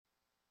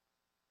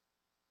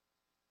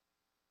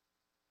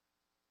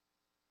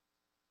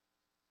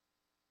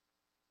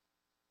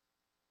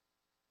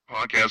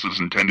Podcast is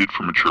intended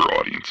for mature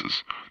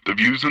audiences. The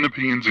views and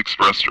opinions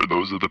expressed are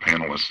those of the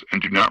panelists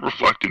and do not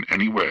reflect in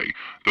any way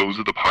those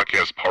of the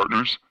podcast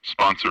partners,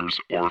 sponsors,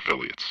 or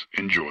affiliates.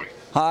 Enjoy.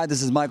 Hi,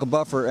 this is Michael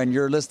Buffer, and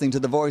you're listening to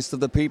the Voice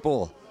of the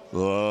People.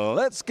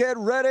 Let's get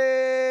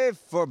ready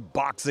for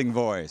Boxing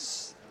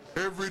Voice.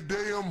 Every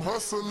day I'm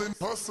hustling,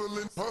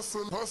 hustling,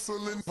 hustling,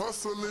 hustling,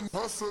 hustling,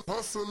 hustling,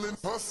 hustling,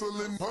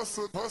 hustling,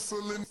 hustling,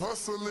 hustling,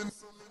 hustling.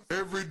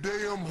 Every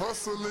day I'm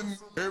hustling,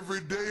 every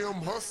day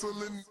I'm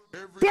hustling.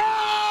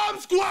 Bomb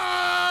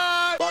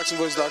Squad!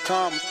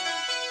 BoxingVoice.com.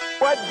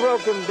 What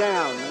broke him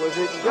down? Was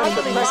it just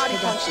the body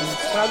punching?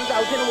 When I was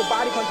hitting him with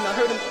body punching, I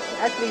heard him,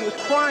 actually he was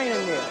crying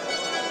in there.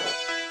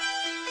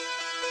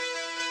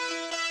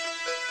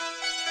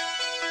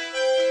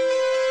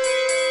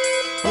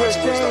 You were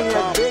saying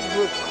that Biggs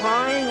was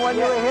crying when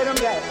you hit him?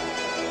 Yes.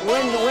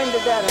 When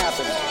did that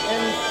happen?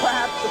 And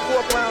perhaps the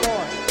fourth round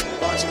on?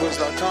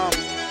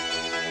 BoxingVoice.com.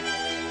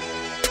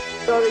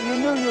 So that you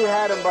knew you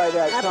had him by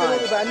that time.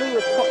 Absolutely, but I knew he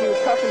was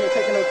tough and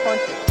taking those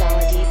punches.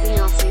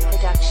 Deontay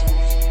Productions.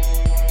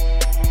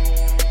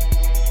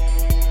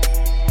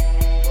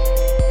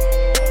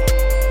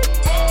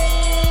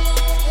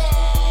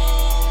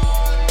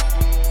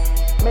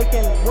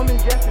 Making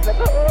women gestures like,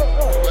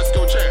 oh. Let's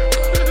go, champ.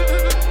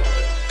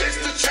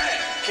 It's the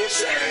champ.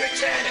 Shannon the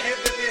champ.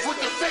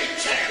 With the fake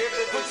champ.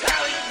 With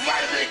Tally,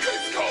 Vitamin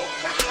Cusco.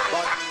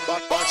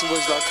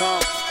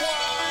 BoxingVoice.com.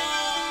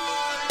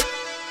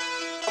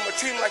 I'm gonna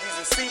treat him like he's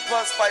a C+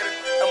 fighter.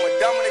 I'm gonna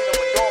dominate, I'm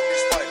gonna dog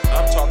this fight.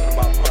 I'm talking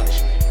about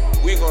punishment.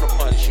 We're gonna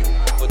punish you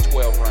for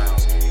 12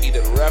 rounds. Either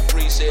the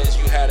referee says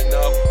you had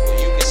enough, or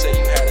you can say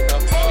you had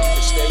enough, or you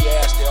can stay your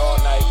ass there all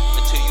night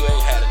until you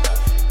ain't had enough.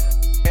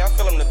 I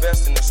feel I'm the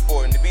best in the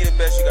sport, and to be the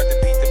best, you got to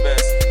beat the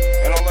best.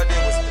 And all I did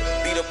was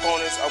beat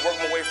opponents. I worked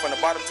my way from the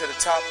bottom to the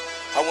top.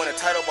 I won a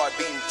title by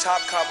beating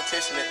top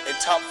competition and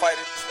top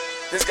fighters.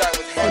 This guy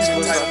was handsome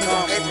title, he's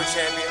a paper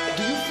champion.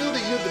 Do you feel that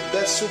you're the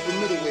best super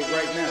middleweight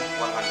right now?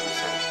 100%.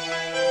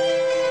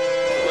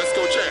 Let's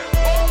go, champ.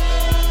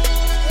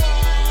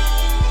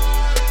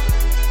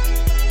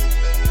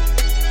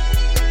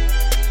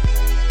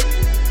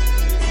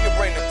 He can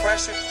bring the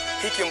pressure,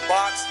 he can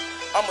box.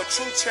 I'm a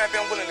true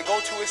champion. I'm willing to go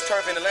to his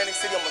turf in Atlantic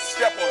City. I'm gonna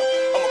step on him.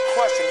 I'm gonna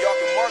crush him. Y'all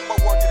can mark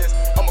my word to this.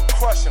 I'm gonna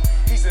crush him.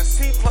 He's a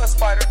C+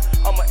 fighter.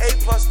 I'm an A+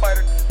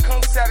 fighter.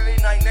 Come Saturday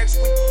night next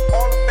week,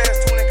 all the fans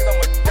tune in because I'm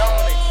gonna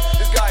dominate.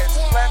 This guy is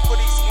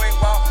flat-footed, he swing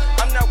wild.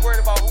 I'm not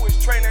worried about who his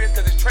trainer is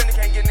because his trainer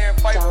can't get in there and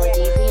fight for him.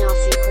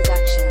 Deontay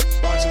Productions.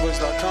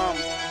 BoxingVoice.com.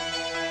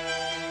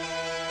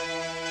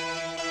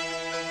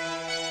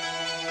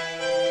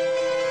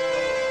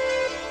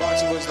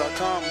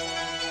 BoxingVoice.com.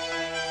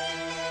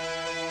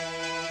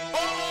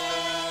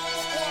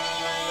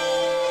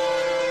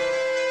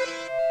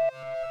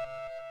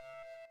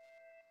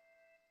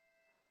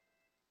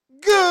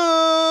 Good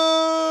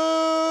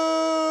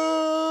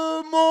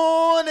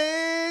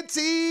morning,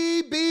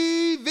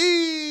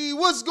 TBV.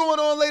 What's going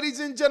on, ladies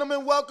and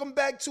gentlemen? Welcome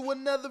back to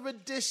another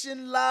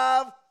edition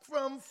live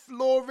from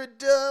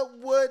Florida.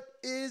 What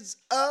is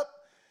up?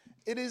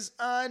 It is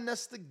I,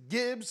 Nestor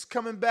Gibbs,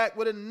 coming back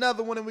with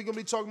another one, and we're going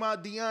to be talking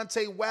about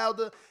Deontay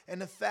Wilder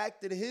and the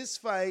fact that his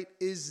fight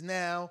is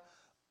now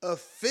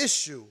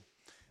official.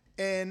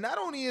 And not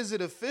only is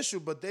it official,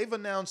 but they've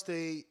announced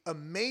a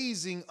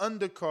amazing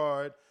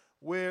undercard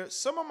where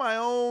some of my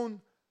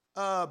own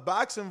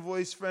Boxing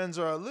Voice friends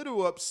are a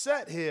little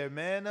upset here,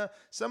 man.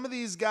 Some of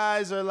these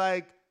guys are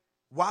like,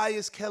 why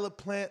is Caleb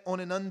Plant on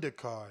an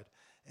undercard?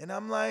 And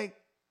I'm like,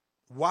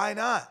 why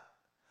not?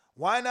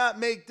 Why not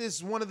make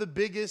this one of the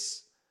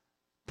biggest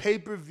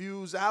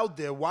pay-per-views out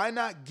there? Why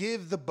not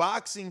give the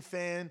boxing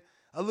fan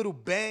a little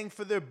bang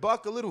for their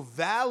buck, a little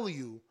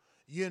value?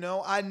 You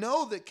know, I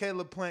know that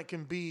Caleb Plant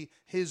can be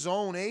his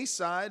own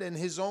A-side and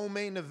his own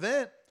main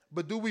event,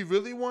 but do we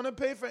really want to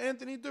pay for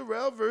Anthony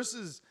Dirrell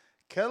versus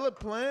Caleb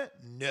Plant?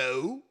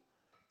 No.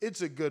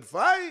 It's a good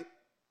fight.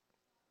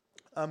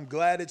 I'm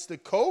glad it's the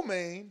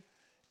co-main.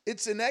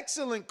 It's an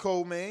excellent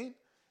co-main.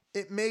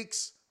 It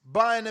makes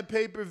buying a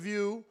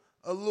pay-per-view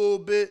a little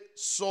bit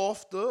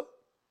softer, a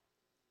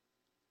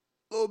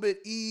little bit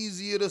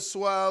easier to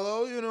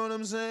swallow, you know what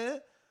I'm saying?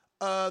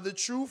 The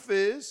truth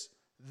is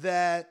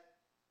that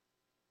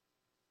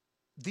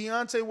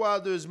Deontay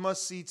Wilder is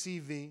must-see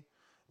TV.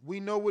 We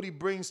know what he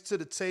brings to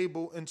the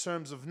table in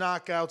terms of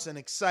knockouts and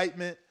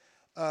excitement.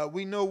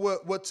 We know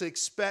what to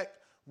expect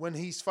when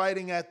he's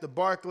fighting at the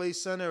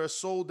Barclays Center, a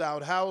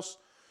sold-out house.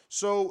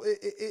 So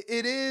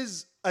it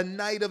is a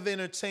night of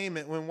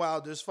entertainment when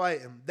Wilder's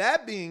fighting.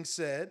 That being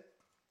said,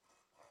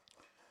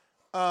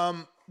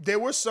 there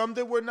were some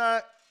that were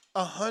not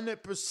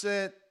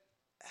 100%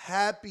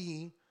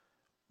 happy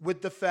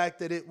with the fact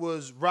that it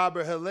was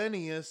Robert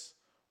Helenius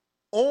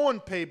on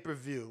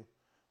pay-per-view.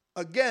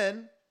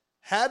 Again,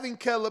 having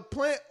Caleb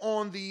Plant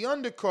on the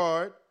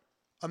undercard,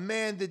 a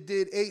man that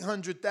did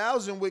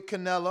 $800,000 with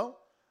Canelo,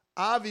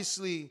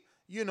 obviously,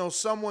 you know,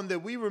 someone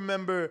that we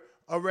remember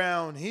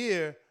around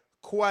here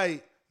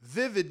quite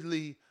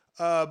vividly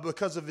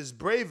because of his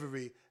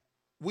bravery.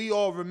 We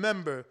all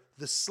remember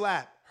the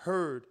slap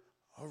heard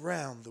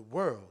around the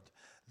world.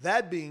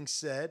 That being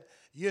said,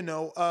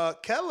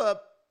 Kellogg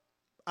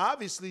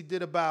obviously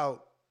did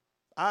about,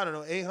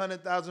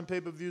 800,000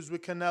 pay-per-views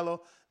with Canelo,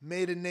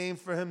 made a name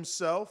for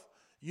himself.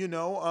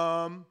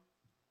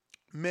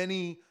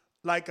 Many,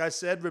 like I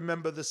said,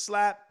 remember the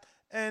slap.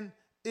 And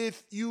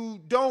if you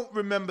don't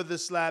remember the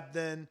slap,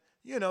 then,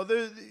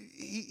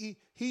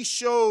 he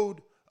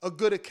showed a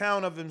good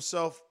account of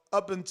himself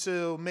up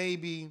until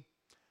maybe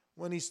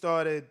when he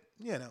started,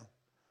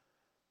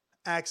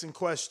 asking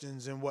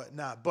questions and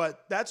whatnot.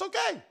 But that's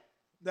okay.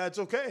 That's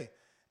okay.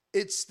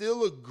 It's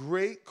still a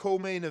great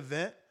co-main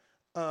event.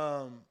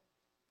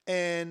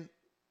 And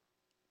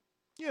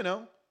you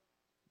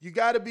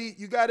gotta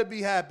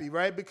be happy,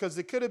 right? Because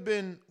it could have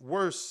been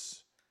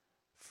worse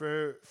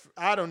for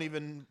I don't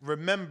even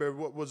remember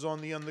what was on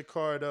the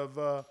undercard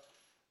of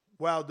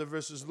Wilder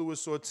versus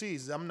Luis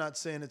Ortiz. I'm not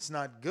saying it's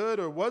not good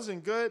or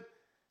wasn't good.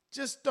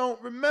 Just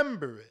don't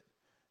remember it.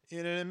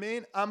 You know what I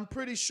mean? I'm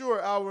pretty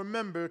sure I'll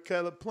remember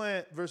Caleb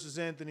Plant versus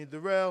Anthony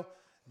Dirrell.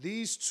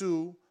 These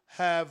two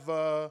have,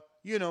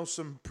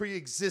 some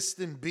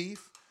pre-existing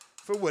beef.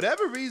 For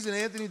whatever reason,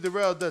 Anthony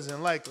Dirrell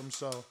doesn't like him.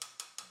 So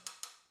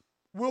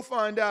we'll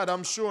find out,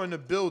 I'm sure, in the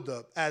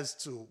build-up as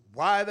to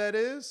why that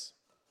is.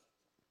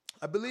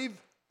 I believe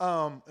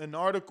an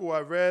article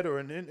I read or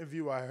an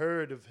interview I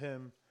heard of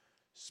him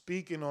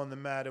speaking on the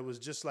matter was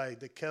just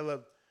like that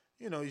Caleb,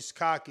 he's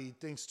cocky,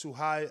 thinks too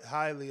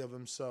highly of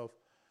himself.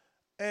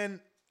 And,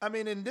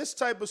 in this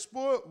type of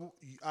sport,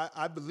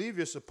 I believe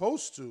you're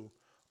supposed to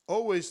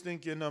always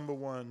think you're number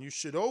one. You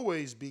should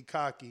always be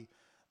cocky.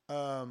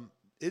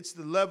 It's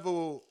the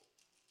level,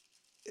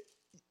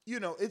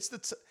 it's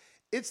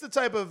the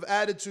type of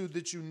attitude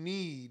that you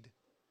need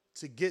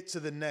to get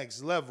to the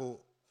next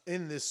level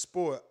in this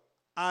sport,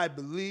 I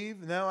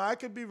believe. Now, I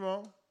could be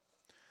wrong,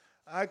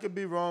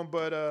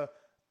 but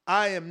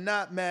I am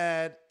not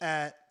mad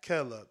at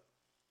Caleb,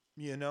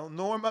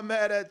 nor am I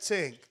mad at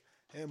Tank.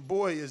 And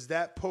boy, is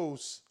that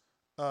post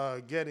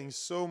getting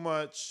so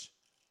much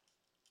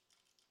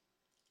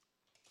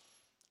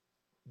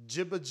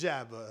jibber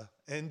jabber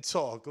and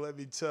talk, let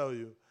me tell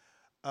you.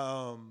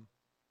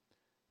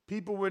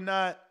 People were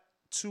not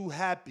too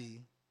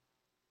happy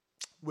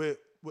with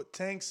what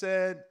Tank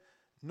said,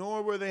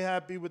 nor were they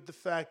happy with the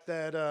fact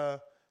that,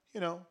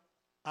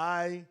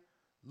 I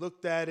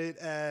looked at it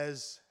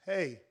as,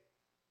 hey,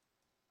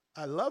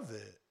 I love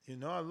it.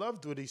 I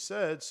loved what he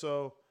said.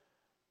 So,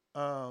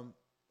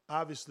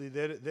 obviously,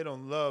 they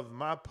don't love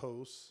my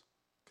posts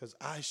because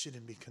I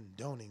shouldn't be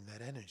condoning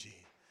that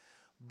energy.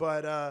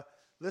 But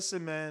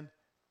listen, man,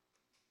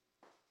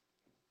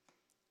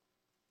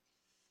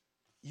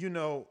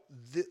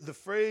 the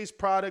phrase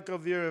product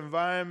of your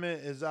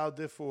environment is out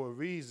there for a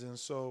reason.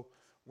 So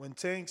when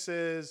Tank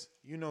says,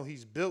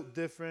 he's built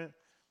different,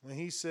 when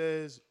he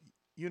says,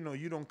 you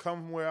don't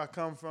come from where I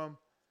come from,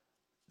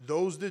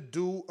 those that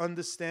do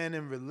understand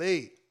and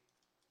relate,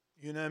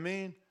 you know what I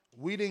mean?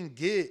 We didn't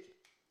get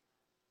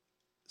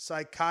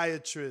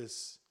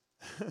psychiatrists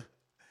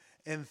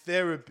and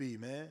therapy,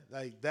 man.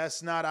 Like,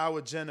 that's not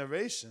our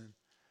generation,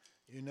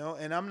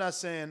 And I'm not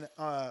saying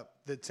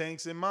the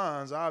Tank's in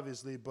mines,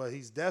 obviously, but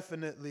he's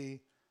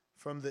definitely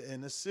from the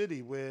inner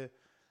city where,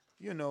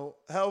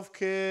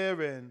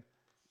 healthcare and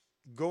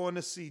going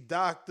to see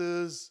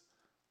doctors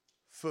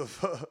for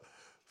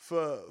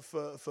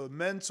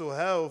mental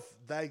health,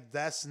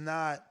 that's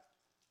not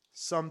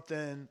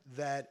something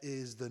that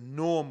is the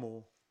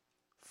normal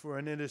for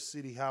an inner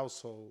city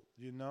household,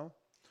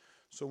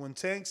 So when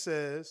Tank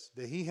says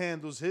that he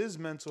handles his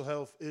mental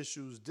health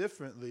issues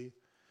differently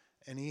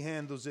and he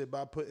handles it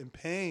by putting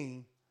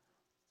pain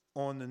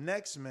on the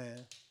next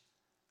man,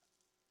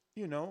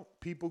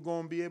 people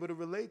going to be able to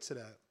relate to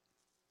that.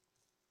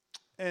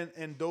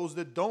 And those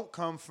that don't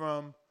come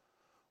from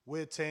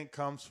where Tank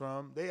comes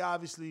from, they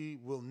obviously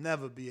will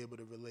never be able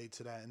to relate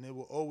to that, and they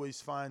will always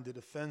find it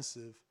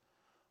offensive.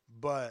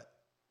 But,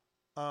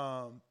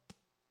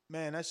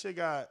 man, that shit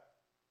I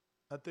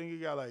think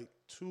it got like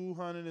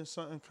 200 and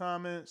something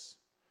comments,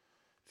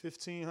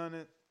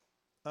 1,500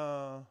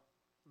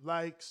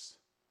 likes,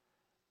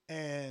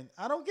 and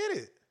I don't get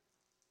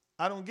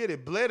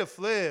it. Blair the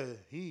Flair,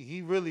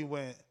 he really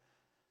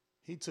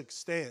he took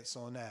stance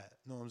on that,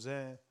 you know what I'm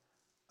saying?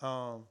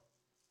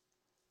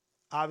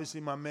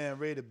 Obviously, my man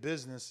Ray the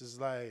Business is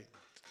like,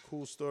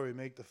 cool story,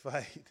 make the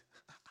fight.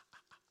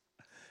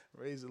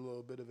 Ray's a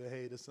little bit of a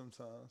hater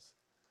sometimes.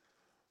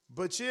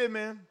 But yeah,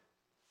 man,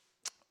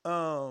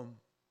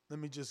 let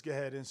me just go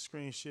ahead and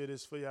screen share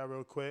this for y'all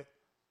real quick.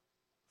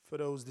 For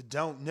those that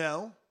don't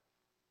know,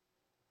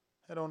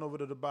 head on over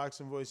to the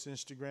Boxing Voice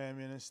Instagram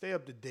and stay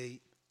up to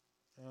date.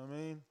 You know what I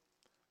mean?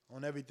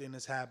 On everything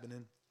that's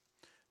happening.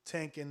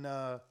 Tank and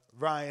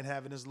Ryan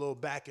having this little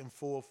back and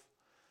forth.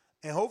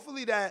 And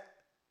hopefully that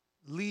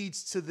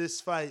leads to this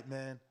fight,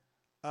 man.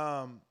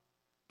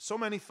 So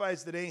many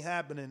fights that ain't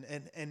happening.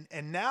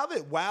 And now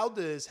that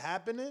Wilder is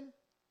happening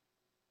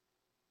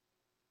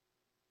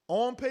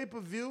on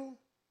pay-per-view,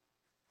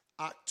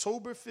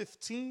 October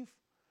 15th,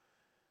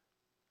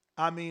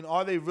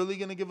 are they really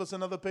going to give us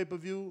another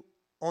pay-per-view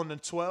on the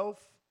 12th?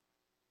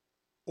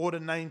 or the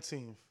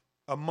 19th,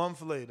 a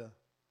month later.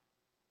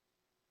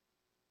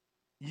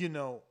 You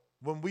know,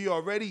 when we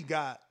already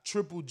got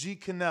Triple G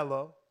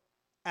Canelo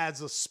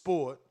as a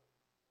sport,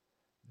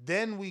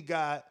 then we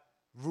got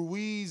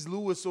Ruiz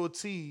Luis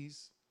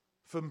Ortiz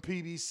from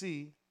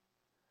PBC,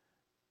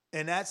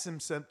 and that's in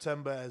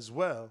September as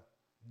well.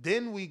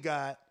 Then we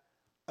got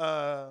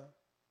the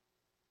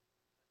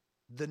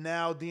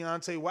now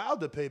Deontay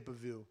Wilder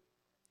pay-per-view.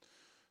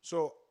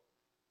 So,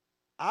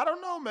 I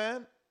don't know,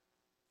 man.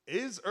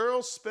 Is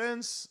Earl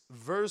Spence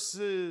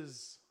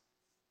versus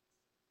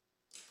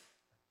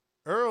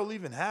Earl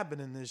even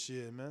happening this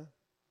year, man?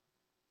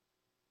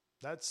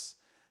 That's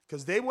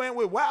because they went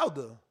with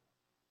Wilder.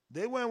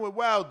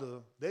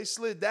 They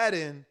slid that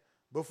in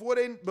before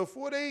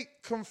they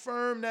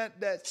confirmed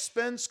that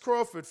Spence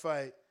Crawford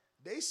fight.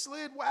 They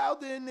slid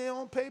Wilder in there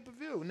on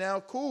pay-per-view. Now,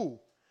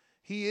 cool.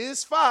 He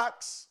is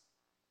Fox,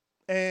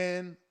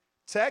 and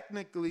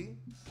technically,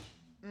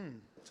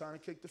 trying to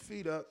kick the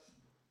feet up.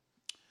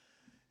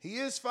 He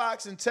is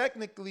Fox, and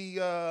technically,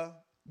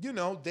 you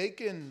know, they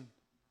can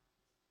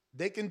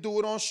do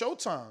it on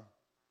Showtime.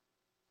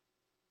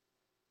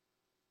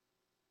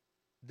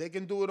 They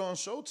can do it on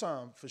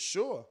Showtime for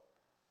sure.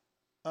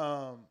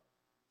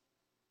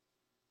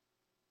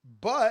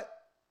 But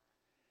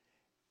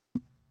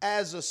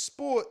as a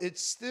sport, it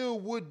still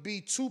would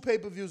be 2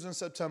 pay-per-views in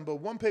September,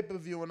 1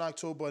 pay-per-view in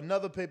October,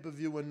 another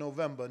pay-per-view in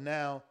November.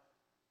 Now,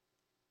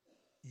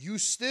 you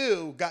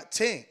still got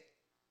Tank.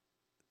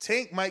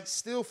 Tank might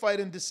still fight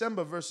in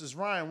December versus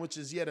Ryan, which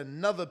is yet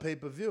another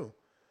pay-per-view.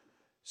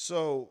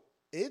 So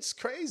it's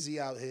crazy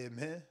out here,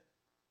 man.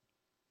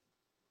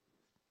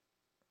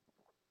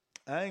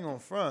 I ain't gonna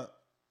front.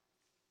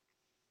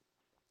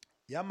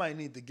 Y'all might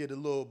need to get a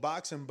little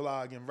boxing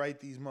blog and write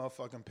these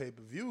motherfucking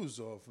pay-per-views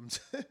off.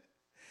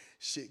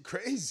 Shit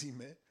crazy,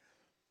 man.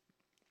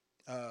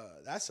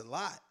 That's a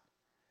lot.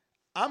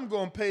 I'm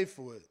gonna pay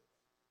for it.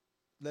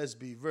 Let's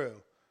be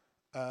real.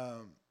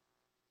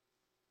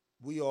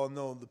 We all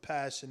know the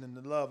passion and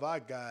the love I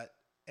got,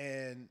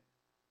 and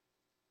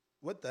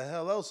what the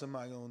hell else am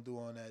I gonna do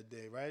on that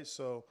day, right?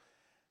 So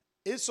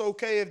it's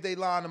okay if they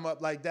line them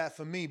up like that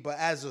for me, but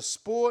as a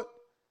sport,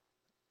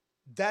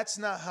 that's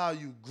not how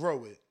you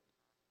grow it.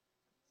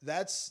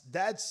 That's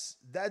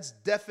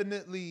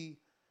definitely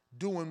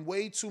doing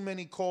way too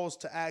many calls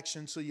to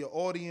action to your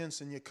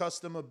audience and your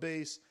customer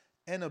base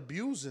and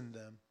abusing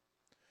them.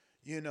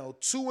 You know,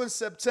 2 in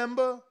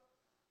September,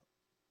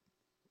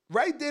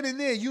 right then and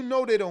there, you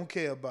know they don't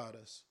care about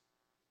us.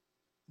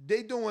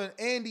 They doing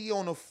Andy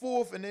on the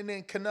 4th, and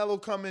then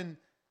Canelo coming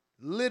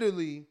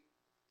literally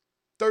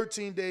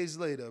 13 days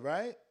later,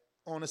 right?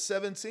 On the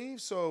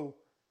 17th. So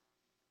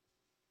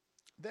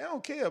they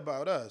don't care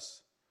about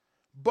us.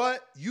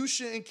 But you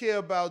shouldn't care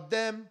about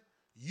them.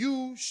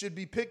 You should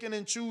be picking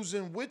and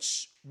choosing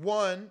which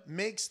one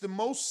makes the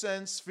most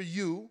sense for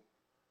you,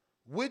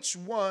 which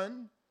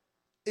one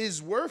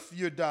is worth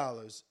your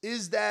dollars.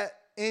 Is that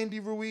Andy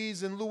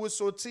Ruiz and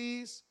Luis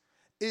Ortiz?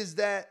 Is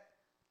that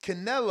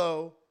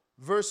Canelo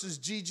versus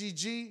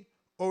GGG?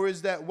 Or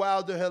is that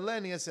Wilder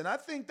Helenius? And I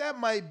think that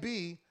might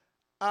be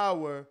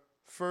our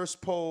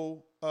first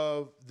poll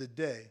of the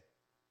day.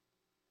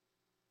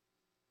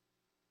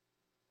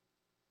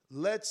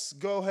 Let's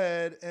go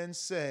ahead and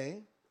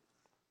say,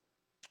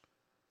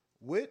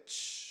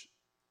 which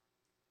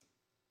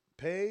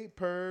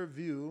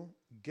pay-per-view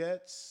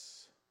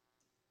gets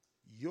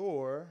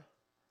your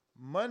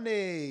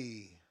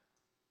money?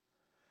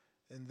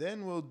 And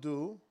then we'll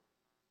do,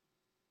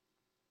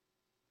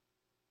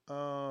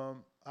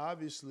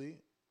 obviously,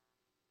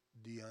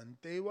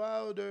 Deontay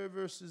Wilder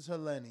versus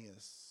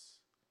Helenius.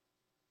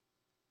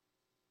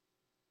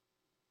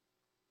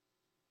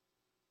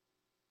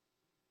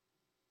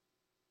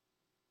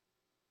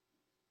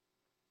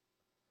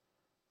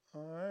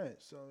 All right,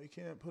 so we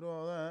can't put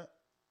all that.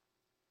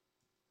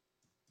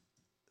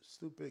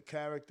 Stupid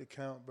character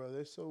count, bro.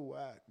 They're so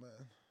whack, man.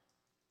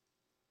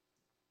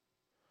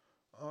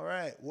 All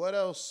right, what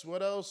else?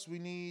 What else we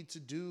need to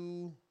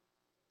do?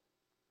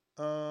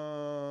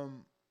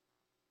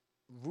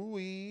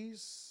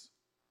 Ruiz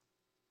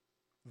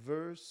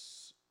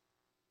versus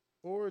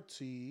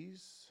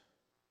Ortiz.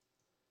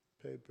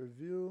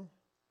 Pay-per-view.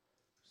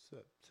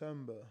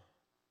 September.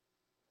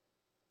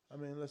 I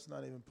mean, let's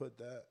not even put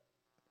that.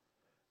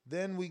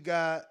 Then we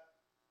got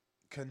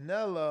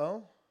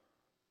Canelo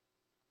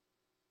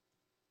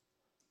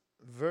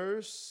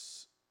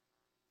versus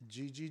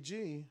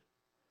GGG.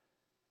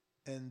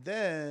 And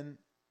then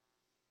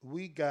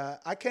we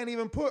got, I can't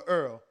even put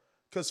Earl.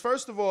 Because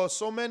first of all,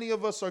 so many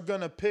of us are going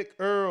to pick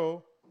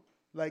Earl.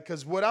 Like,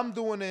 because what I'm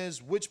doing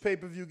is which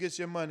pay-per-view gets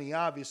your money.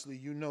 Obviously,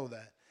 you know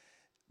that.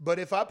 But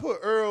if I put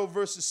Earl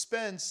versus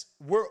Spence,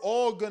 we're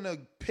all going to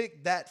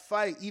pick that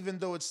fight even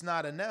though it's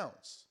not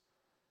announced.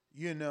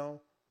 You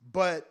know?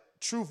 But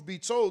truth be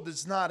told,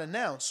 it's not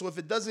announced. So if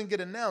it doesn't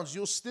get announced,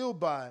 you'll still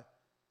buy,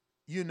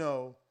 you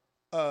know,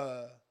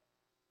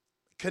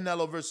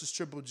 Canelo versus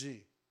Triple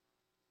G.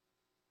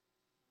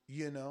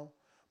 You know?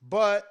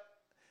 But,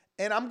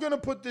 and I'm going to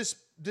put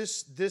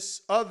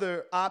this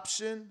other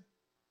option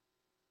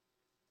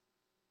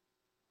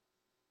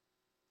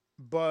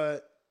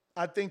but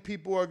I think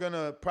people are going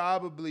to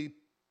probably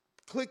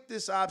click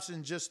this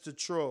option just to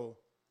troll.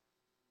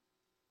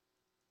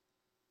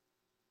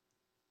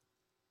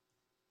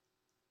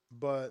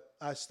 But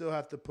I still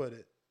have to put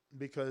it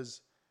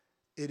because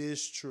it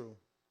is true.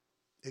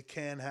 It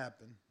can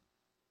happen.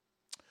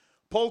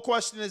 Poll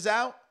question is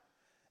out,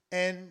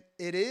 and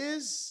it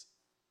is,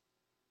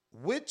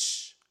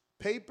 which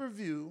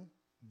pay-per-view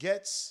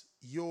gets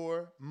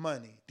your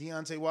money?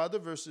 Deontay Wilder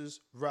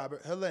versus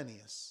Robert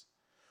Helenius.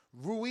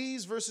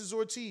 Ruiz versus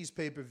Ortiz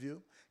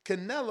pay-per-view.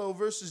 Canelo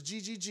versus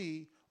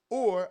GGG.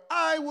 Or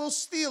I will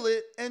steal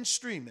it and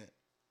stream it.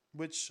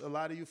 Which a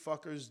lot of you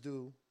fuckers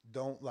do.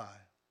 Don't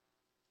lie.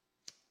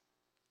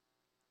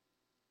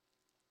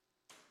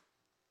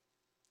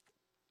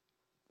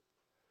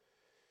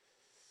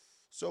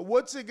 So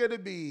what's it going to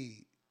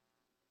be?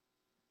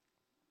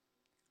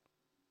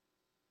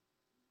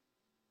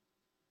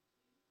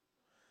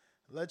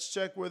 Let's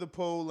check where the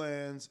poll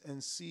lands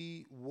and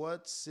see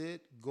what's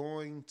it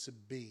going to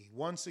be.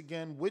 Once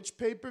again, which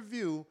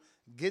pay-per-view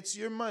gets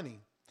your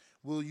money?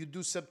 Will you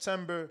do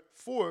September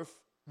 4th,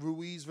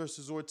 Ruiz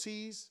versus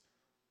Ortiz?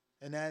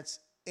 And that's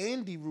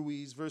Andy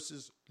Ruiz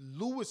versus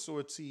Luis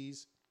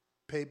Ortiz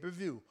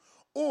pay-per-view.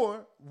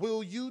 Or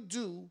will you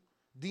do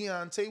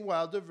Deontay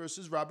Wilder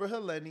versus Robert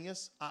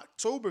Helenius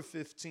October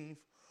 15th?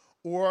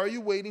 Or are you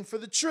waiting for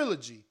the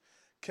trilogy?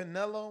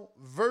 Canelo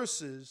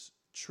versus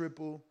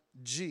Triple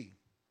G.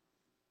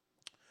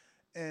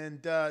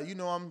 And,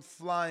 I'm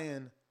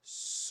flying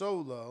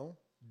solo,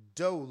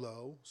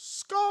 dolo,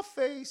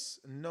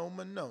 Scarface, no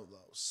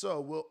Manolo. So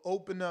we'll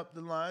open up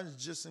the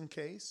lines just in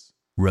case.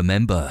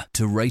 Remember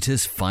to rate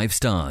us 5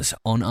 stars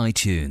on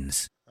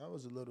iTunes. That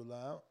was a little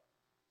loud.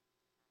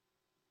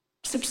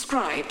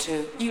 Subscribe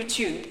to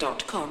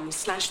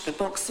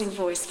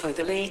youtube.com/theboxingvoice for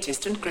the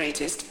latest and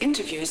greatest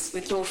interviews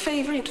with your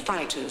favorite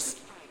fighters.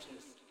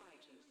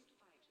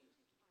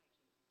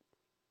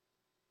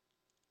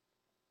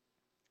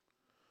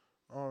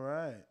 All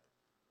right.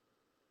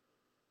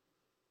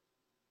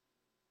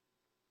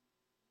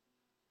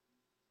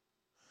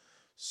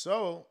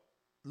 So,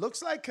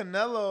 looks like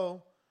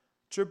Canelo,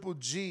 Triple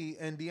G,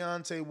 and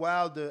Deontay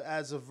Wilder,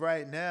 as of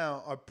right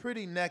now, are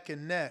pretty neck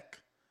and neck.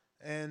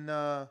 And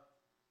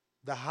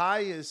the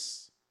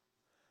highest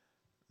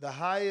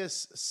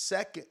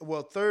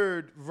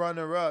third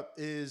runner-up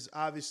is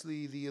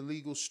obviously the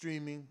illegal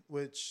streaming,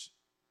 which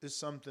is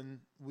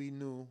something we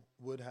knew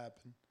would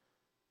happen.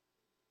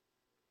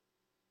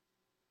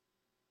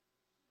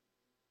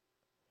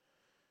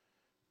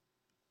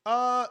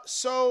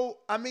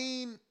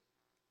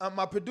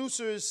 My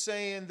producer is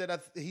saying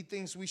that he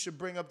thinks we should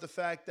bring up the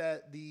fact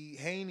that the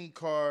Haney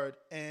card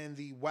and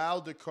the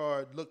Wilder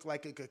card look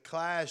like it could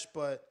clash,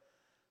 but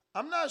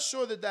I'm not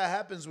sure that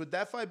happens. With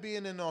that fight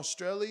being in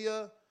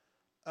Australia,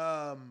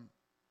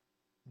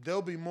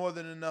 there'll be more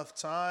than enough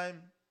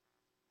time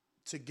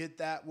to get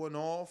that one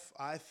off,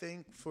 I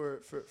think,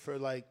 for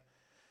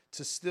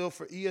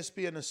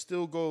ESPN to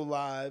still go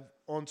live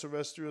on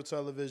terrestrial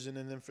television,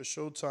 and then for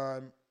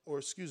Showtime, or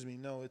excuse me,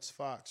 no, it's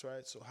Fox,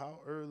 right? So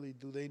how early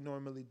do they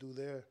normally do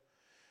their?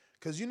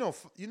 Because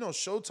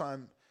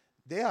Showtime,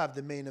 they have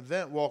the main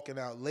event walking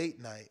out late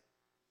night.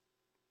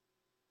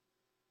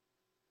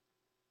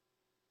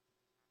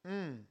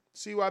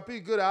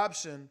 CYP, good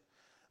option,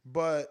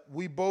 but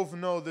we both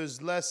know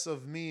there's less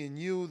of me and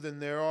you than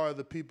there are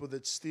the people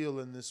that steal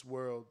in this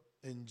world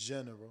in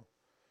general.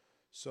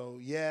 So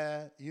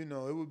yeah, it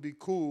would be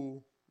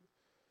cool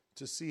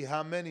to see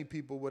how many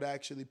people would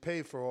actually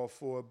pay for all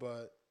four,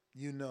 but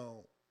there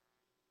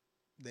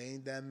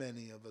ain't that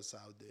many of us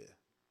out there.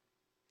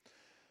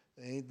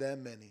 There ain't that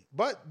many.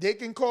 But they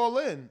can call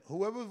in.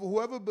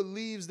 Whoever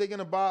believes they're going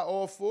to buy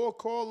all four,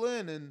 call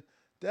in and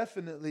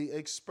definitely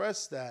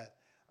express that.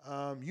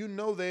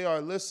 They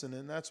are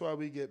listening. That's why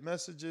we get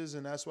messages,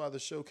 and that's why the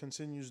show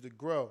continues to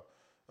grow.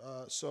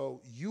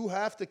 So you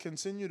have to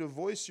continue to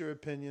voice your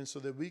opinion so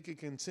that we can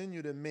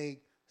continue to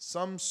make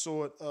some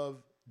sort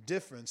of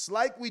difference,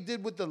 like we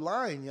did with the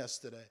line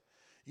yesterday.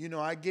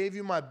 I gave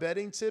you my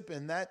betting tip,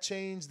 and that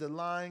changed the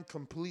line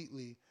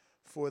completely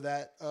for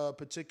that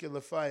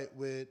particular fight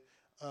with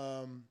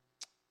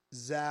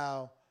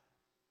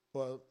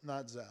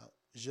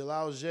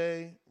Jalal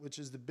J, which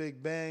is the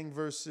Big Bang,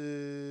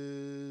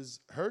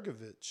 versus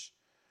Hrgovic.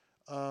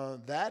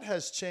 That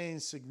has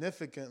changed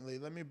significantly.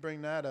 Let me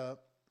bring that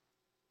up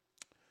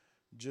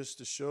just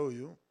to show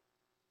you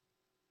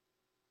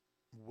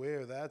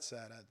where that's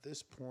at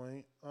this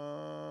point.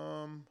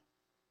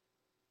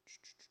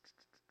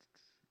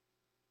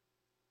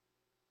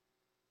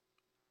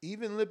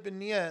 Even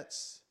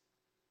Lipinets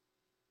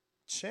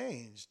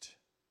changed,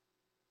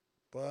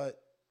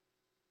 but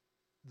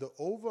the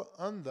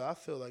over-under, I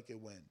feel like it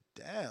went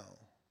down.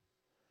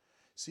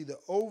 See, the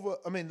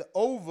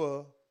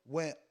over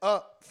went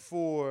up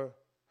for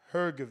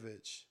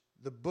Hrgovic.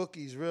 The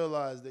bookies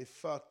realized they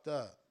fucked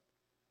up.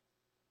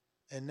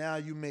 And now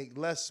you make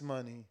less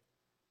money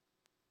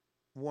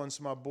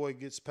once my boy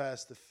gets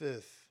past the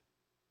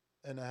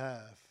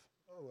 5.5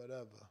 or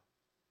whatever.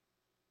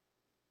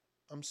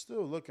 I'm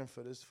still looking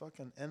for this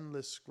fucking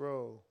endless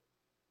scroll.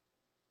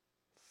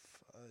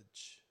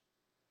 Fudge.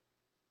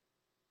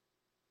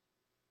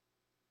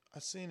 I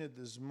seen it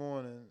this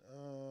morning.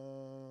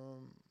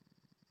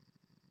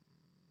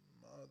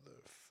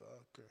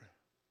 Motherfucker.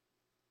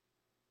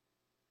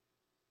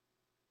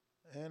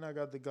 And I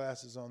got the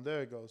glasses on.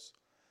 There it goes.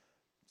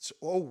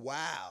 Oh,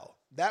 wow.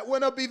 That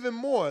went up even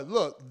more.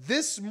 Look,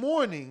 this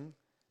morning,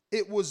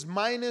 it was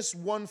minus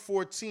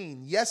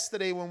 114.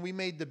 Yesterday, when we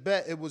made the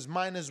bet, it was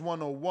minus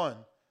 101.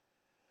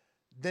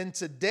 Then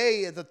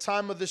today, at the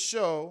time of the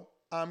show,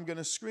 I'm going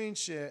to screen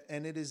share,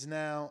 and it is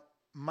now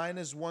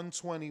minus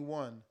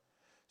 121.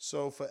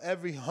 So for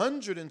every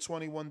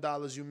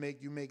 $121 you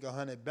make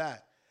 100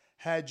 back.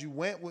 Had you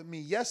went with me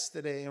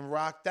yesterday and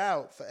rocked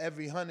out, for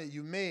every 100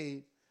 you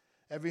made,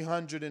 every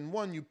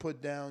 101 you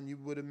put down, you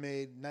would have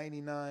made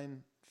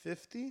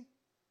 $99.50,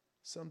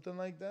 something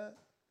like that.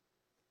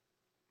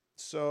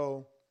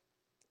 So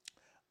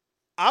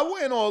I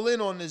went all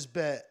in on this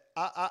bet.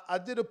 I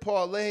did a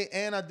parlay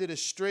and I did a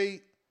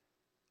straight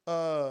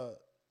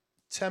 10%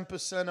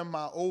 of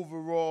my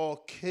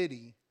overall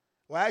kitty.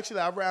 Well, actually,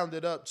 I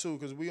rounded up too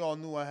because we all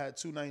knew I had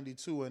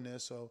 292 in there.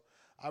 So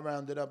I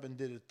rounded up and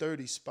did a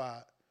 30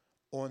 spot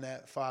on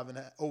that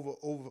 5.5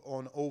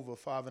 over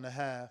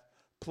 5.5.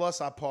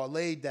 Plus, I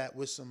parlayed that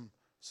with some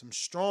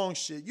strong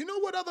shit. You know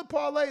what other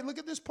parlay? Look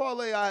at this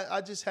parlay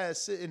I just had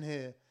sitting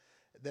here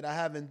that I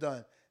haven't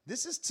done.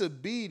 This is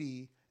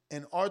Tabiti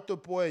and Arthur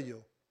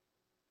Puello.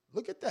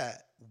 Look at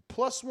that.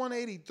 Plus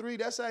 183.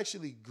 That's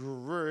actually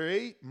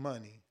great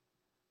money.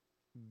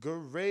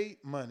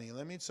 Great money,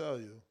 let me tell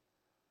you.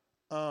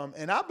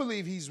 And I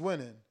believe he's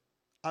winning.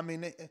 I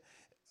mean,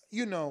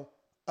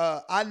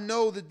 I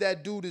know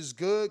that dude is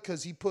good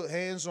because he put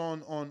hands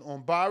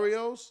on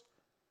Barrios.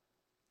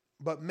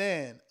 But,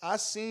 man, I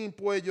seen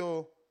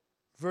Puello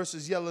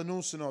versus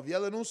Helenius.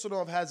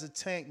 Helenius has a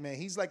tank, man.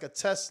 He's like a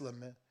Tesla,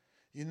 man.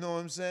 You know what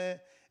I'm saying?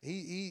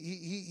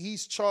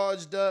 He's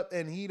charged up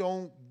and he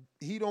don't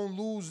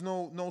lose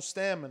no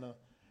stamina.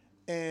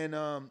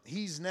 And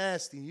he's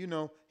nasty, you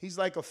know. He's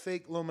like a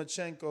fake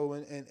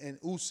Lomachenko and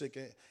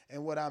Usyk.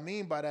 And what I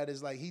mean by that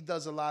is, like, he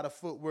does a lot of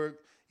footwork.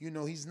 You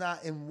know, he's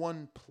not in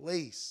one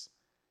place.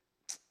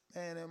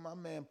 Man, and my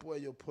man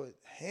Puello put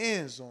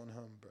hands on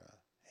him, bro.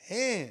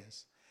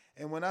 Hands.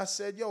 And when I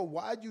said, yo,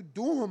 why'd you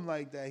do him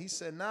like that? He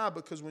said, nah,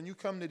 because when you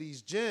come to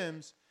these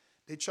gyms,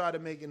 they try to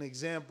make an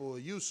example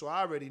of you. So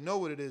I already know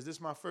what it is. This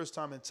is my first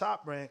time in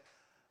Top Rank.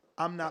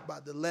 I'm not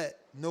about to let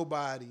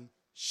nobody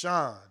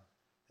shine.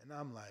 And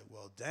I'm like,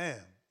 well, damn,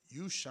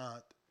 you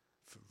shined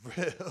for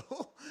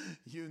real,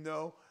 you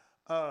know?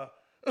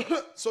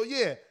 So,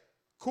 yeah,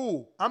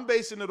 cool. I'm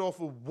basing it off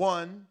of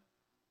one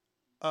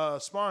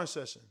sparring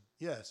session.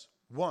 Yes,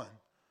 one.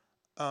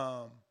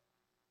 But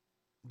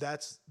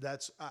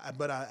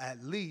at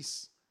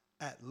least,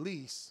 I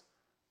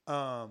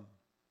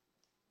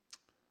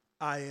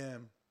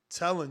am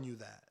telling you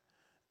that.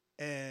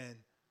 And,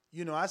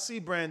 you know, I see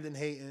Brandon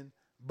hating,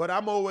 but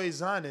I'm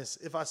always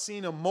honest. If I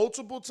seen him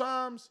multiple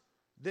times,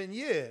 then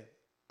yeah,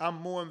 I'm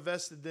more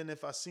invested than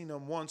if I seen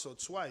him once or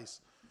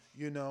twice,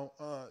 you know.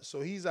 So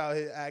he's out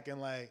here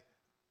acting like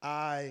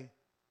I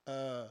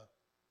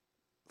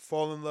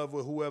fall in love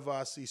with whoever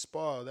I see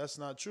spar. That's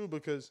not true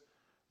because,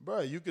 bro,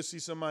 you could see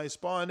somebody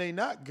spar and they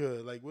not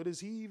good. Like, what is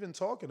he even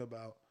talking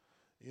about?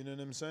 You know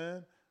what I'm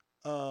saying?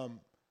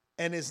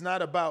 And it's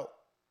not about,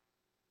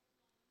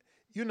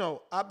 you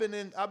know, I've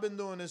been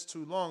doing this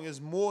too long.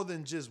 It's more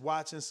than just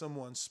watching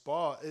someone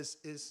spar.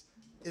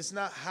 It's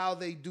not how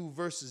they do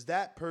versus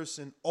that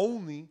person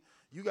only.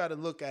 You got to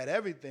look at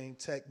everything: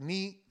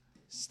 technique,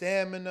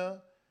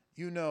 stamina,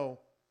 you know,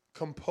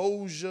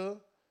 composure,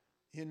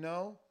 you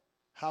know,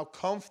 how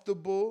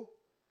comfortable,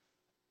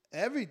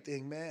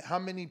 everything, man. How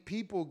many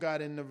people got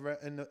in the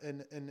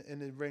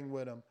ring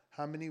with him?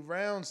 How many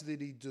rounds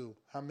did he do?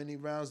 How many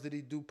rounds did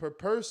he do per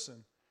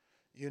person?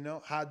 You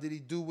know, how did he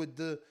do with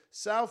the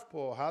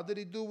southpaw? How did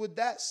he do with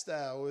that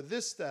style or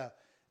this style?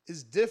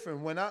 It's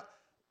different.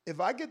 If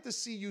I get to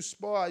see you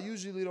spar, I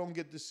usually don't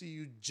get to see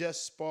you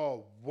just spar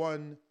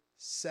one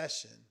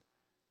session.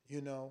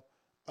 You know,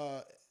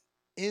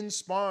 in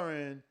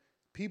sparring,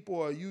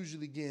 people are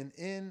usually getting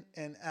in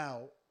and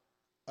out.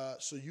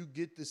 So you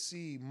get to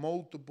see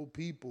multiple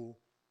people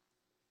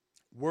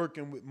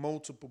working with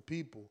multiple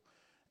people.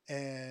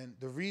 And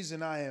the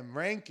reason I am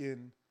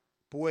ranking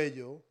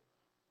Puello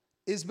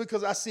is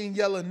because I seen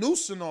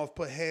Helenius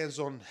put hands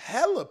on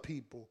hella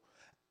people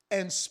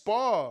and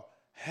spar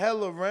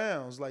hella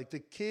rounds. Like, the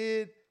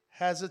kid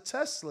has a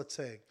Tesla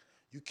tank.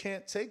 You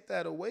can't take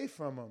that away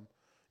from him.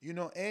 You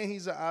know, and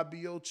he's an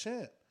IBO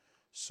champ.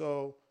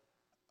 So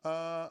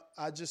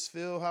I just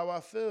feel how I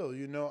feel.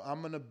 You know,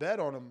 I'm going to bet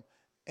on him.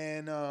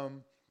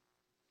 And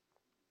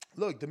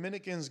look,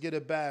 Dominicans get a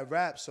bad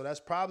rap, so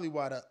that's probably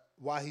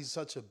why he's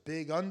such a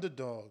big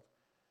underdog.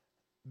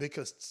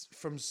 Because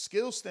from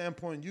skill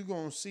standpoint, you're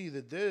going to see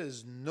that there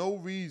is no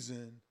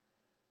reason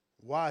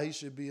why he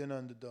should be an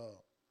underdog.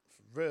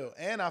 For real.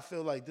 And I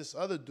feel like this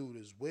other dude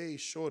is way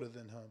shorter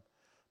than him.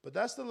 But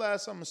that's the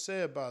last I'm going to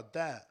say about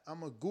that. I'm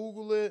going to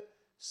Google it,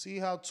 See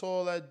how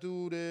tall that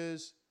dude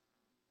is.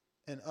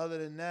 And other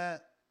than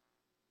that,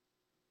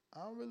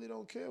 I really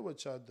don't care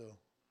what y'all do.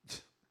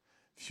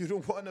 If you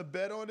don't want to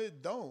bet on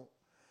it, don't.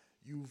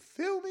 You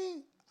feel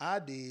me? I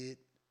did.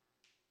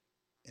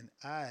 And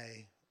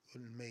I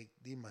will make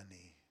the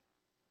money.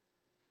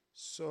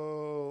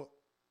 So,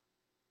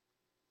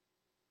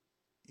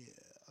 yeah,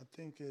 I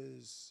think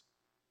is...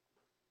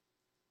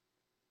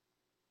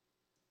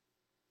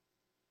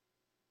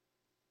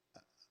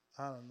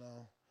 I don't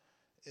know.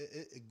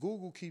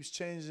 Google keeps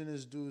changing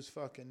this dude's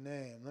fucking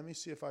name. Let me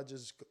see if I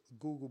just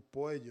Google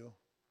Pollo.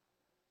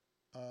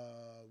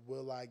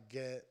 Will I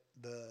get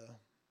the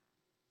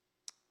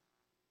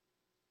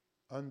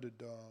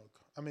underdog?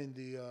 I mean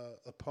the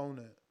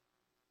opponent.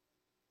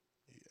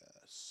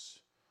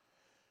 Yes.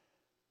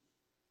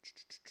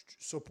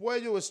 So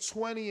Pollo is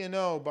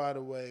 20-0, by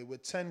the way,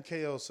 with 10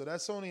 KOs. So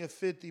that's only a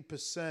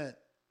 50%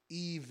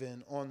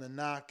 even on the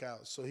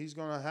knockout. So he's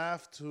gonna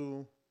have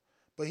to.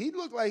 But he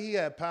looked like he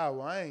had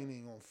power. I ain't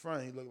even gonna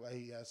front. He looked like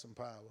he had some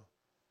power.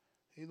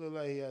 He looked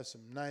like he had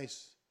some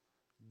nice,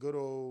 good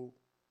old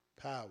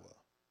power.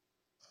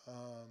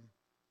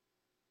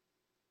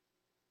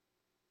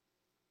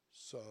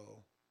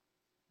 So,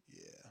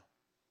 yeah.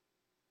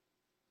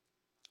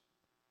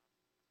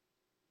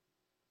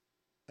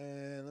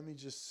 And let me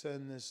just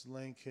send this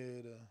link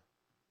here to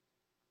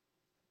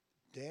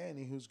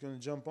Danny, who's gonna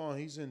jump on.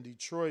 He's in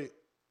Detroit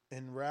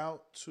en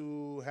route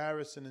to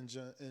Harrison and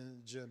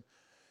Jim.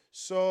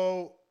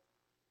 So,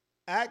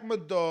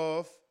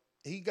 Akhmadov,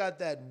 he got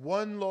that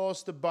one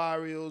loss to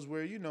Barrios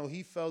where, you know,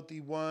 he felt he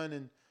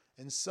won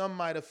and some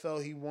might have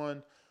felt he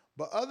won.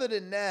 But other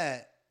than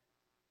that,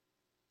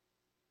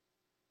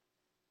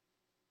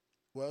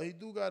 well, he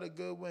do got a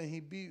good win. He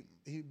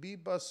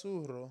beat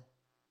Basurro.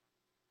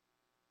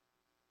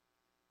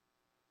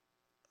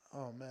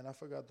 Oh, man, I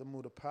forgot to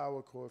move the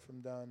power cord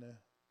from down there.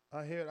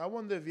 I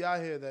wonder if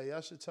y'all hear that.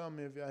 Y'all should tell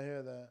me if y'all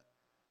hear that.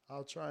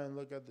 I'll try and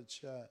look at the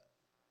chat.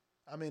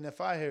 I mean, if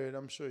I hear it,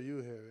 I'm sure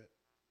you hear it.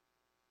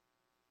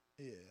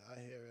 Yeah, I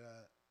hear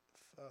that.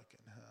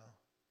 Fucking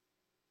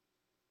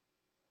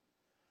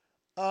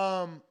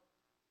hell.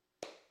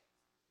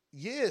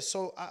 Yeah,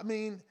 so, I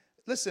mean,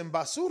 listen,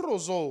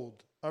 Basurro's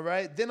old, all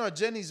right? Then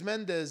Argenis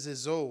Mendez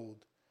is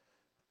old.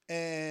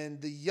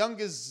 And the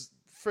youngest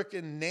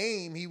freaking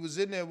name he was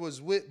in there was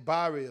with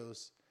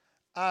Barrios.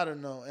 I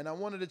don't know. And I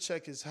wanted to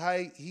check his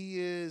height. He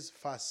is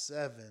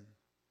 5'7".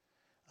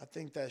 I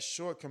think that's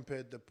short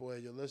compared to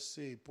Puello. Let's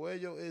see.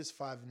 Puello is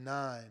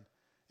 5'9",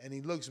 and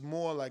he looks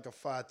more like a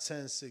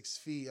 5'10", 6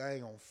 feet. I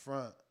ain't gonna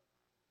front.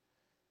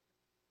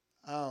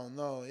 I don't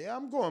know. Yeah,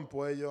 I'm going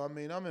Puello. I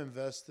mean, I'm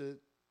invested.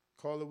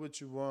 Call it what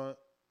you want.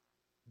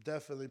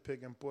 Definitely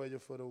picking Puello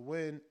for the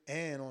win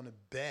and on a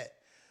bet.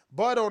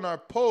 But on our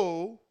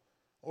poll,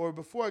 or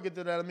before I get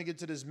to that, let me get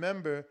to this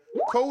member.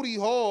 Cody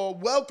Hall,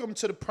 welcome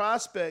to the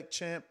Prospect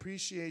Champ.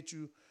 Appreciate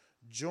you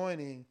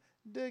joining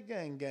the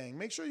gang.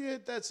 Make sure you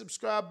hit that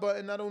subscribe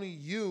button. Not only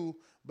you,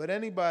 but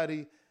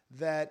anybody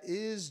that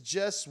is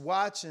just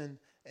watching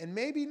and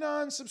maybe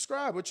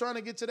non-subscribe. We're trying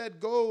to get to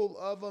that goal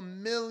of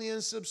 1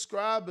 million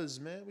subscribers,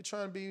 man. We're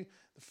trying to be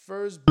the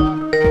first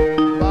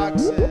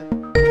boxing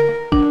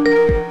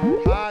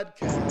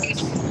podcast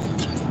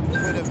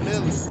with 1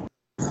 million.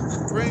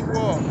 Green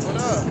Walk, what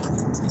up?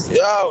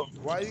 Yo.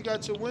 Why you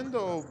got your window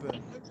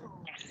open?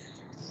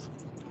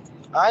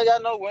 I ain't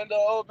got no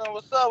window open.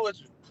 What's up with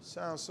you?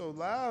 Sounds so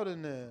loud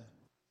in there.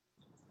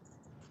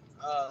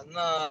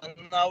 Nah.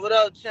 What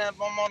up, champ?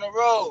 I'm on the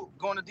road,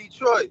 going to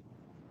Detroit.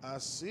 I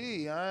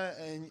see.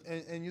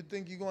 And you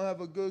think you're gonna have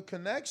a good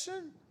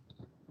connection?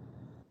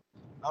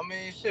 I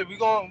mean, shit, we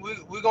gonna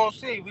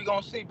see. We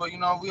gonna see. But you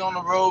know, we on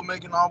the road,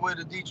 making our way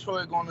to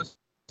Detroit, going to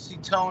see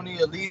Tony,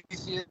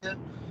 Alicia,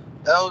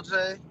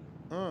 LJ.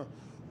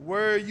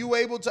 Were you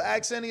able to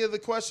ask any of the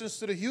questions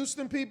to the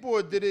Houston people,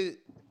 or did it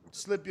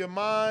slip your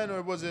mind,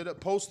 or was it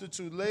posted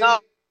too late? No,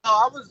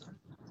 I was.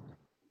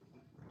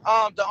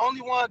 The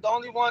only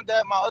one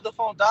that my other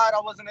phone died,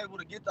 I wasn't able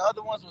to get. The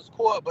other ones was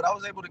Court, but I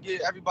was able to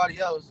get everybody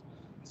else.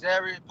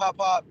 Zared,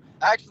 Pop.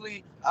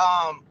 Actually,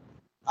 I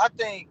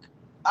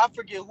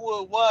forget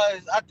who it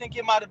was. I think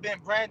it might have been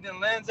Brandon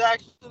Lenz,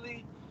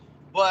 actually.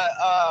 But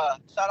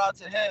shout out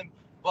to him.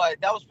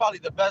 But that was probably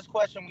the best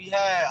question we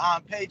had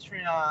on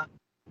Patreon.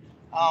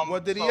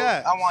 What did he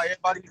ask? I want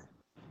everybody,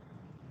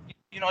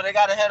 you know, they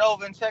got to head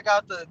over and check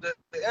out the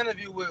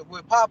interview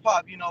with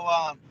Pop. You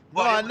know,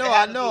 no,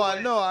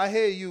 I know. I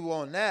hear you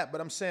on that, but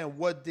I'm saying,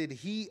 what did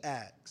he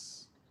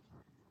ask?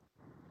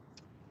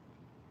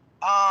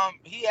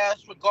 He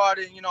asked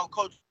regarding, you know,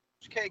 Coach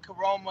K.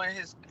 Karoma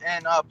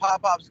and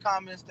Pop-Pop's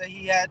comments that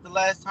he had the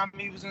last time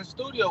he was in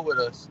studio with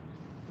us.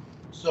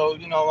 So,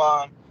 you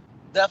know,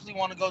 definitely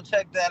want to go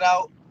check that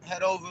out.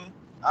 Head over.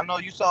 I know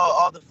you saw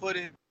all the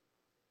footage.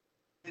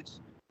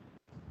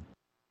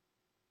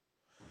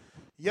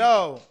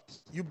 Yo,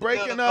 you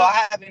breaking up?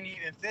 I haven't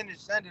even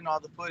finished sending all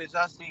the footage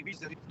I seen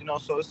recently, you know,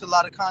 so it's a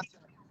lot of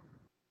content.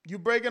 You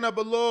breaking up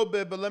a little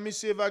bit, but let me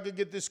see if I could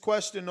get this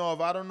question off.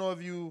 I don't know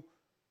if you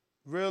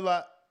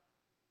realize.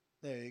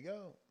 There you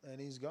go. And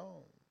he's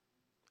gone.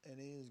 And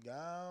he's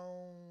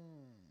gone.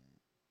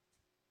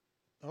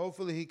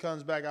 Hopefully he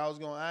comes back. I was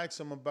going to ask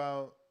him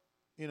about,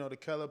 the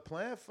Keller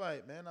Plant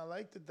fight, man. I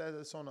like that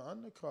it's on the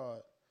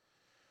undercard.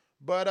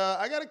 But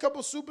I got a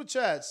couple super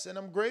chats, and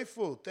I'm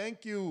grateful.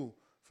 Thank you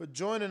for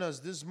joining us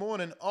this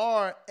morning.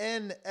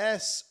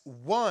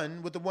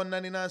 RNS1 with the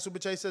 $1.99 super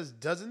chat says,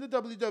 doesn't the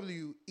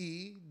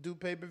WWE do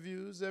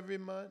pay-per-views every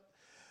month?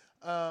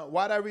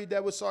 Why'd I read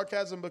that with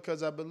sarcasm?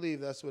 Because I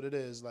believe that's what it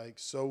is. Like,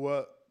 so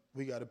what?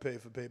 We got to pay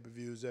for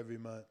pay-per-views every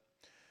month.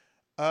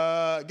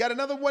 Got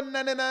another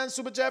 $1.99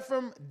 super chat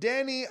from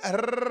Danny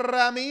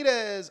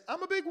Ramirez.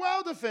 I'm a big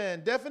Wilder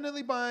fan.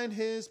 Definitely buying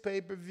his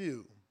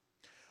pay-per-view.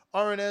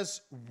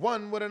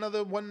 RNS1 with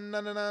another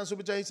 $1.99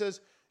 super chat. He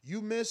says,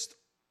 you missed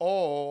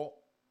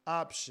all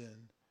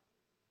option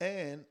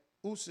and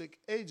Usyk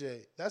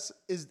AJ.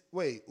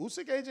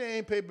 Usyk AJ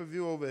ain't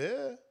pay-per-view over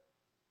here.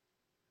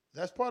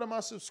 That's part of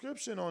my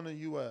subscription on the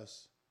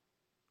US.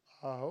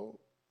 I hope.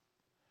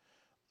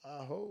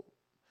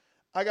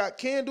 I got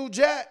Candle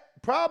Jack.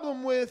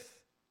 Problem with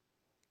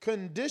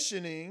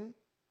conditioning,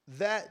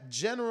 that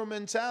general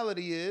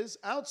mentality is,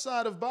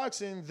 outside of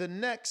boxing, the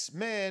next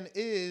man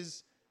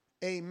is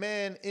a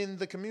man in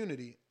the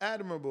community.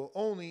 Admirable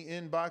only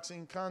in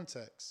boxing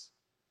context.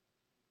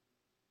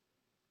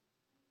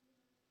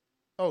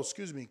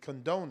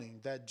 Condoning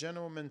that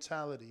general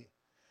mentality.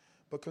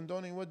 But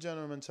condoning what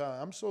general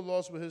mentality? I'm so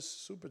lost with his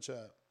super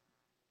chat.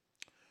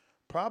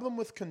 Problem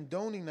with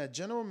condoning that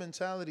general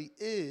mentality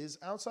is,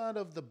 outside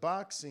of the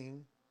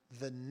boxing,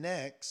 the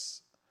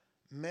next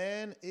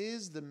man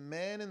is the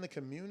man in the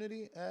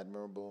community.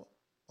 Admirable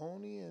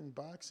only in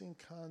boxing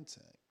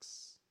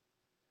context.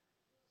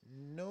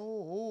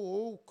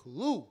 No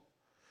clue.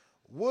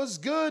 What's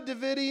good,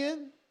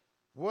 Davidian?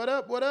 What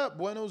up?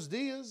 Buenos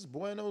dias.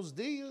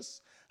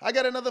 I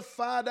got another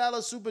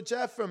 $5 super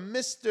chat from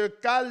Mr.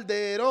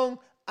 Calderon.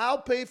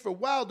 I'll pay for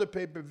Wilder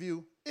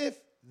pay-per-view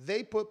if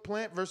they put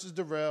Plant versus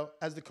Dirrell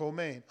as the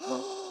co-main.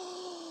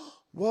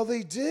 Well,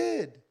 they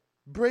did.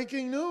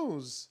 Breaking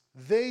news.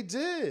 They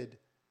did.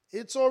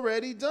 It's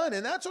already done.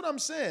 And that's what I'm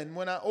saying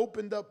when I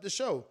opened up the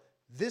show.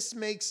 This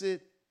makes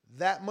it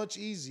that much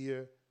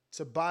easier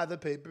to buy the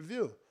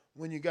pay-per-view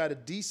when you got a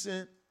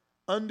decent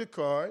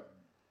undercard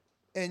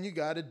and you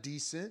got a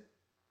decent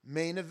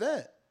main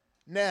event.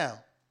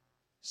 Now,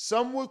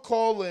 some will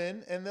call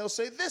in and they'll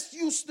say, this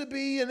used to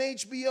be an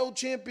HBO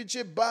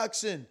championship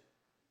boxing.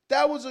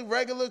 That was a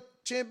regular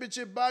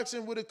championship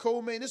boxing with a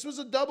co-main. This was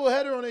a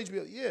doubleheader on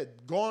HBO. Yeah,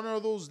 gone are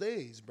those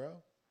days, bro.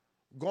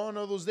 Gone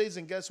are those days.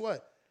 And guess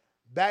what?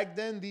 Back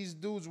then, these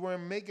dudes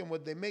weren't making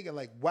what they're making.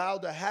 Like,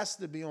 Wilder has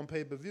to be on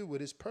pay-per-view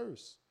with his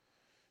purse.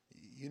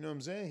 You know what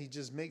I'm saying? He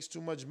just makes too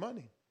much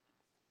money.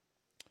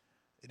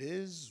 It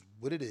is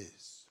what it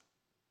is.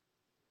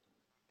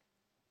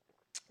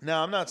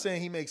 Now, I'm not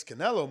saying he makes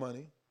Canelo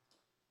money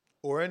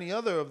or any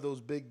other of those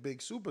big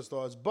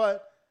superstars,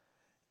 but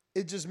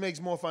it just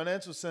makes more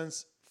financial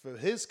sense for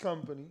his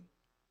company,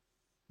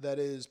 that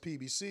is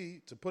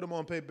PBC, to put him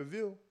on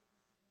pay-per-view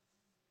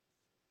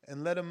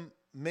and let him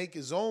make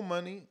his own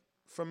money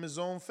from his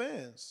own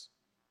fans,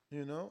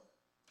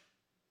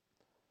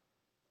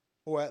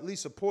 or at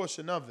least a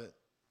portion of it,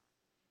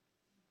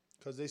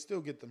 because they still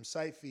get them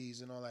site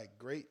fees and all that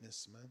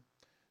greatness, man.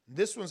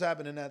 This one's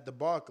happening at the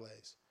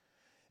Barclays.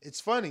 It's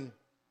funny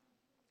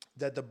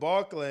that the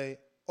Barclay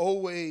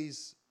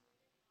always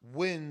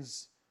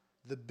wins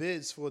the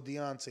bids for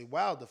Deontay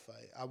Wilder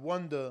fight. I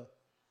wonder,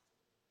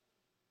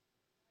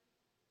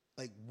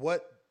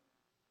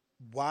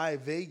 why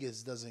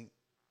Vegas doesn't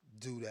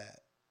do that,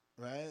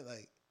 right?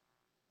 Like,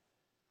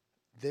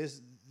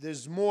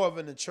 there's more of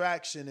an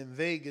attraction in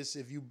Vegas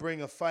if you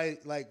bring a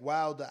fight like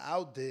Wilder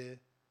out there,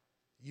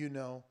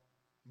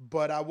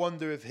 But I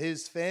wonder if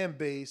his fan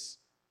base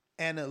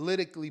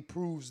analytically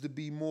proves to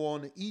be more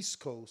on the East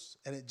Coast,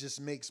 and it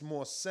just makes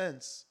more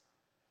sense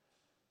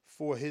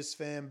for his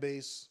fan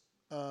base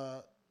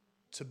to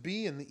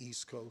be in the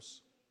East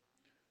Coast.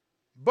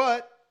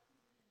 But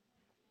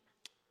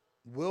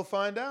we'll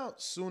find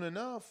out soon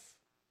enough.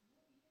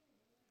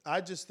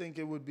 I just think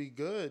it would be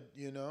good,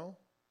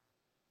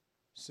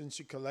 since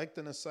you're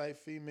collecting a site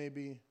fee,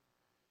 maybe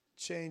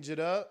change it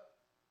up.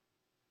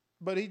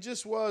 But he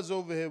just was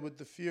over here with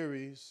the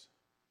Furies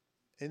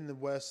in the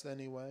West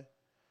anyway.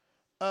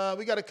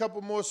 We got a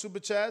couple more super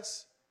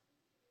chats.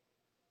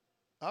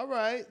 All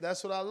right,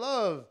 that's what I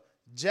love.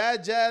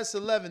 Jazz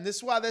 11. This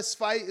is why this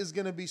fight is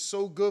going to be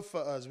so good for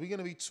us. We're going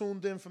to be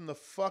tuned in from the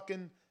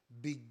fucking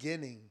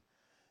beginning.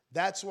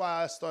 That's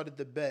why I started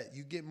the bet.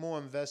 You get more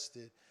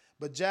invested.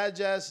 But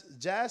Jazz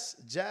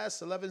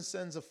 11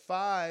 sends a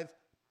 £5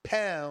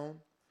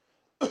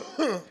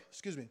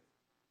 excuse me,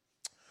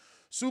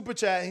 super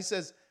chat. He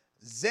says,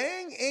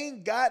 Zhang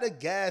ain't got a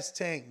gas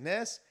tank,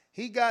 Ness.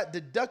 He got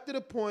deducted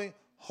a point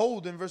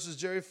Holden versus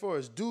Jerry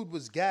Forrest. Dude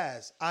was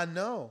gas. I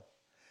know.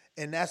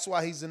 And that's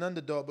why he's an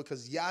underdog,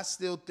 because y'all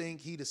still think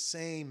he the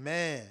same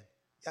man.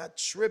 Y'all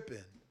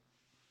tripping.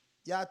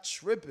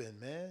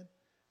 Man.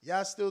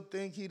 Y'all still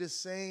think he the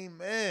same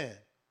man.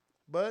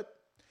 But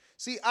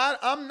See,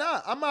 I'm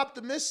not. I'm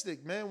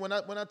optimistic, man. When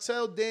I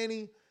tell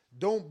Danny,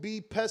 don't be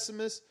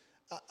pessimist,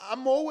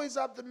 I'm always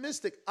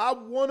optimistic. I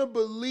want to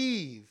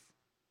believe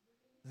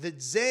that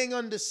Zhang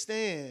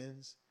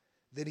understands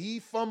that he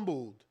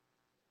fumbled.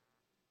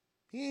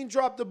 He ain't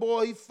dropped the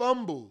ball, he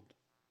fumbled.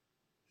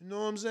 You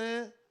know what I'm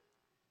saying?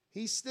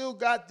 He still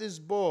got this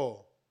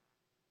ball.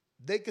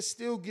 They could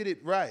still get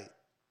it right.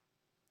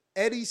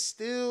 Eddie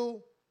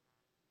still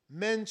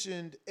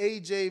mentioned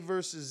AJ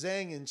versus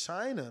Zhang in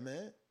China,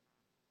 man.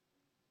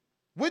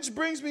 Which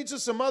brings me to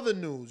some other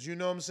news, you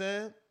know what I'm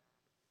saying?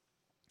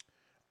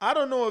 I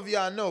don't know if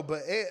y'all know,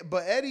 but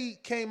Eddie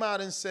came out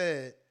and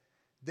said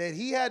that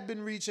he had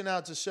been reaching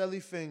out to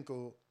Shelly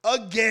Finkel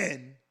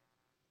again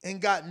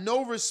and got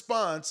no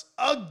response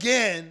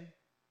again,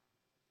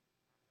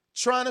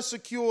 trying to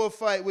secure a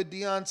fight with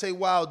Deontay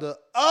Wilder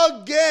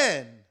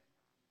again.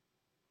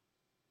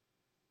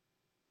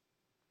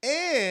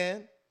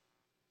 And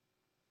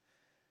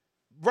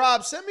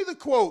Rob, send me the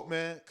quote,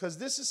 man, because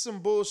this is some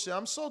bullshit.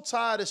 I'm so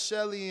tired of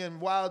Shelly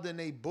and Wilder and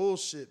they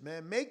bullshit,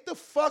 man. Make the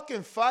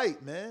fucking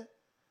fight, man.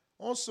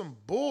 On some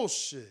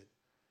bullshit.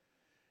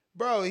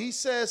 Bro, he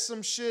says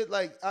some shit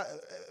like,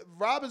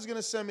 Rob is going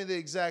to send me the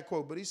exact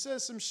quote, but he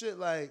says some shit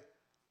like,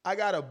 I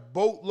got a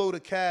boatload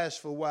of cash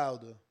for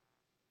Wilder.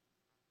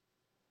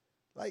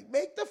 Like,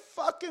 make the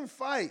fucking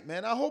fight,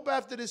 man. I hope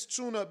after this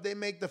tune-up, they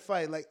make the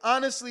fight. Like,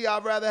 honestly,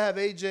 I'd rather have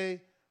AJ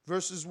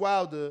versus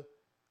Wilder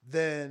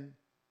than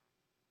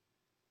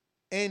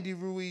Andy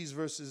Ruiz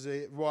versus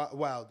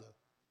Wilder.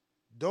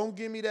 Don't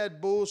give me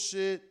that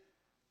bullshit.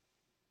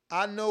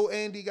 I know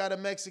Andy got a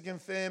Mexican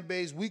fan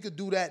base. We could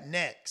do that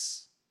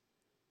next.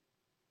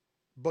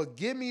 But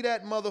give me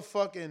that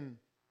motherfucking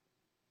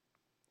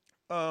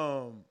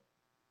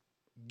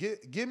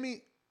give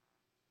me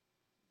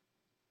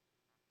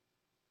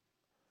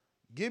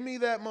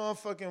that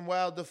motherfucking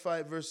Wilder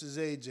fight versus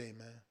AJ,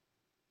 man.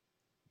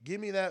 Give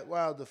me that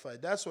Wilder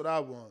fight. That's what I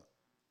want.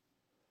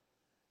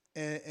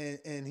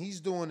 And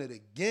he's doing it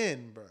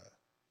again, bro.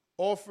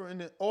 Offering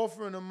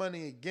the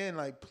money again.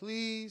 Like,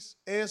 please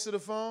answer the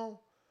phone.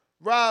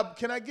 Rob,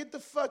 can I get the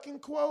fucking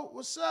quote?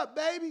 What's up,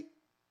 baby?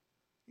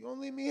 You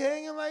gonna leave me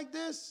hanging like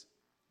this?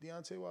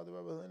 Deontay Wilder,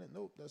 Robert Helenius?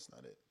 Nope, that's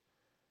not it.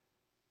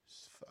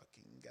 This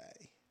fucking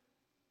guy.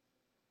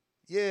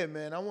 Yeah,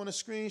 man, I want to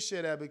screen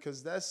share that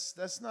because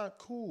that's not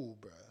cool,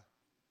 bro.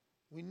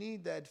 We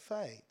need that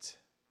fight.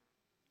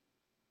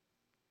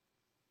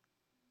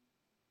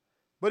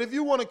 But if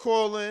you want to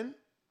call in,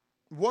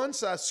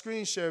 once I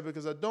screen share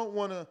because I don't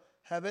want to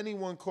have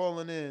anyone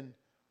calling in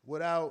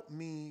without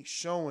me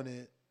showing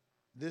it.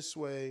 This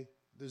way,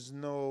 there's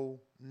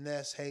no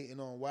Ness hating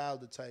on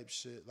Wilder type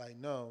shit. Like,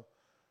 no,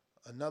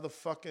 another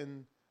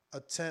fucking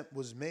attempt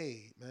was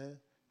made, man.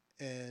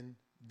 And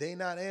they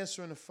not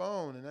answering the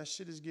phone, and that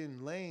shit is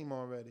getting lame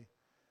already.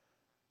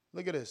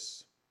 Look at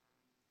this.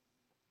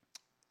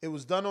 It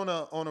was done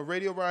on a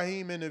Radio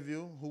Raheem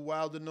interview, who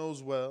Wilder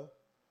knows well.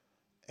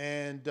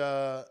 And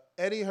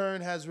Eddie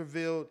Hearn has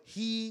revealed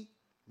he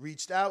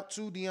reached out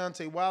to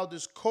Deontay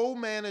Wilder's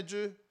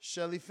co-manager,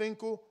 Shelly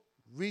Finkel,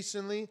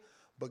 recently,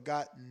 but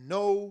got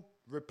no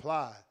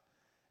reply.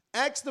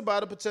 Asked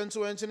about a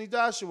potential Anthony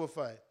Joshua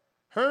fight,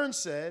 Hearn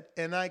said,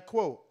 and I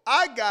quote,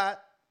 I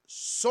got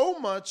so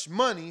much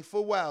money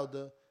for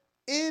Wilder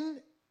in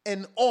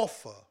an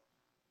offer,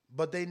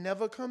 but they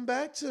never come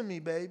back to me,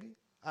 baby.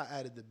 I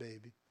added the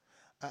baby.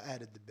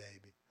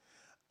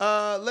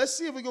 Let's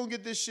see if we're going to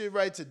get this shit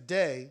right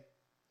today.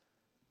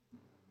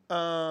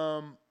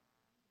 Ray,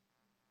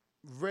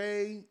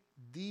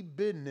 the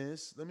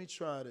business. Let me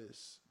try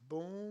this.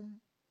 Boom.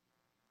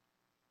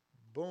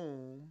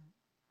 Boom.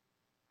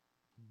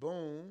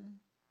 Boom.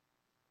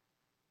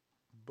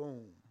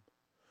 Boom.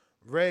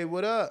 Ray,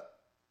 what up?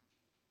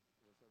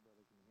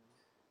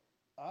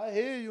 I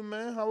hear you,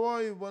 man. How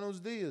are you? Buenos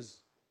dias.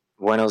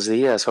 Buenos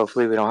dias.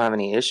 Hopefully we don't have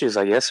any issues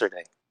like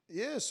yesterday.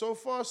 Yeah, so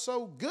far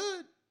so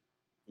good.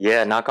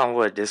 Yeah, knock on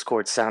wood.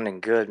 Discord's sounding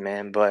good,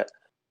 man. But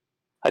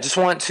I just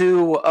want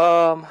to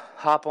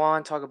hop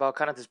on, talk about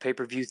kind of this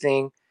pay-per-view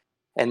thing.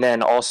 And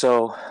then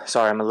also,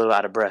 sorry, I'm a little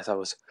out of breath. I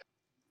was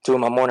doing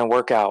my morning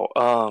workout.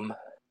 I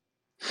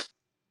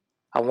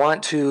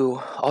want to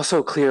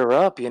also clear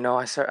up, you know,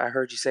 I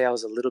heard you say I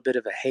was a little bit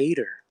of a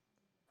hater,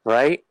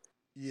 right?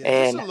 Yeah,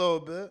 and just a little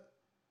bit.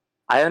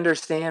 I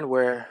understand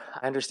where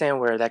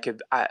that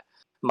could,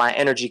 my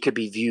energy could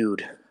be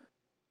viewed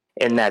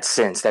in that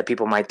sense, that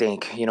people might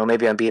think, you know,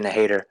 maybe I'm being a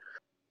hater.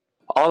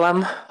 All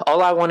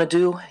I want to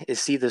do is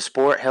see the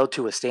sport held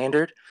to a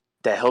standard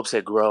that helps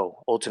it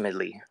grow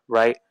ultimately,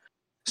 right?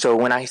 So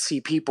when I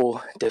see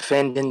people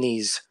defending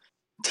these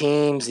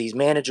teams, these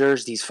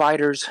managers, these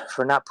fighters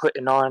for not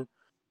putting on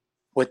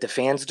what the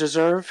fans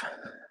deserve,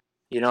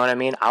 you know what I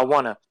mean?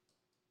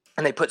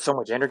 And they put so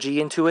much energy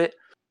into it.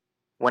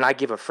 When I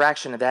give a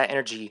fraction of that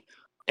energy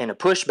in a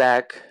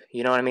pushback,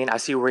 you know what I mean? I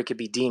see where it could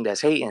be deemed as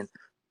hating.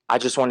 I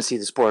just want to see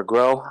the sport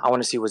grow. I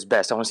want to see what's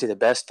best. I want to see the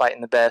best fighting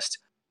the best,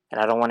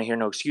 and I don't want to hear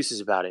no excuses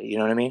about it. You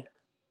know what I mean?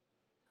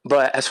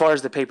 But as far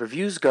as the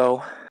pay-per-views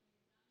go,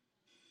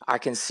 I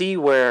can see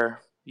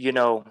where, you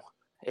know,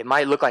 It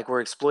might look like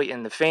we're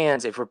exploiting the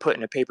fans if we're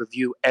putting a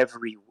pay-per-view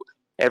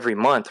every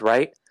month,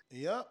 right?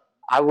 Yep.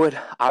 I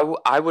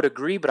would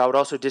agree, but I would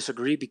also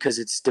disagree because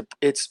it's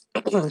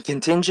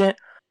contingent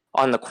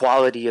on the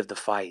quality of the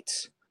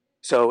fights.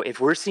 So if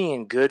we're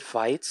seeing good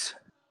fights,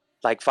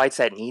 like fights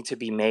that need to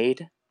be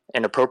made,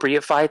 and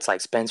appropriate fights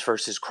like Spence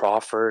versus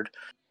Crawford,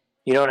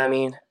 you know what I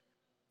mean?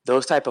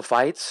 Those type of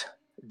fights,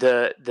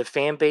 the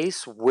fan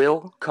base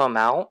will come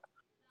out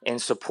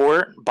and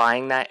support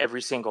buying that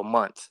every single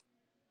month.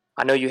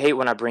 I know you hate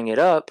when I bring it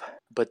up,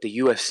 but the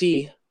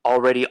UFC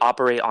already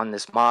operate on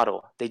this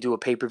model. They do a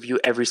pay-per-view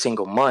every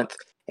single month,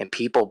 and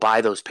people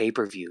buy those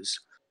pay-per-views.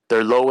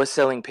 Their lowest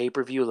selling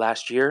pay-per-view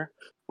last year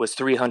was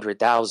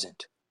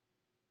 300,000.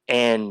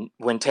 And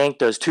when Tank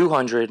does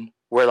 200,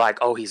 we're like,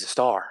 oh, he's a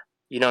star.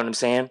 You know what I'm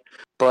saying?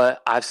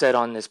 But I've said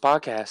on this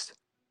podcast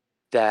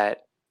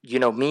that,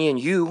 me and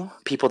you,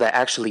 people that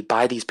actually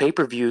buy these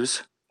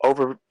pay-per-views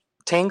over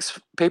Tank's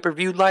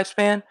pay-per-view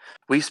lifespan,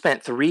 we've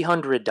spent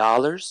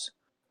 $300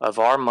 of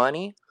our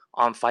money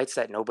on fights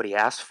that nobody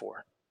asked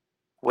for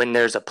when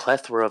there's a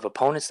plethora of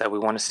opponents that we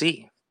want to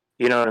see.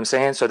 You know what I'm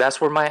saying? So that's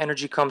where my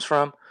energy comes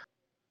from.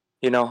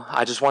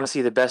 I just want to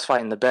see the best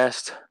fight and the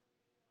best.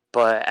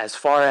 But as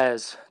far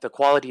as the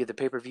quality of the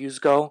pay-per-views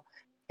go,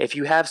 if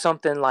you have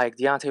something like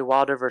Deontay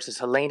Wilder versus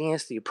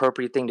Helenius, the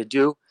appropriate thing to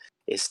do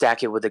is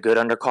stack it with a good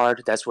undercard.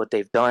 That's what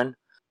they've done.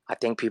 I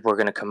think people are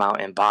going to come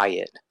out and buy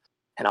it.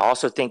 And I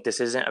also think this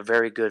isn't a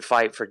very good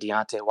fight for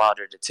Deontay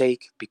Wilder to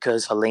take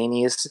because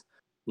Helenius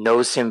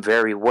knows him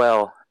very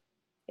well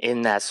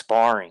in that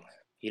sparring.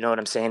 You know what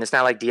I'm saying? It's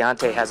not like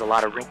Deontay has a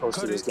lot of wrinkles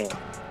to his game.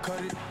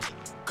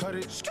 Cut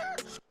it.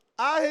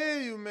 I hear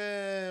you,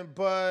 man,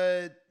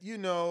 but,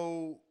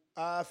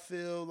 I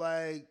feel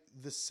like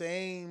the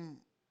same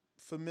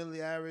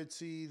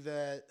familiarity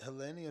that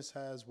Helenius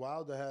has,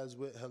 Wilder has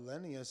with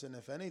Helenius, and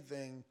if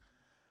anything,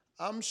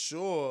 I'm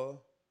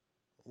sure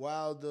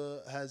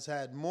Wilder has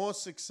had more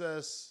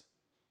success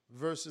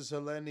versus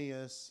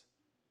Helenius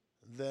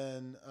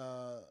than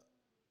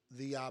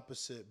the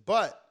opposite.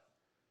 But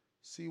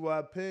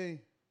CYP.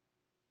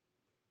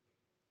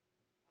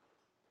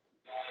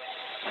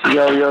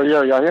 Yo,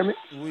 y'all hear me?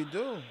 We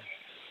do.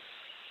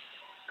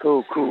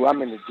 Cool.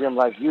 I'm in the gym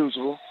like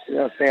usual. You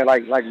know what I'm saying?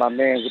 Like my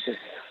man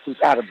who's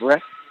out of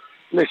breath.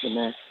 Listen,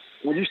 man,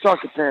 when you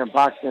start comparing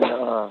boxing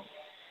to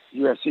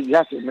UFC, you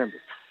have to remember,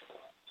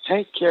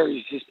 Tank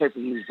carries his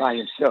pay-per-views by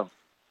himself.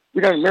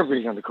 We don't remember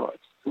his undercards.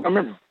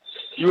 Remember,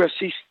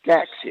 UFC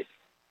stacks it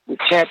with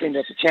champion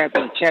after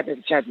champion, champion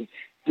after champion.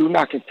 Do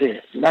not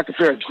compare. Do not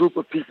compare a group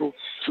of people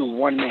to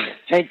one man.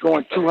 Tank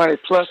going 200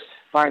 plus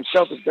by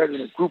himself is better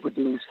than a group of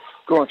dudes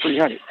going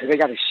 300. Because they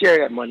got to share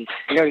that money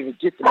and they don't even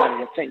get the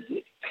money that Tank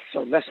get.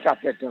 So let's stop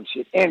that dumb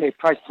shit. And their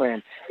price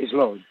plan is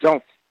low.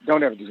 Don't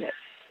ever do that.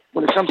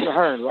 When it comes to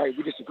Hearn, right,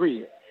 we disagree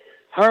here.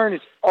 Hearn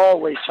is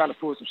always trying to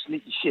pull some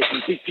sneaky shit.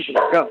 And these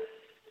people are dumb.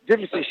 The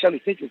difference is Shelly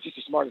Thinker is just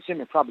as smart as him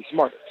and probably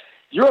smarter.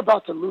 You're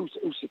about to lose to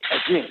Usyk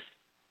again.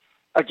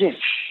 Again,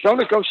 don't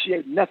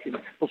negotiate nothing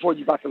before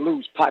you're about to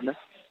lose, partner,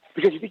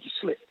 because you think you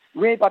slick.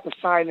 We ain't about to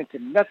sign into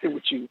nothing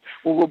with you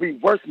when we'll be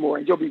worth more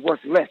and you'll be worth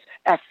less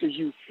after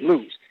you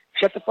lose.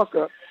 Shut the fuck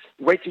up,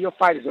 wait till your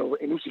fight is over,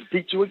 and Usyk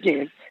beat you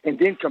again, and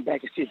then come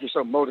back and see if you're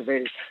so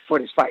motivated for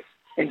this fight.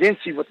 And then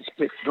see what the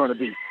split's going to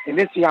be. And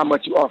then see how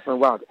much you offer in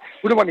Wilder.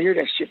 We don't want to hear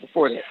that shit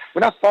before that.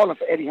 We're not falling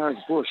for Eddie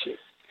Hearn's bullshit.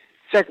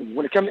 Second,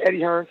 when it comes to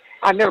Eddie Hearn,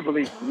 I never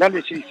believe none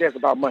of the shit he says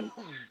about money.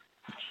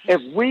 If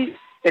we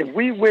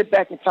went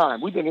back in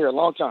time, we've been here a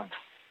long time.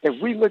 If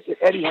we looked at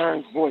Eddie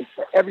Hearn's voice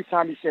for every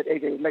time he said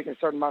AJ was making a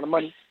certain amount of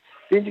money,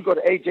 then you go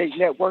to AJ's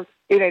net worth,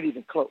 it ain't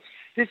even close.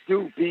 This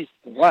dude be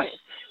lying.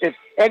 If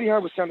Eddie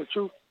Hearn was telling the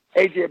truth,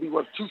 AJ would be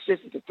worth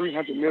 $250 to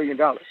 $300 million.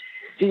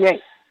 He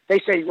ain't. They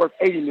say he's worth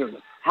 $80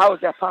 million. How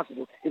is that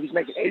possible if he's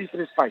making 80 for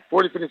this fight,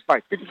 40 for this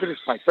fight, 50 for this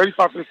fight,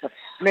 35 for this fight?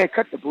 Man,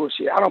 cut the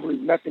bullshit. I don't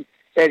believe nothing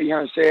Eddie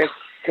Hearn says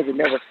because it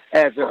never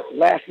adds up.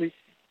 Lastly,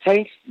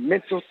 Tank's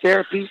mental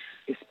therapy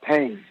is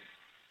pain.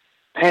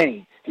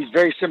 Pain. He's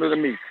very similar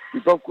to me. We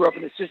both grew up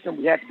in the system.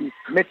 We had to be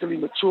mentally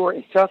mature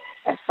and tough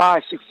at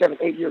 5, 6, 7,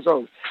 8 years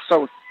old.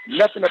 So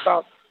nothing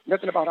about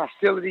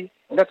hostility,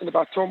 nothing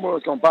about turmoil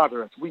is going to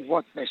bother us. We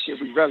want that shit.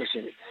 We relish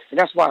in it. And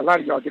that's why a lot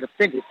of y'all get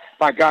offended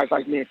by guys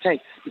like me and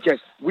Tank, because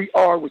we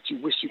are what you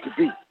wish you could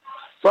be.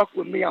 Fuck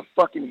with me, I'm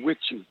fucking with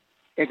you.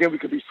 And then we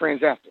could be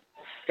friends after.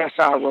 That's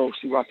how I roll,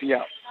 CYP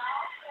out.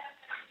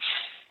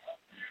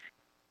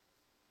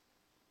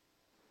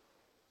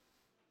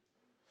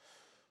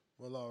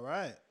 Well, all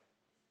right.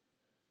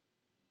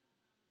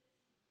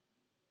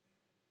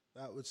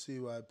 That would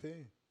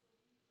CYP.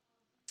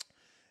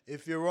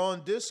 If you're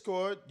on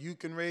Discord, you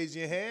can raise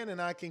your hand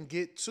and I can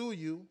get to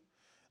you.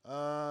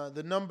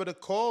 The number to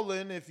call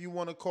in, if you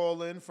want to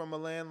call in from a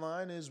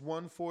landline, is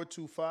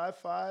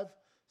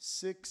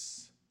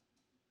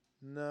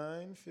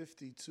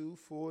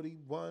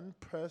 14255-695241.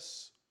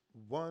 Press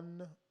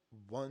 1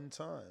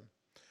 time.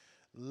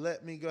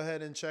 Let me go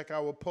ahead and check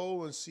our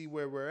poll and see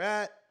where we're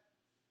at.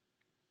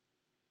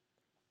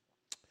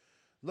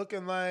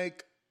 Looking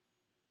like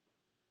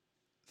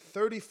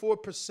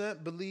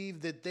 34%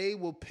 believe that they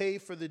will pay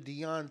for the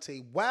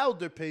Deontay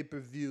Wilder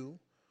pay-per-view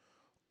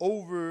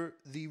over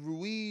the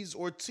Ruiz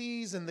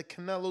Ortiz and the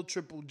Canelo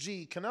Triple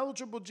G. Canelo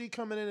Triple G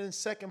coming in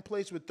second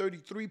place with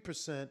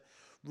 33%.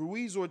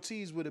 Ruiz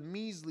Ortiz with a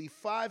measly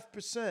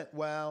 5%,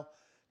 while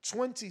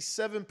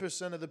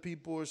 27% of the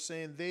people are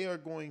saying they are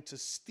going to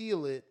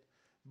steal it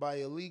by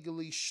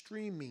illegally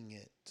streaming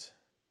it.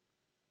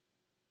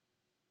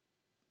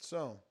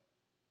 So,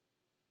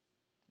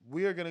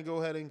 we are going to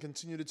go ahead and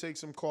continue to take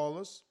some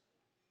callers.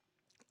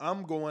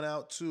 I'm going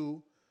out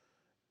to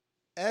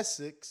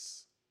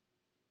Essex,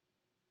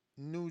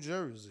 New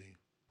Jersey.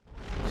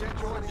 Just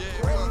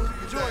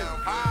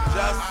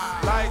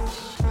like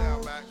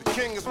the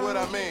king is what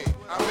I mean.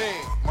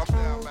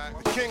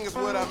 The king is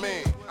what I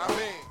mean.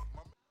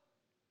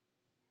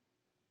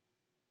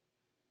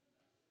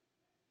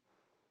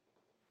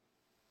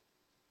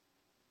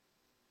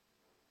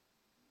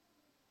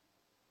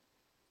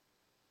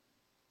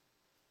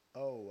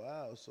 Oh,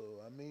 wow. So,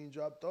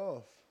 dropped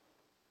off.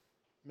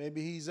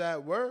 Maybe he's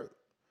at work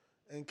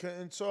and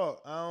couldn't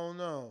talk. I don't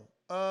know.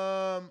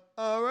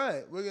 All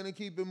right. We're going to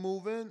keep it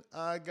moving.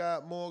 I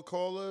got more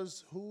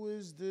callers. Who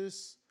is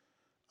this?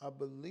 I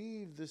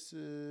believe this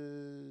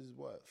is,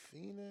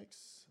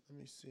 Phoenix? Let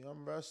me see.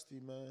 I'm rusty,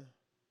 man.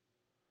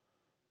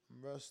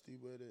 I'm rusty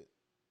with it.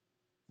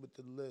 With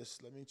the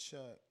list. Let me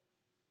check.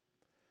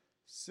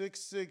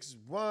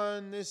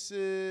 661. This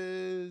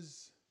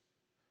is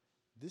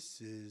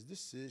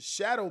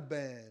Shadow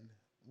Band.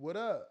 What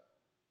up?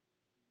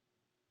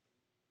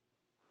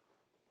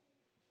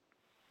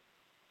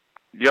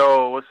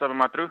 Yo, what's up?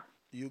 Am I through?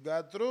 You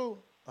got through.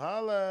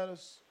 Holla at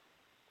us.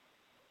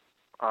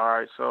 All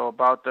right, so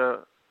about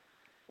the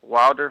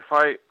Wilder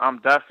fight, I'm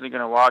definitely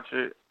going to watch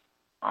it.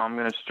 I'm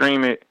going to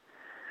stream it.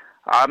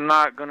 I'm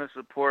not going to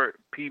support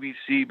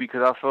PBC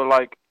because I feel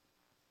like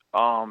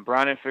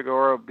Brandon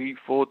Figueroa beat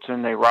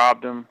Fulton. They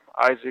robbed him.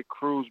 Isaac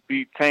Cruz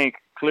beat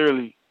Tank.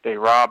 Clearly, they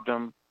robbed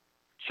him.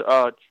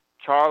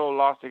 Charlo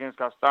lost against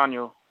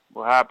Castaño.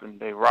 What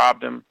happened? They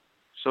robbed him.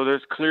 So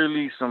there's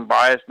clearly some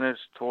biasness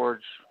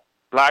towards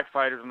black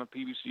fighters on the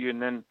PBC, and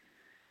then,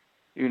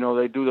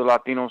 they do the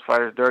Latinos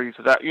fighters dirty.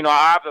 So that,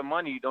 I have the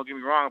money, don't get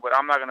me wrong, but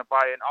I'm not going to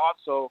buy it. And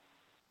also,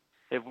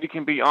 if we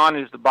can be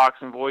honest, the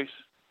boxing voice,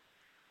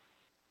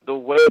 the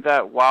way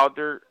that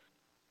Wilder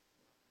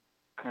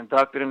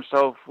conducted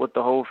himself with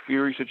the whole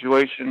Fury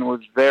situation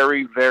was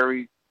very,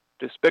 very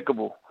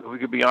despicable, if we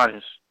could be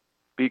honest.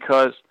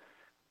 Because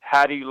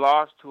had he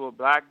lost to a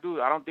black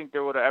dude, I don't think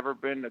there would have ever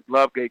been a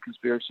Glovegate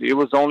conspiracy. It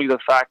was only the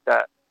fact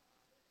that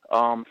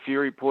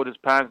Fury pulled his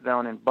pants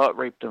down and butt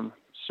raped him.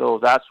 So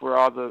that's where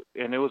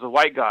and it was a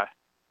white guy.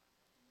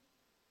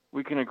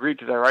 We can agree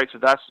to that, right? So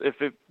that's where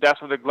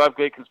the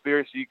Glovegate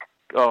conspiracy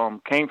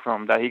came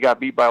from, that he got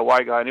beat by a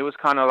white guy. And it was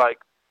kind of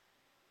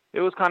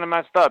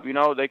messed up,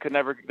 They could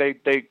never,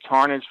 they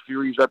tarnished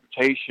Fury's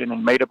reputation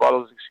and made up all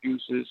those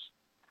excuses.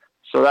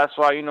 So that's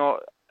why,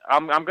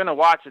 I'm going to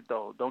watch it,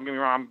 though. Don't get me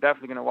wrong. I'm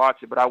definitely going to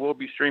watch it, but I will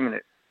be streaming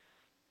it.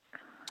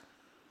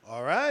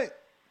 All right.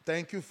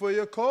 Thank you for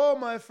your call,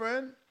 my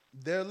friend.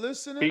 They're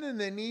listening, and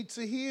they need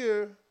to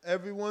hear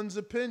everyone's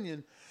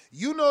opinion.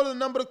 You know the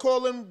number to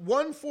call in,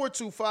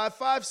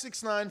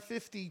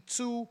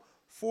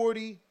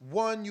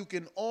 1-425-569-5241. You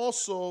can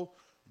also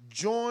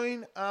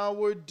join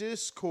our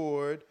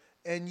Discord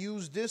and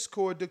use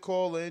Discord to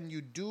call in. You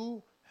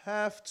do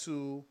have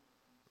to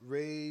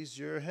raise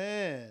your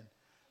hand.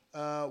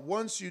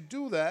 Once you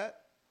do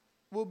that,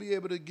 we'll be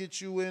able to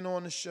get you in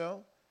on the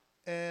show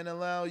and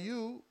allow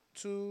you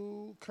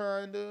to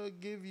kind of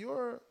give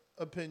your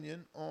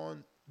opinion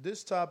on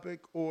this topic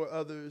or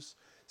others.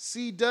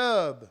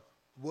 C-Dub,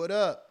 what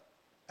up?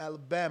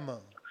 Alabama.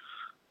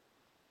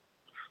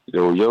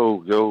 Yo.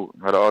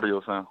 How the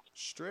audio sound?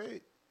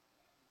 Straight.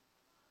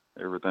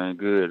 Everything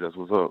good. That's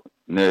what's up.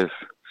 Ness,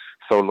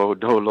 Solo,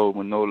 Dolo,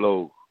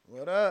 Manolo.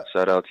 What up?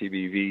 Shout out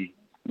TBV.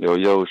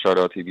 Yo, shout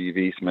out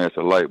TBV. Smash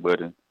the like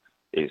button.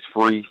 It's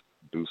free.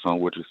 Do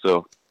something with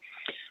yourself.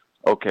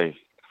 Okay.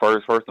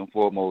 First and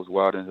foremost,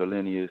 Wilder and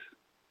Helenius.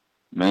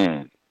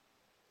 Man,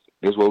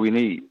 this is what we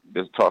need.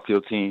 This top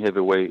 15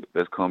 heavyweight.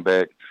 Let's come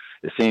back.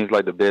 It seems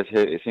like the best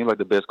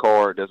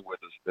card. That's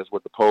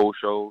what the poll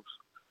shows.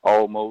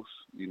 Almost.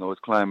 It's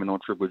climbing on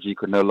Triple G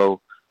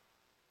Canelo.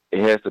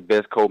 It has the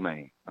best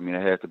co-main.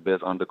 It has the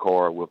best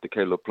undercard with the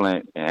Caleb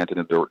Plant and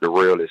Anthony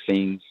Dirrell, it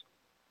seems.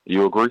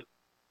 You agree?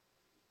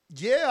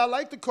 Yeah, I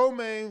like the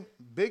co-main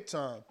big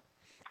time.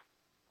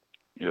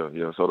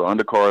 Yeah. So the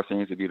undercard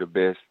seems to be the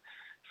best.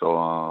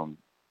 So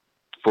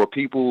for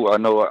people, I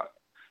know,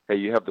 hey,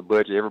 you have the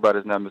budget.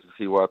 Everybody's not Mr.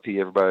 CYP.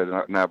 Everybody's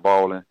not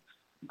balling.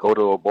 Go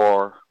to a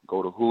bar.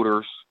 Go to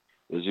Hooters.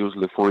 It's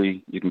usually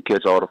free. You can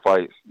catch all the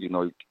fights.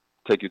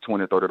 Take your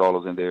 $20,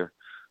 $30 in there.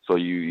 So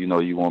you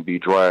won't be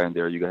dry in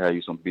there. You can have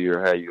you some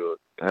beer,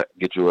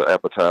 get you an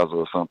appetizer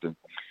or something.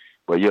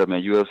 But yeah,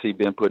 man, UFC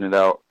been putting it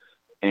out,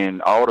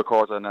 and all the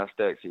cards are not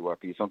stacked.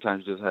 CYP.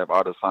 Sometimes you just have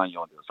Adesanya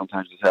on there.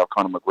 Sometimes you just have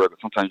Conor McGregor.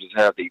 Sometimes you just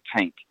have the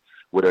Tank,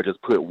 where they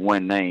just put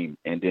one name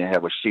and then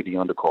have a shitty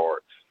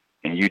undercard.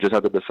 And you just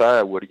have to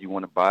decide whether you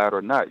want to buy it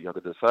or not. You have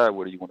to decide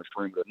whether you want to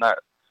stream it or not.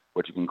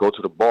 But you can go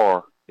to the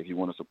bar if you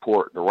want to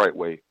support the right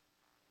way,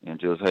 and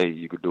just, hey,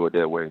 you could do it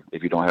that way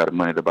if you don't have the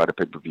money to buy the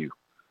pay-per-view.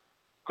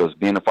 Because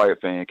being a fight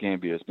fan can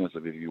be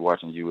expensive if you're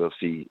watching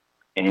UFC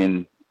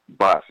and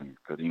boxing,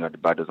 because you have to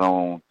buy the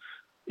zone,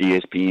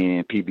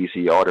 ESPN,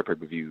 PBC, all the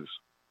pay-per-views.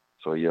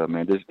 So, yeah,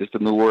 man, this the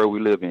new world we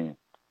live in.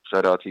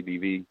 Shout out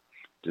TBV.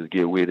 Just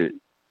get with it.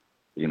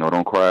 You know,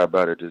 don't cry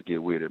about it. Just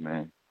get with it,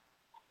 man.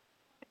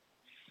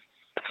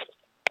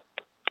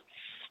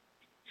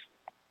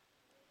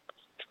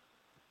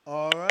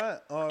 All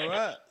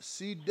right.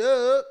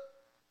 C-Dub,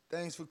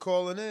 thanks for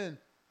calling in.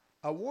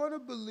 I want to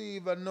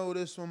believe I know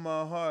this from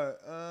my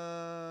heart.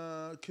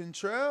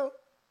 Contrell?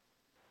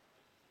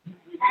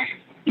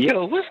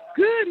 Yo, what's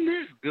good,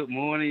 man? Good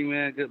morning,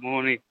 man. Good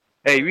morning.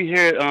 Hey, we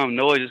hear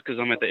noise just because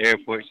I'm at the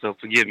airport, so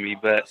forgive me.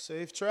 But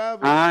safe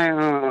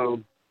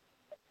travel.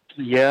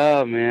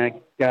 Yeah,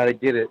 man, gotta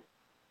get it.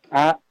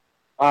 I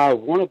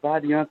want to buy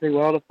Deontay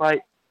Wilder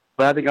fight,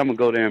 but I think I'm gonna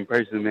go there in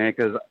person, man,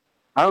 because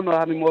I don't know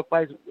how many more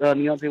fights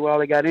Deontay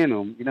Wilder got in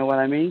him. You know what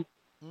I mean?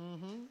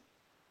 Mm-hmm.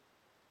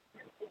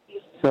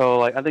 So,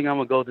 like, I think I'm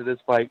gonna go to this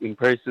fight in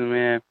person,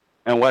 man,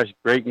 and watch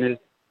greatness.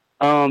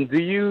 Do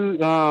you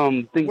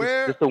think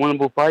it's a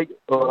winnable fight?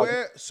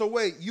 So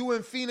wait, you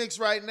in Phoenix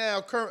right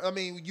now?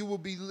 You will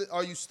be.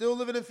 Are you still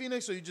living in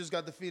Phoenix, or you just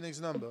got the Phoenix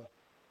number?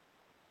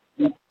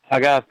 I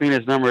got a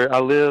Phoenix number. I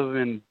live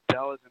in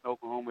Dallas and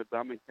Oklahoma, but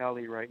I'm in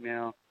Cali right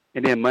now.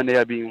 And then Monday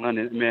I'll be in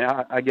London.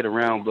 Man, I get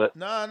around, but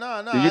Nah.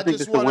 Do you I think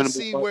just it's a want to winnable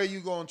see fight? where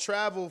you gonna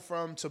travel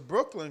from to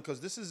Brooklyn,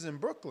 because this is in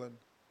Brooklyn.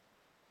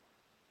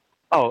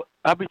 Oh,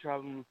 I'll be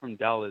traveling from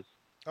Dallas.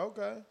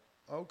 Okay.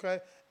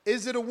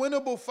 Is it a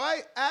winnable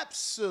fight?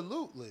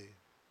 Absolutely.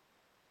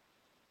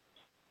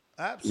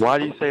 Why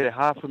do you say that?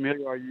 How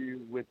familiar are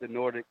you with the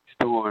Nordic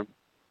Storm?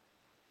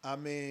 I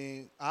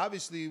mean,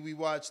 obviously we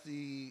watched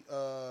the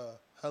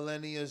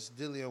Helenius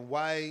Dillian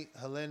White,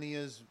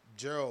 Helenius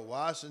Gerald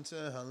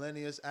Washington,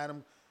 Helenius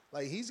Adam.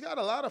 Like, he's got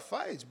a lot of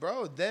fights,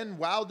 bro. Then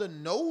Wilder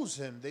knows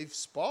him. They've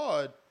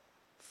sparred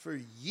for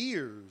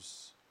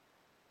years.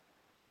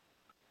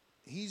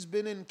 He's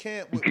been in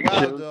camp with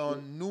Wilder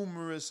on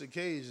numerous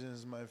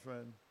occasions, my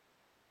friend.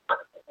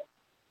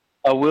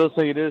 I will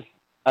say this.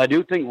 I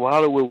do think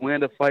Wilder will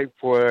win the fight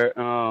for,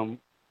 I'm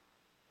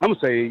going to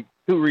say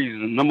 2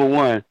 reasons. Number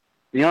one,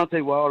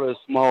 Deontay Wilder is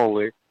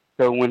smaller.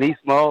 So when he's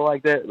small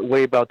like that,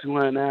 weigh about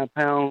 209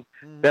 pounds,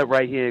 that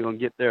right here ain't going to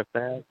get there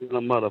fast as a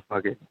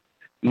motherfucker.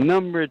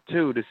 Number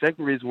two, the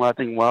second reason why I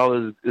think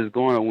Wilder is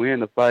going to win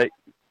the fight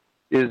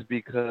is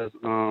because,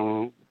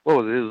 what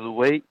was it? His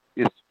weight.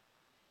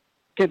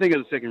 Can't think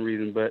of the second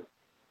reason, but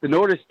the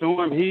Nordic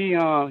Storm, he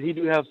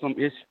do have some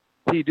issues.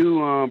 He do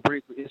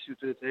bring some issues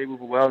to the table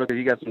for Wilder, because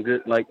he got some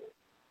good, like,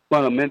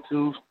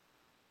 fundamentals.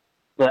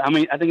 But, I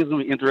mean, I think it's going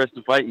to be an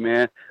interesting fight,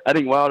 man. I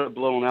think Wilder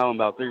blown out in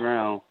about 3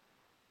 rounds.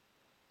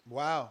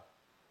 Wow.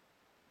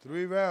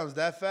 3 rounds,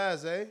 that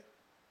fast, eh?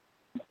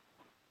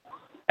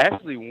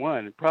 Actually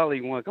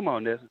probably one. Come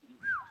on, Ness.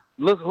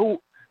 Look who,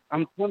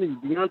 I'm telling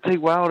you, Deontay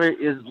Wilder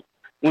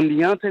when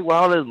Deontay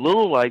Wilder is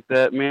little like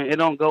that, man, it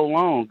don't go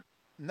long.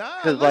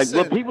 Nah,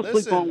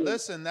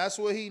 listen, that's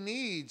what he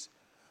needs.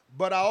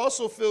 But I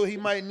also feel he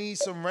might need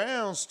some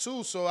rounds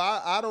too. So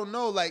I don't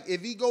know. Like,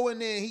 if he go in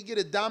there and he get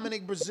a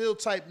Dominic Brazil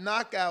type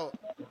knockout,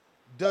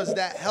 does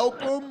that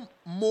help him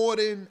more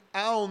than,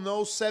 I don't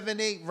know,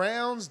 7-8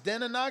 rounds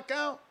then a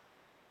knockout?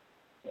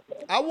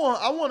 I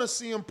want to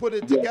see him put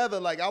it together.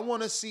 Like, I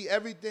want to see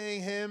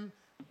everything him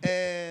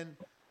and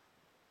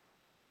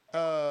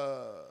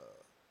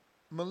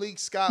Malik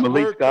Scott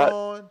worked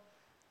on,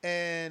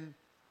 and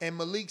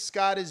Malik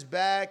Scott is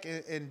back,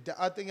 and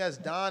I think as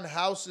Don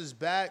House is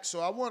back. So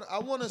I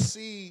want to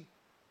see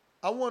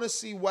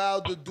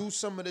Wilder do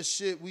some of the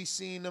shit we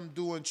seen them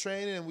do in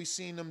training, and we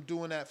seen them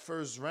doing that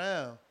first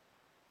round,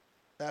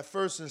 that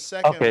first and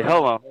second. Okay,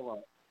 round. hold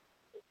on.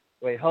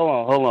 Wait, hold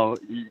on.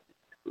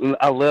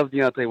 I love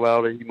Deontay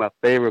Wilder. He's my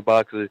favorite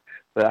boxer,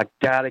 but I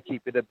gotta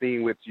keep it a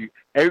being with you.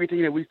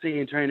 Everything that we see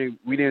in training,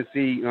 we didn't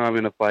see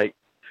in a fight.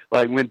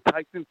 Like when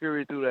Tyson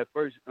Fury threw that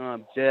first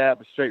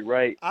jab straight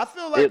right. I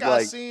feel like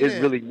I seen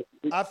it. Really,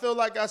 I feel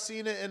like I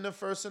seen it in the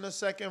first and the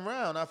second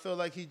round. I feel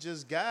like he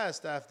just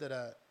gassed after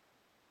that.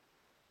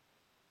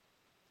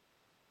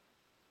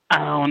 I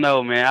don't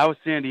know, man. I was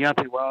seeing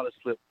Deontay Wilder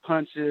slip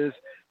punches,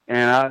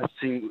 and I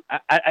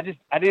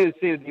didn't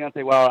see the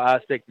Deontay Wilder I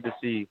expected to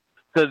see.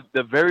 Because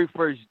the very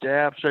first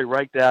jab straight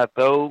right that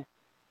I throw,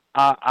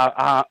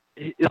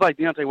 it's like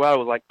Deontay Wilder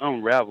was like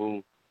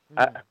unraveled.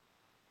 And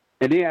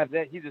then after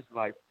that, he just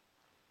like,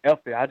 F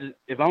it.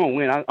 If I'm gonna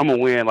win, I'm gonna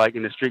win like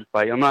in the street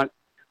fight.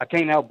 I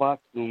can't outbox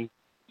him.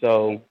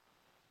 So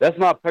that's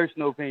my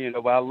personal opinion.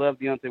 But I love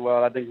Deontay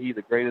Wilder. I think he's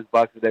the greatest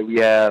boxer that we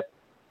have.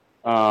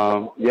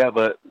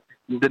 But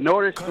the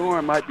Nordic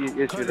Storm might be an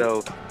issue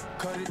though.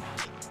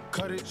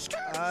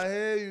 I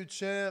hear you,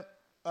 champ.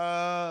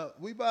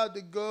 We about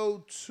to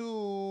go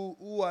to.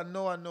 I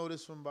know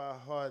this one by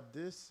heart.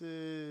 This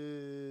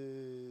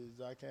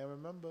is. I can't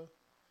remember.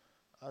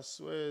 I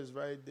swear it's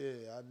right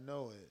there. I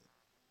know it.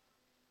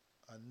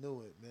 I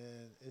knew it,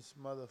 man. It's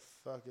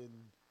motherfucking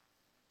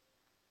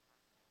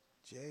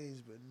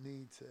James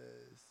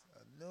Benitez.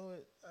 I knew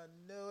it. I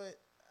knew it.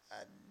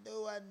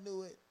 I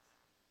knew it.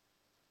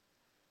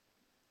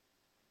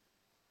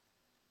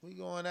 We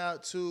going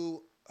out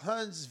to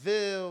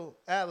Huntsville,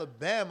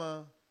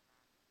 Alabama.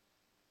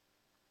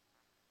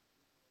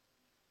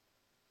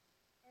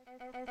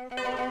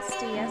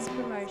 SDS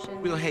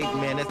promotion. Real hate,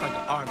 man, that's like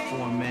an art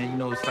form, man. You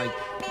know, it's like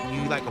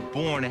you like a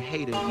born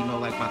hater, you know,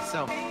 like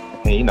myself.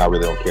 Man, you know I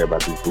really don't care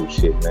about this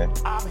bullshit, man.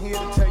 I'm here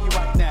to tell you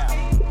right now.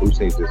 We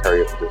just need to just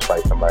hurry up and just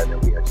fight somebody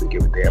that we actually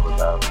give a damn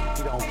about.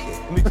 We don't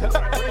care. We don't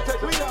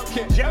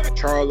care.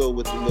 Charlo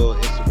with the little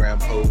Instagram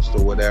post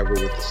or whatever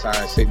with the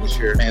signed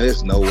signature. Man,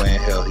 there's no way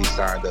in hell he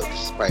signed up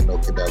to fight no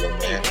Canelo,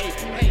 man.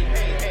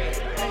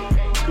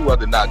 2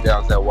 other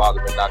knockdowns that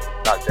Wilder been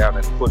knocked down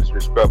and the footage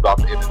been scrubbed off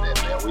the internet,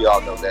 man. We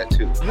all know that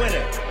too. Winner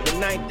of the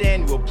 9th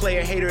annual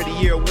Player Hater of the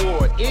Year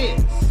award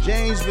is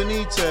James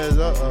Benitez.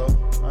 Uh-oh.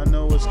 I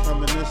know what's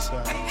coming this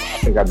time. I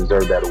think I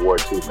deserve that award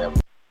too, man.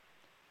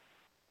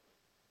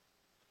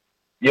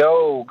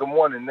 Yo, good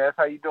morning, Ness.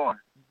 How you doing?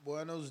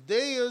 Buenos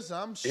dias.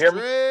 I'm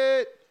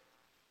straight.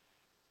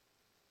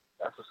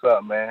 That's what's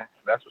up, man.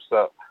 That's what's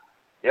up.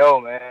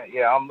 Yo, man.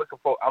 Yeah, I'm looking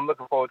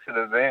forward to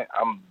the event.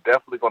 I'm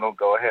definitely gonna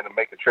go ahead and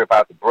make a trip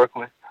out to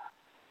Brooklyn.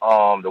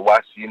 To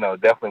watch,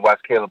 definitely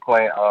watch Caleb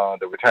Plant.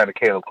 The return of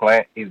Caleb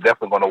Plant. He's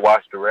definitely gonna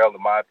watch Dirrell,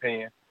 in my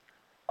opinion.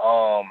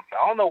 I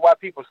don't know why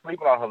people are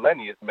sleeping on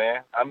Helenius,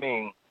 man. I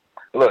mean,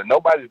 look,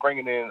 nobody's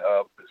bringing in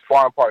a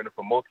sparring partner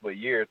for multiple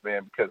years,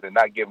 man, because they're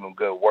not giving them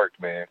good work,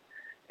 man.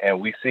 And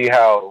we see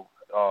how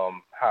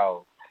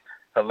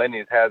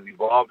Helenius has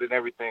evolved and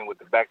everything with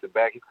the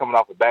back-to-back. He's coming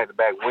off of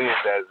back-to-back wins,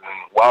 as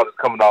Wilder's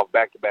coming off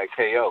back-to-back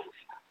KOs.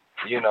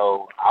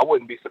 I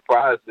wouldn't be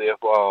surprised if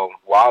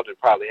Wilder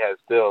probably has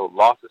still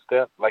lost a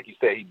step. Like you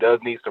said, he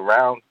does need some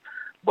rounds,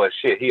 but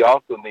shit, he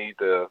also needs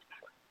to.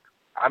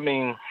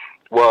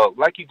 Well,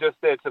 like you just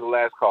said to the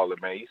last caller,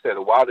 man, you said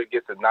if Wilder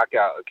gets a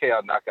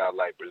KO knockout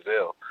like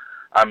Brazil,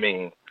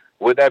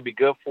 would that be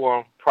good for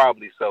him?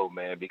 Probably so,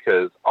 man,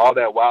 because all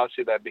that wild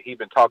shit that he's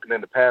been talking in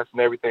the past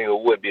and everything, it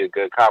would be a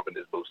good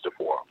confidence booster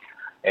for him.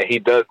 And he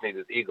does need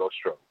his ego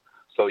stroked.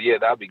 So, yeah,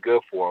 that would be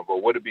good for him.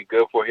 But would it be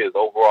good for his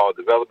overall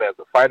development as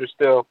a fighter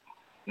still?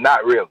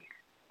 Not really.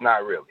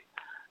 Not really.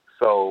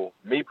 So,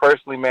 me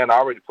personally, man, I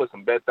already put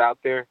some bets out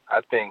there.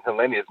 I think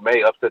Helenius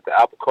may upset the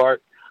apple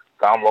cart.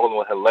 So I'm rolling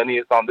with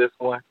Helenius on this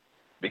one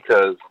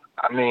because,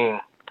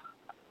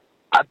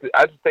 I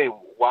just think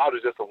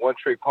Wilder's just a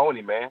one-trick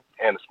pony, man.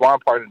 And the sparring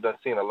partner done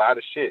seen a lot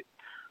of shit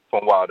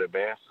from Wilder,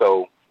 man.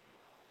 So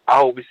I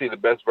hope we see the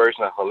best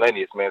version of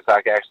Helenius, man, so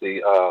I can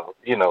actually,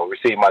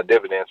 receive my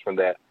dividends from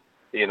that,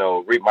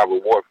 reap my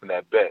reward from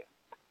that bet.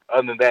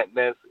 Other than that,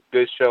 that's a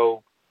good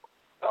show.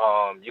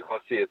 You're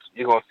gonna see a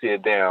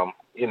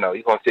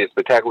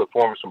spectacular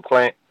performance from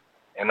Plant.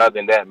 And other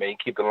than that, man, you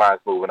keep the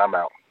lines moving. I'm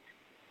out.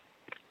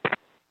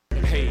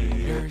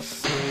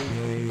 Haters.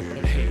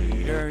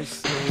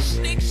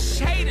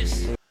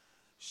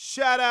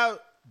 Shout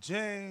out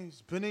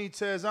James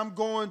Benitez. I'm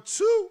going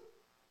to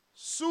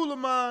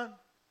Suleiman,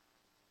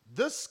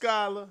 the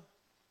scholar.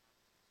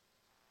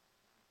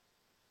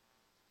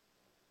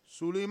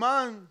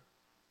 Suleiman,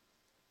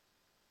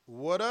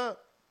 what up?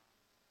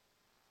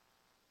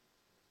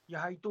 Yeah,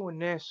 how you doing,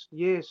 Ness?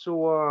 Yeah,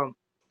 so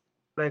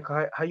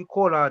how you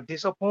call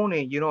this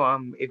opponent,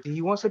 if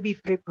he wants to be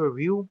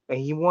pay-per-view and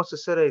he wants to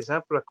set an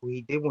example like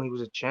he did when he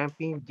was a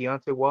champion,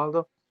 Deontay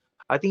Wilder,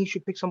 I think you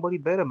should pick somebody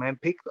better, man.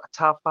 Pick a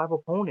top 5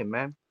 opponent,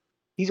 man.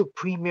 He's a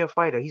premier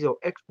fighter. He's an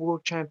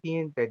ex-world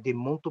champion that did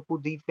multiple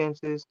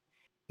defenses.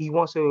 He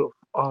wants to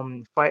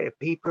fight a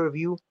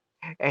pay-per-view,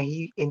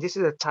 and this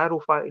is a title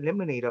fight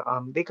eliminator.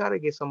 They gotta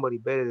get somebody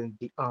better than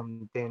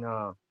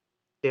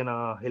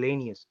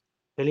Helenius.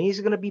 Helenius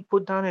is gonna be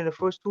put down in the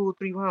first 2 or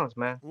 3 rounds,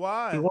 man.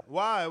 Why?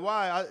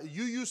 Why?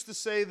 You used to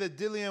say that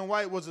Dillian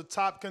White was a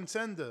top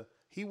contender.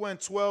 He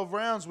went 12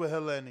 rounds with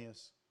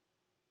Helenius.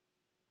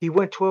 He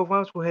went 12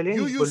 rounds with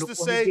Helenius.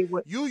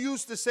 You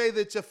used to say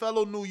that your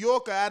fellow New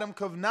Yorker Adam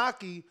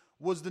Kovnacki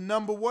was the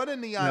number 1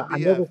 in the IBF. I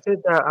never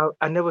said that.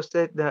 I never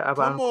said that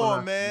about. Come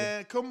on,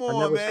 man. Come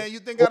on, man. You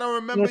think I don't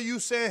remember you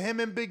saying him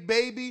and Big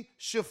Baby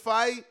should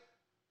fight?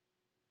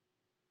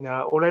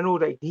 Nah, all I know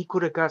that he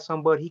could have got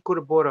somebody. He could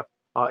have bought a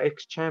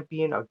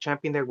ex-champion, a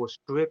champion that was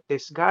stripped.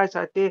 There's guys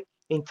out there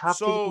in top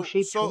physical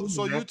shape.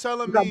 So you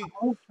telling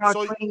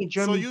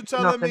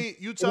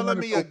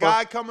me a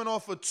guy coming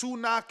off of 2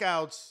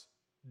 knockouts,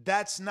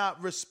 that's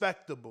not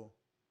respectable?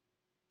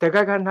 That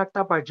guy got knocked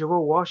out by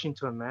Dirrell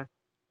Washington, man.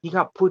 He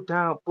got put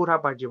out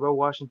by Dirrell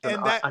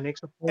Washington.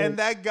 And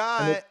that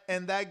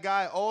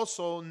guy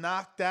also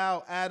knocked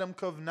out Adam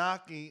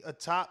Kovnacki, a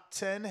top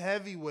 10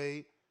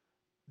 heavyweight,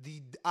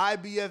 the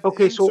IBF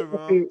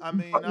interim. He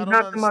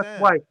knocked him out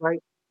twice,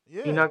 right?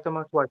 Yeah. He knocked him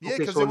out twice. Yeah,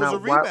 because it was a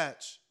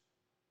rematch.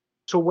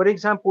 So what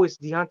example is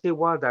Deontay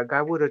Wilder, a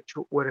guy with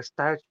a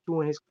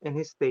statue in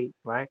his state,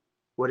 right?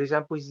 What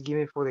example is he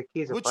giving for the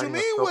kids? What you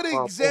mean what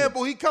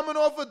example? He coming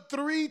off of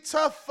 3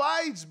 tough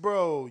fights,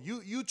 bro.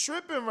 You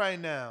tripping right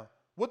now.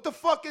 What the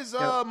fuck is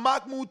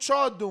Mahmoud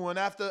Char doing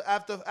after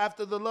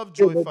the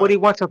Lovejoy Nobody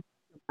fight? wants to,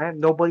 man.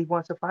 Nobody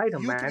wants to fight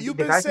him, You've man. The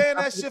been guy's saying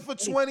not that shit for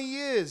 20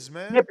 years,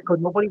 man. Yeah, because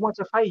nobody wants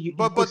to fight. You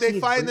But could they see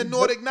his fighting the brain.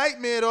 Nordic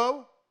Nightmare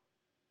though.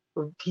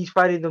 He's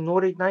fighting the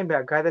Nordic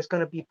Nightmare, a guy that's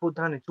gonna be put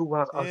down in 2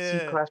 rounds. A Yeah.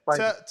 C-class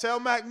fighter. Tell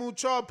Mahmoud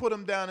Char put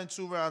him down in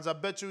 2 rounds. I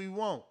bet you he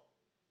won't.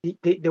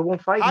 They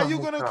won't fight. How you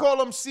Mahmoud gonna Char.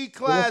 call him C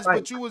class? fight.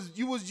 But you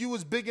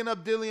was bigging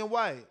up Dillian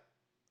White.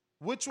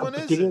 Which one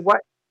is Dillian it?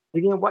 White.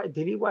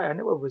 Dillian White. I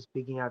never was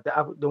bigging out.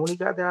 The only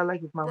guy that I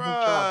like is Mahmoud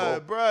Char,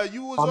 bro. Bruh,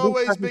 you was Mahmoud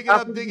always Char, he's bigging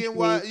up obviously Dillian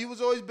White. You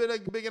was always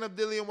bigging up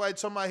Dillian White,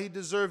 talking about he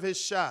deserved his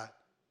shot.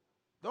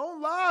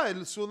 Don't lie,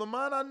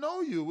 Suleiman. I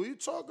know you. What you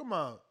talking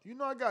about? You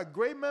know I got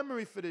great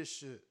memory for this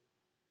shit.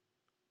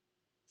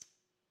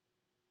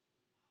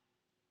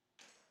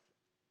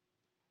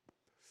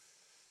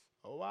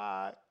 Oh, all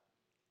right.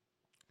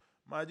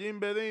 Majin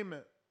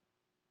Bedime.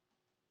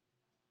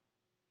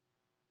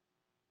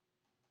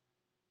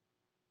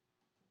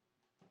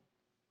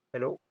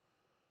 Hello.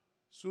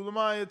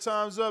 Suleiman, your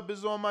time's up.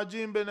 It's on my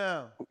Jimbe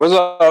now. What's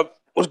up?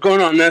 What's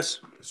going on, Ness?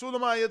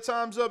 Suleiman, your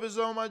time's up. It's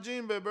on my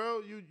Jimbe,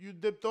 bro. You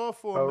dipped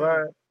off for a All minute.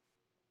 right.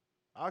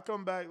 I'll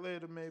come back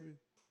later, maybe.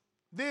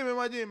 Dime,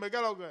 my Jimbe.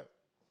 Got okay.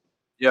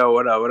 Yo,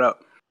 what up? What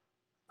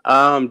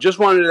up? Just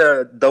wanted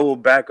to double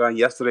back on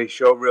yesterday's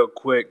show real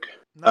quick.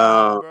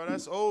 Nah, bro,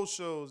 that's old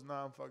shows.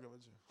 Nah, I'm fucking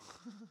with you.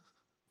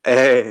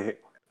 Hey,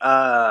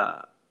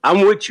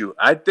 I'm with you.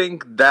 I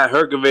think that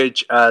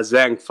Hergovich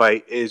Zhang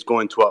fight is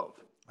going 12.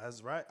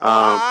 That's right.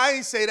 I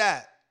ain't say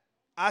that.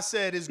 I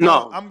said it's going.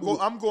 No,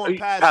 I'm going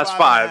past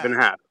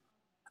 5.5.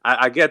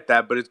 I get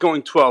that, but it's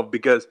going 12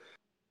 because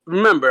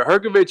remember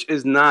Hergovich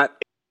is not.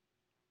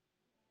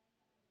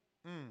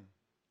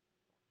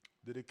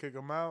 Did it kick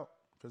him out?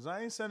 Because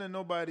I ain't sending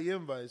nobody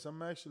invites.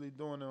 I'm actually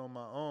doing it on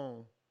my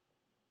own.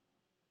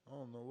 I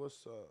don't know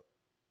what's up.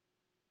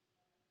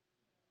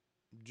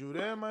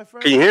 Judah, my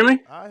friend. Can you hear me?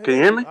 Can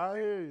you hear me? I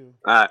hear you.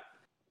 All right.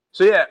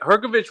 So yeah,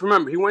 Hergovich,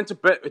 remember, he went to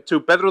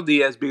Pedro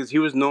Diaz because he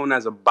was known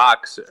as a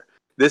boxer.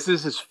 This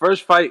is his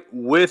first fight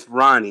with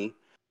Ronnie.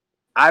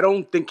 I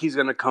don't think he's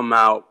going to come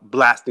out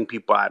blasting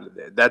people out of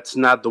there. That's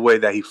not the way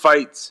that he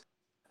fights.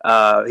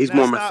 He's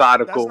more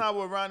methodical. That's not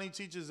what Ronnie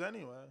teaches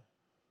anyway.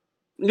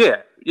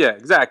 Yeah,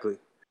 exactly.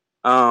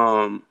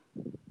 But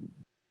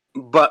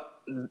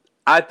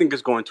I think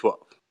it's going 12.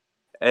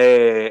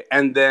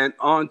 And then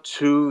on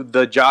to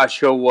the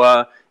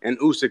Joshua and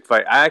Usyk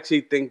fight. I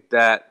actually think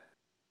that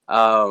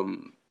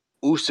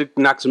Usyk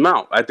knocks him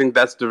out. I think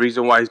that's the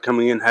reason why he's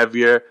coming in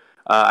heavier.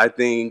 I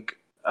think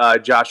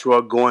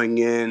Joshua going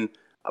in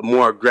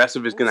more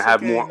aggressive is going to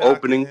have more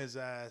opening.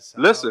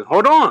 Listen,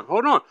 hold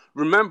on.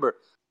 Remember,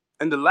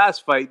 in the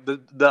last fight, the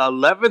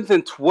 11th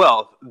and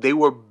 12th, they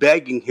were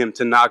begging him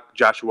to knock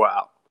Joshua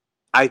out.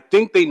 I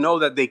think they know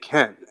that they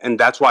can, and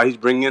that's why he's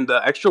bringing in the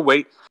extra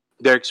weight.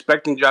 They're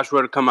expecting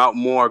Joshua to come out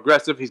more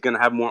aggressive. He's going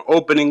to have more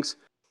openings.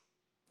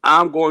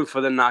 I'm going for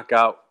the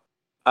knockout.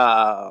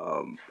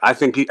 I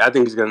think he's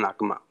going to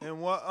knock him out. And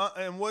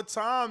what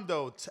time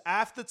though?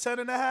 After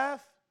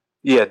 10.5?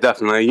 Yeah,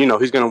 definitely. You know,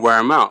 he's going to wear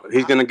him out.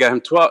 He's going to get him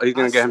 12. He's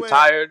going to get him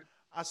tired.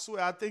 I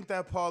swear, I think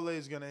that parlay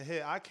is going to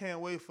hit. I can't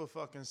wait for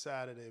fucking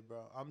Saturday, bro.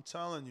 I'm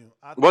telling you.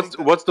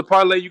 What's the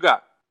parlay you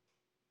got?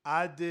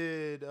 I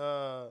did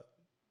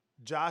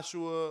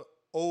Joshua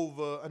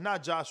over,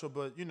 not Joshua,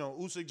 but, you know,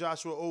 Usyk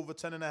Joshua over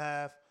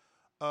 10.5.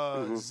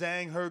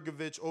 Zhang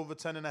Hergovich over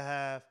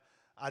 10.5.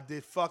 I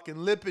did fucking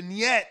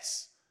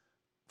Lipinets.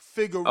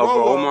 Figueroa.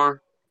 Over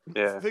Omar?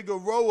 Yeah.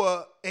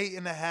 Figueroa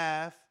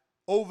 8.5.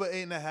 Over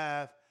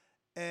 8.5.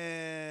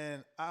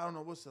 And I don't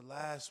know what's the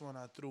last one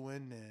I threw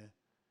in there.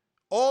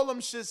 All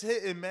them shit's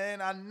hitting,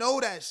 man. I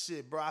know that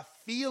shit, bro. I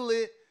feel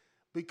it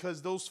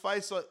because those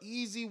fights are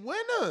easy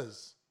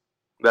winners.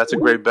 That's a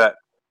great bet.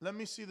 Let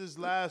me see this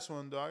last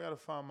one, though. I got to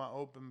find my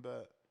open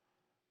bet.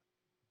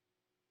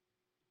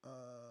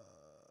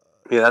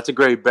 Yeah, that's a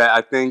great bet.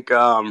 I think... you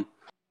know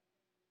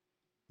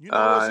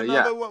what's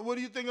another one? What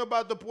do you think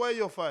about the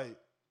Puello fight?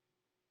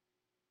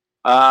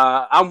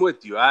 I'm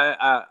with you.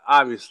 I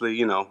obviously,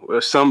 you know,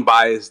 there's some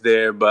bias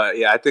there, but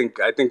yeah, I think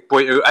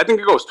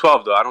it goes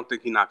 12 though. I don't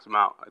think he knocks him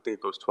out. I think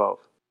it goes 12.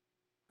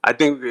 I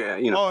think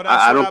you know. Oh,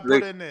 that's what I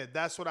put in there.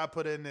 That's what I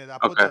put in there.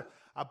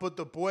 I put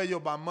the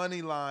Puello by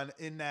money line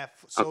in that.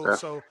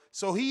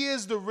 So he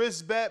is the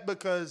risk bet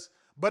because.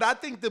 But I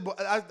think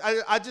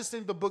I just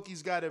think the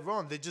bookies got it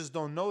wrong. They just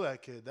don't know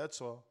that kid.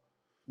 That's all.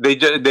 They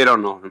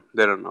don't know him.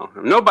 They don't know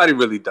him. Nobody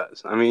really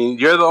does. I mean,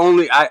 you're the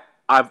only.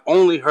 I've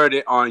only heard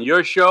it on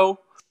your show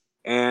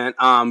and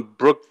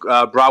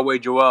Broadway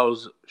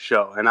Joel's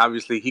show. And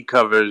obviously he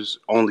covers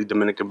only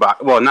Dominican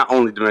boxing. Well, not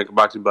only Dominican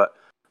boxing, but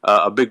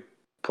a big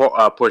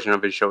portion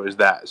of his show is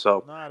that.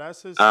 So nah,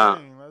 that's his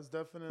thing. That's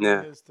definitely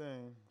his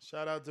thing.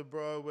 Shout out to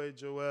Broadway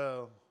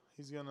Joel.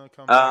 He's going to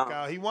come back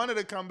out. He wanted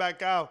to come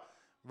back out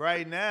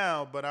right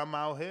now, but I'm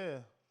out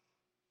here.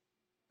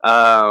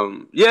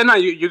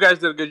 You guys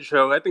did a good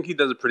show. I think he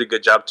does a pretty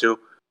good job too.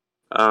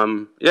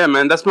 Yeah,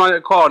 man, that's my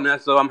call,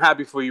 Ness. So I'm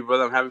happy for you,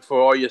 brother. I'm happy for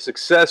all your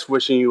success.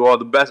 Wishing you all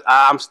the best.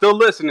 I'm still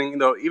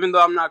listening, even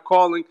though I'm not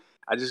calling.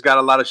 I just got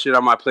a lot of shit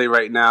on my plate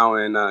right now,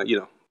 and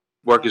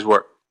work is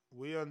work.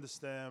 We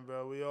understand,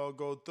 bro. We all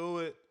go through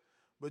it,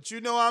 but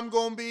I'm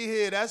gonna be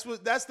here. That's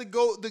the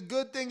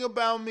good thing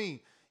about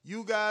me.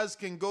 You guys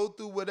can go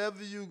through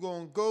whatever you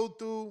gonna go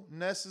through.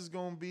 Ness is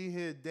gonna be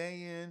here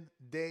day in,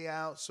 day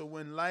out. So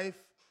when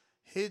life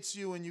hits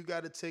you and you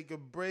got to take a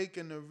break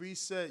and a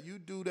reset, you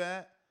do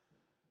that.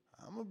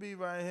 I'm gonna be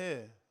right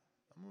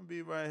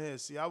here.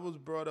 See, I was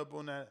brought up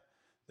on that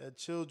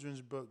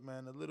children's book,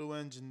 man, The Little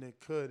Engine That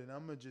Could, and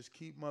I'm gonna just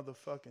keep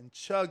motherfucking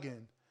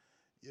chugging.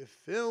 You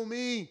feel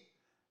me?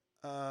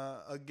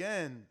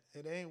 Again,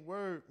 it ain't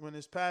work when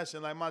it's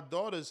passion. Like, my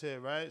daughter's here,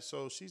 right?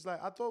 So she's like,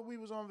 I thought we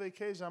was on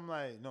vacation. I'm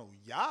like, no,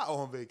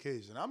 y'all on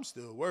vacation. I'm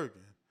still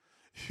working.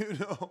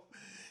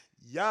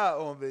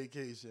 Y'all on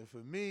vacation. For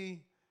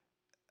me,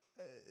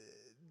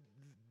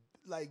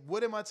 like,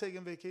 what am I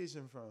taking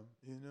vacation from?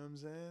 You know what I'm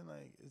saying?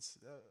 Like,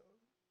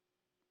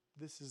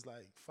 this is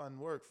like fun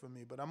work for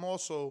me, but I'm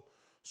also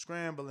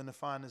scrambling to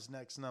find this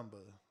next number.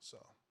 So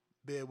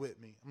bear with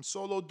me. I'm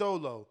solo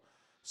dolo.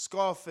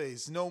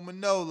 Scarface, no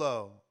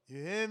Manolo.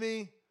 You hear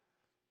me?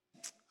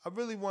 I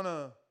really want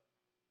to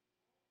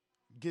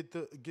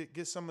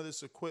get some of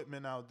this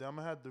equipment out there. I'm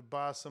gonna have to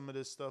buy some of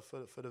this stuff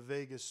for the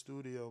Vegas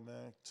studio,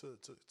 man,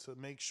 to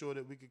make sure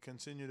that we can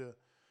continue to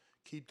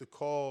keep the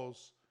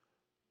calls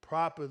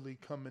properly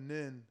coming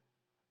in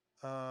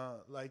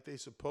like they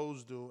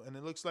supposed to. And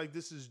it looks like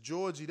this is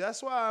Georgie.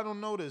 That's why I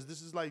don't know this.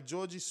 This is like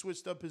Georgie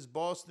switched up his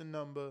Boston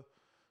number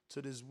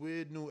to this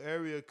weird new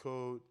area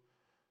code.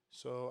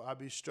 So I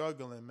be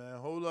struggling, man.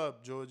 Hold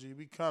up, Georgie.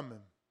 We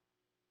coming.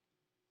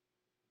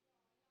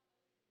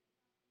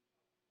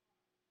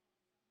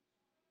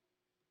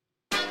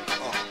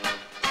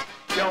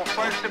 Yo,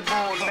 first of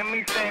all, let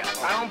me say,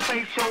 I don't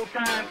pay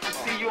Showtime to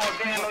see you all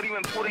there not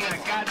even putting a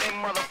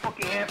goddamn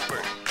motherfucking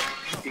effort.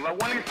 If I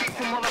want to see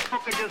two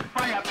motherfuckers just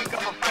fight, I pick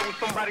up a fight with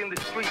somebody in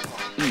the street.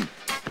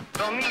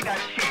 Don't need that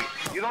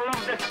shit. You don't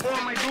love that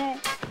sport, my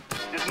dude?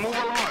 Just move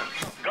along.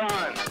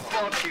 Gone.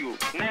 Fuck you.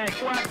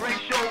 Next. What a great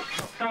show.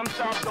 Thumbs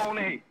up,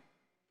 donate.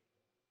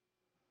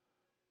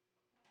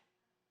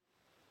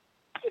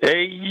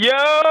 Hey, yo!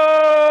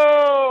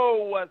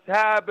 What's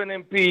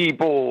happening,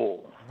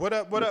 people? What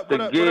up?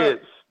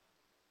 Gibbs.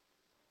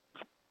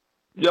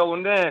 Yo,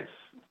 Ness.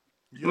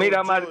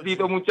 Mira,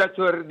 maldito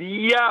muchacho del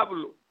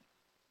diablo.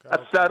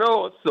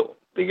 Azaroso.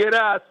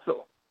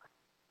 Tiguerazo.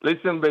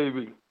 Listen,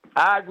 baby.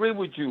 I agree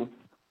with you.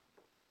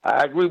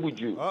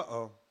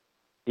 Uh-oh.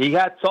 He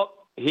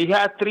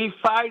had 3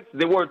 fights.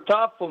 They were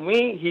tough for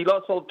me. He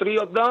lost all 3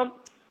 of them.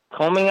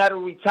 Coming out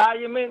of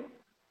retirement,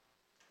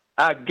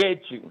 I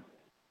get you.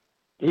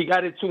 He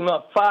got to tune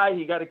up fight.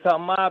 He got to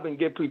come up and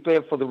get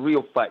prepared for the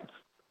real fights.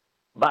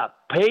 But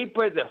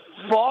the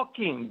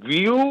fucking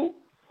view,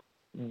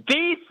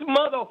 these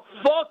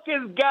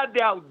motherfuckers got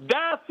the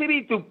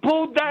audacity to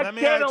put that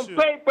shit on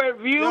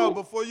pay-per-view. Yo,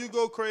 before you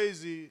go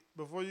crazy,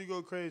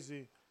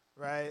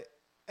 right?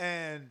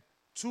 And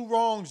 2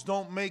 wrongs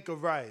don't make a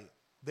right.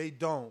 They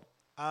don't.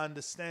 I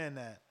understand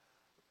that.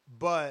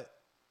 But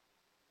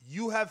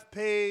you have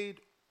paid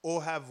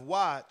or have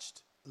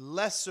watched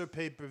lesser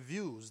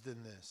pay-per-views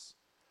than this.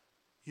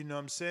 You know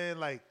what I'm saying?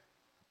 Like,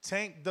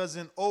 Tank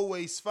doesn't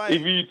always fight.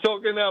 If you're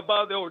talking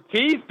about the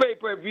Ortiz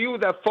pay-per-view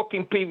that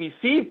fucking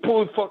PVC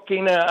pulled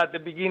fucking at the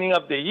beginning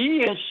of the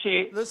year and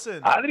shit.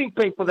 Listen. I didn't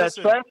pay for that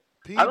trash.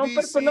 I don't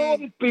pay for no of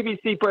these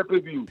PVC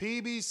pay-per-views.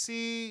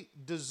 PBC,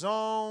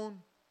 DAZN,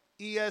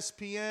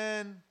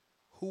 ESPN,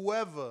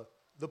 whoever.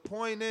 The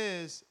point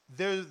is,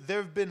 there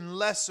have been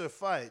lesser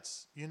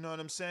fights. You know what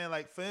I'm saying?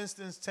 Like, for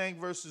instance, Tank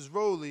versus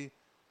Rolly,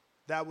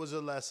 that was a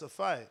lesser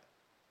fight.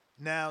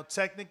 Now,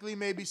 technically,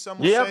 maybe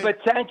someone say... Yeah,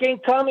 but Tank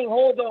ain't coming.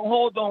 Hold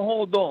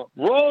on.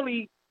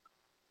 Rolly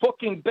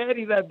fucking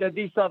betting that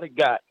this other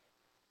guy.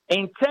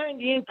 And Tank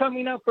ain't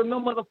coming out for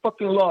no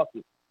motherfucking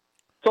losses.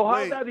 So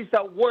how that is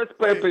a worse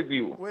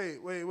pay-per-view?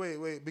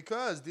 Wait.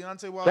 Because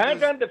Deontay Wilder...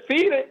 Tank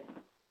undefeated.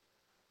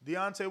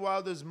 Deontay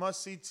Wilder's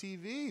must-see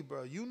TV,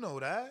 bro. You know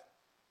that.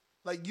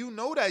 Like, you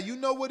know that. You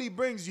know what he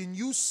brings. And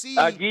you see...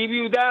 I give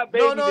you that,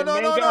 baby.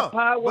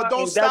 No. But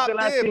don't stop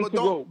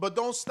there. But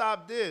don't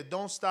stop there.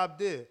 Don't stop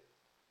there.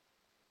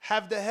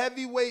 Have the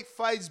heavyweight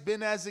fights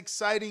been as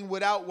exciting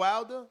without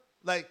Wilder?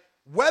 Like,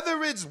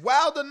 whether it's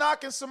Wilder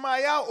knocking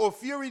somebody out or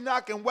Fury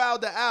knocking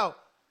Wilder out,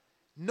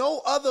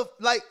 no other...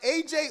 Like,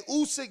 AJ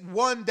Usyk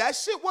won. That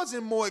shit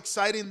wasn't more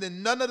exciting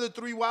than none of the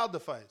 3 Wilder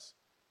fights.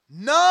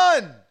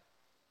 None.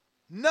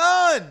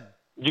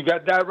 You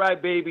got that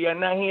right, baby. I'm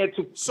not here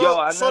to. So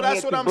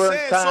that's what I'm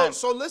saying.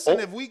 So listen,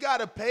 if we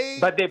gotta pay,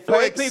 but the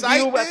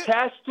pay-per-view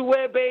attached to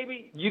it,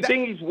 baby, you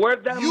think it's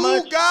worth that much?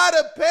 You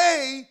gotta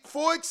pay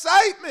for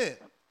excitement.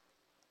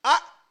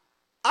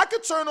 I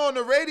could turn on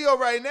the radio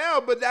right now,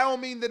 but that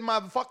don't mean that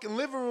my fucking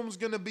living room's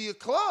gonna be a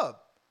club.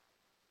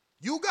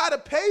 You gotta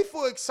pay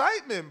for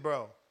excitement,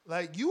 bro.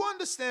 Like, you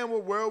understand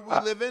what world we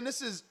live in?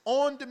 This is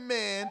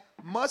on-demand,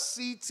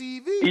 must-see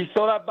TV. It's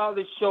all about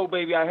the show,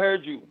 baby. I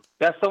heard you.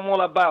 That's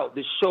all about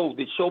the show.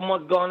 The show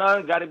must go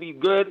on. Got to be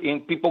good,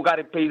 and people got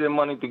to pay their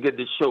money to get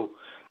the show.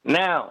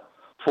 Now,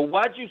 for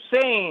what you're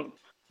saying,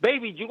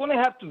 baby, you're going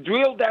to have to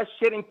drill that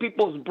shit in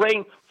people's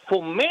brain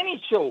for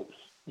many shows.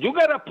 You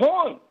got a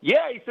point.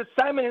 Yeah, it's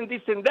assignment and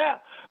this and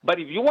that. But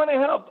if you want to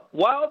help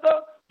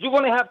Wilder, you're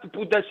going to have to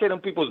put that shit in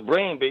people's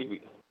brain,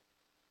 baby.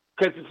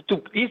 Because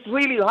it's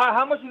really hard.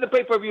 How much is the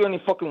pay-per-view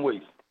any fucking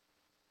ways?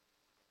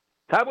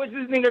 How much is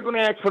this nigga going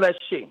to ask for that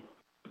shit?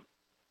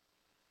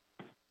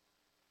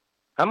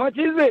 How much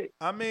is it?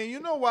 I mean, you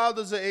know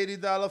Wilder's an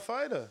 $80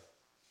 fighter.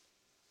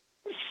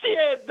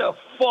 Shut the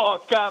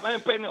fuck up. I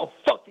ain't paying no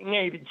fucking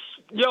 80.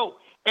 Yo,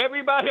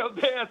 everybody out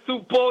there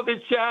support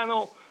the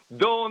channel.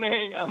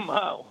 Donate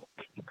amount.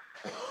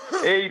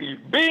 80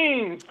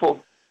 beans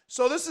for.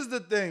 So this is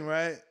the thing,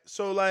 right?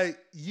 So like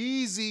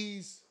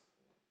Yeezys,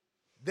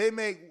 they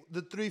make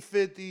the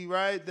 350,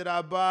 right? That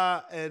I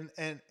buy, and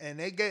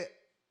they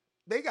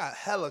got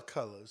hella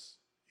colors.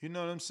 You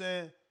know what I'm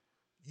saying?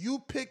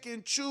 You pick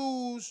and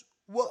choose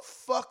what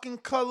fucking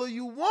color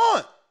you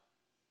want.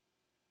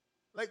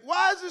 Like,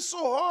 why is it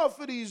so hard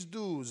for these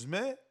dudes,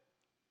 man?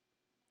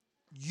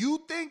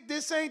 You think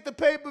this ain't the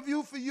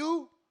pay-per-view for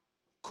you?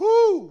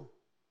 Cool.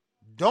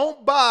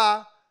 Don't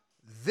buy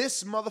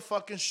this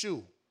motherfucking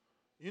shoe.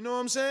 You know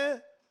what I'm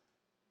saying?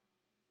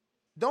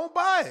 Don't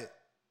buy it.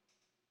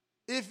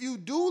 If you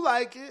do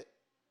like it,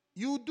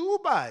 you do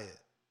buy it.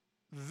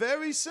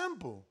 Very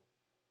simple.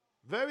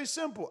 Very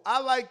simple. I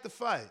like the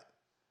fight.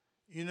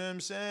 You know what I'm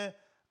saying?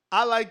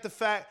 I like the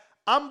fact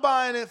I'm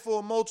buying it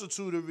for a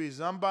multitude of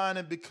reasons. I'm buying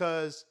it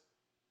because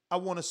I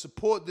want to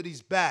support that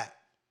he's back,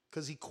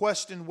 because he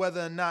questioned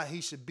whether or not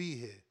he should be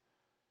here.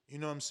 You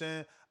know what I'm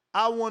saying?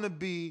 I want to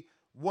be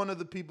one of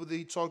the people that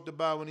he talked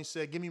about when he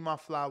said, give me my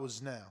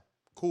flowers now.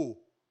 Cool.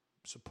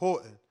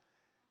 Supporting.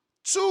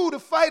 2, the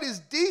fight is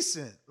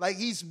decent. Like,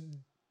 he's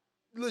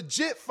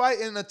legit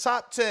fighting a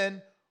top 10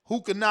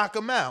 who could knock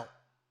him out.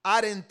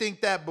 I didn't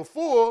think that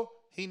before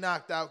he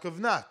knocked out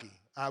Kovnacki.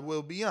 I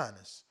will be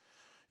honest.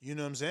 You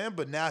know what I'm saying?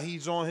 But now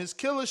he's on his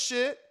killer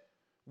shit.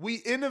 We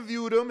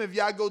interviewed him. If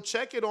y'all go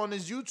check it on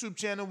his YouTube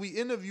channel, we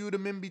interviewed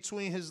him in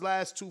between his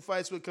last 2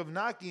 fights with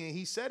Kovnacki, and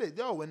he said it.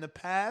 Yo, in the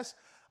past,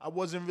 I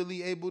wasn't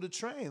really able to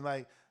train.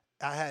 Like,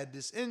 I had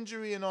this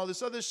injury and all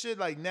this other shit.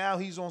 Like, now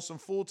he's on some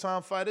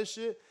full-time fighter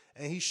shit,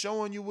 and he's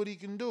showing you what he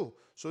can do.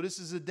 So this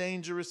is a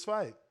dangerous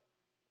fight.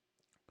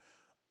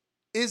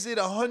 Is it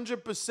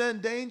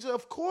 100% danger?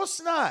 Of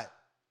course not.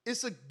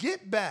 It's a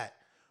get back.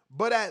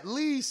 But at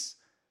least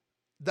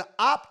the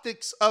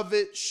optics of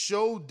it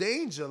show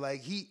danger.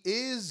 Like, he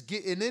is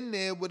getting in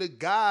there with a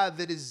guy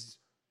that is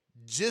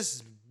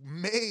just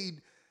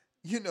made,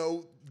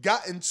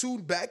 gotten 2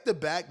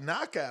 back-to-back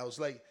knockouts.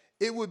 Like,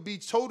 it would be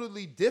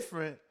totally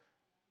different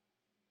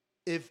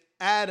if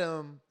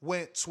Adam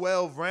went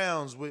 12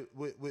 rounds with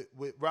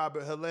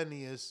Robert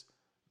Helenius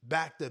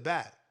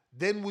back-to-back.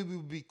 Then we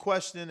would be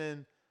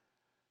questioning,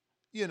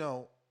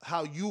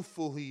 how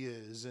youthful he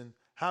is and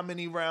how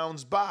many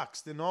rounds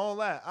boxed and all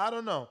that. I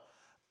don't know.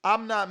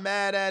 I'm not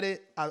mad at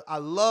it. I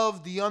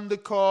love the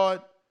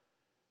undercard.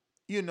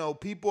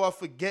 People are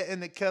forgetting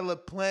that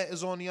Caleb Plant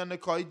is on the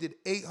undercard. He did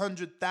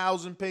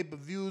 800,000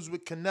 pay-per-views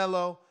with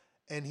Canelo,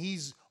 and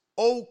he's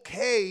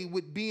okay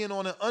with being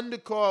on an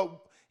undercard.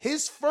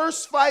 His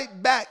first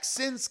fight back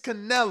since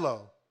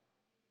Canelo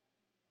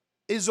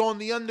is on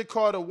the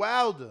undercard of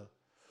Wilder.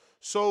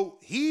 So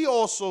he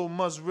also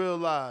must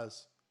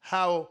realize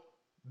how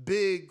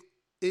big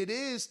it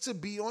is to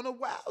be on a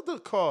Wilder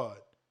card.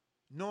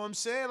 You know what I'm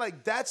saying?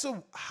 Like, that's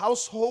a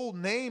household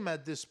name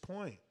at this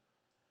point.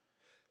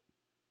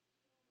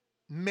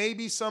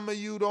 Maybe some of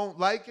you don't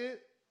like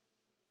it,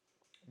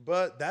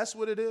 but that's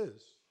what it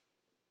is.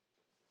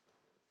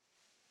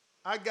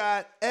 I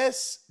got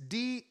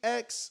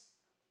SDX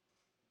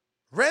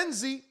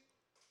Renzi.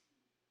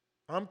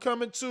 I'm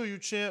coming to you,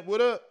 champ. What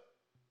up?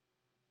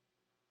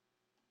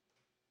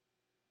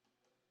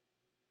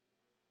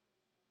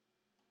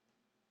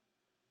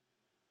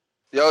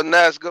 Yo,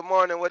 Ness, good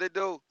morning. What it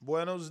do?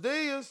 Buenos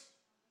dias.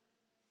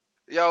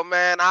 Yo,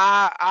 man,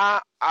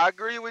 I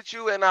agree with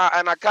you, and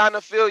I kind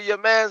of feel your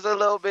man's a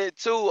little bit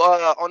too.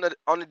 On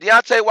the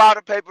Deontay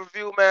Wilder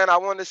pay-per-view, man, I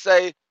want to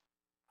say,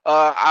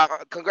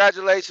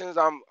 congratulations.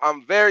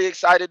 I'm very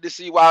excited to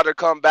see Wilder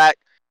come back.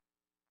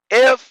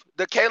 If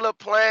the Caleb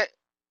Plant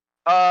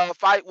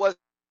fight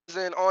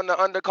wasn't on the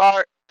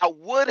undercard, I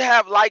would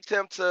have liked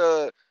him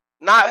to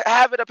not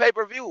have it a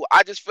pay-per-view.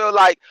 I just feel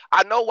like,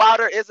 I know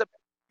Wilder is a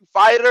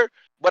fighter,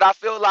 but I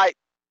feel like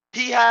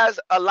he has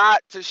a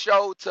lot to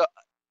show to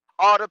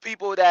all the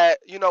people that,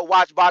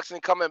 watch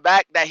boxing coming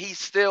back, that he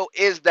still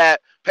is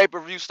that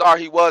pay-per-view star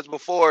he was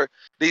before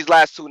these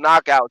last 2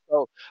 knockouts.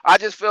 So I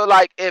just feel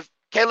like if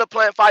Caleb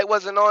Plant fight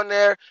wasn't on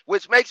there,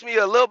 which makes me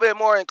a little bit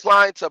more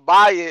inclined to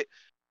buy it,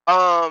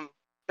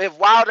 if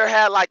Wilder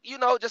had,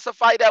 just a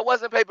fight that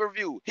wasn't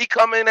pay-per-view, he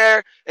come in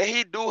there and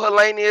he do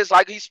Helenius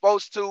like he's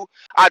supposed to.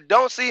 I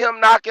don't see him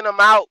knocking him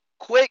out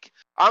quick,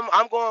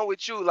 I'm going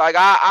with you. Like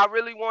I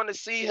really want to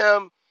see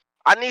him.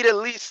 I need at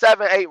least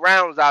 7, 8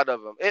 rounds out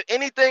of him. If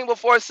anything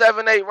before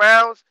 7, 8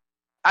 rounds,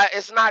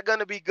 it's not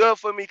gonna be good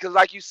for me because,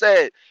 like you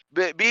said,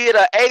 be it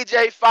a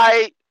AJ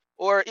fight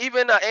or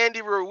even a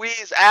Andy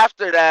Ruiz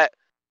after that,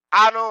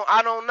 I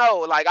don't know.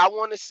 Like I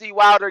want to see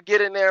Wilder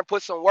get in there and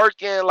put some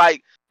work in,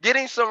 like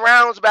getting some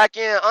rounds back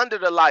in under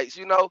the lights.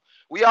 You know,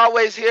 we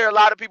always hear a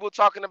lot of people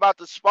talking about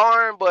the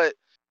sparring, but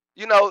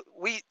you know,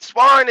 we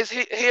sparring is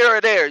here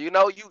or there. You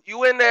know,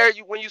 you in there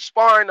when you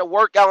sparring to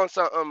work out on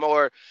something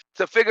or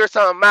to figure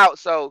something out.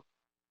 So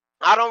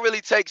I don't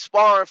really take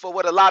sparring for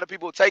what a lot of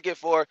people take it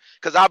for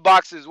because I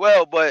box as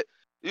well. But,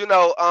 you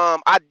know,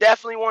 I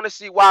definitely want to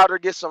see Wilder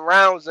get some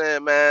rounds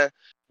in, man.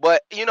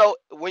 But, you know,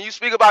 when you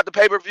speak about the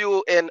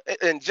pay-per-view in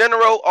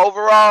general,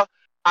 overall,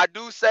 I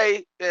do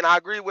say, and I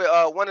agree with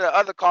one of the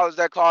other callers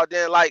that called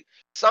in, like,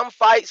 some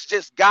fights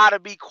just got to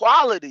be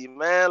quality,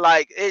 man.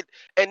 Like,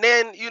 and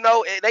then, you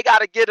know, they got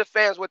to give the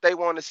fans what they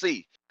want to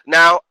see.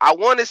 Now, I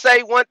want to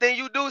say one thing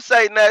you do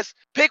say, Ness,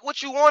 pick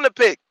what you want to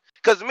pick.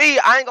 Because me,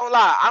 I ain't gonna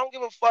lie. I don't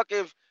give a fuck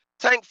if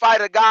Tank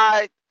fight a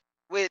guy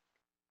with,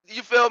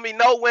 you feel me,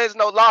 no wins,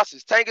 no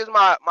losses. Tank is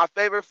my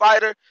favorite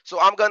fighter, so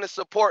I'm going to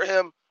support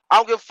him. I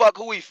don't give a fuck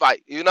who he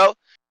fight, you know?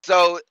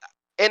 So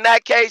in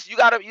that case, you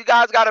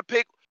guys got to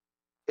pick.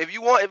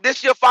 If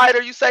this your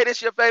fighter, you say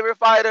this your favorite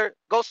fighter,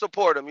 go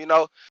support him, you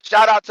know?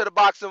 Shout out to the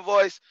Boxing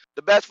Voice,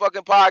 the best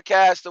fucking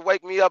podcast to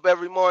wake me up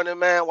every morning,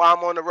 man, while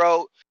I'm on the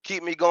road.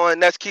 Keep me going.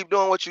 Let's keep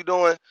doing what you're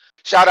doing.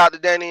 Shout out to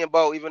Danny and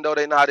Bo, even though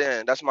they're not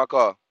in. That's my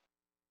call.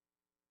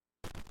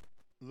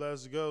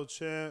 Let's go,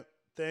 champ.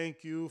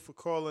 Thank you for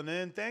calling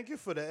in. Thank you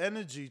for the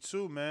energy,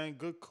 too, man.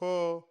 Good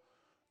call.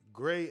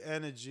 Great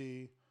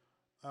energy,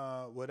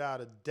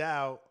 without a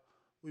doubt.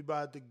 We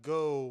about to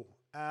go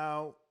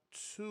out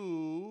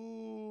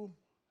to...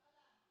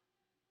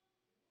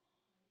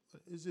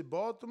 Is it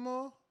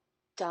Baltimore?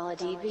 Dollar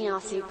D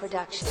Beyonce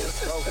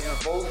Productions.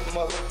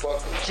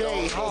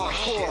 J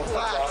Hardcore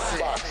Boxing.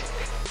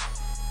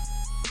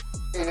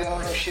 They don't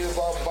know shit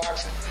about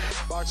boxing.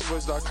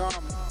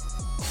 BoxingVoice.com.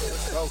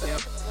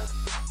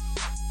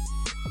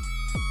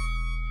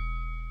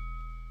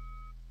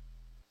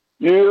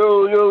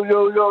 Yo,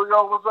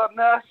 what's up,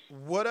 Nash?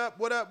 What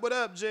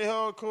up, J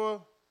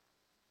Hardcore?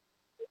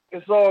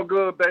 It's all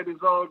good, baby.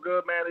 It's all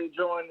good, man.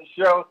 Enjoying the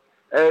show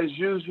as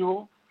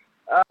usual.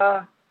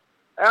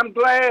 I'm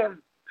glad.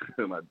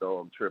 My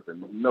dog tripping.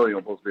 You know he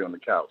don't supposed to be on the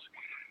couch.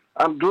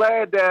 I'm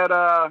glad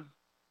that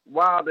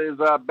Wilder is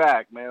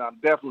back, man. I'm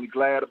definitely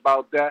glad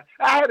about that.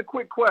 I had a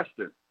quick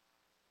question.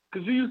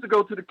 Because you used to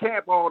go to the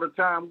camp all the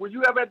time. Were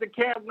you ever at the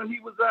camp when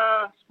he was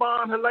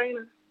sparring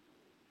Helenius?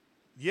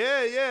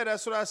 Yeah,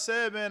 that's what I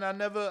said, man. I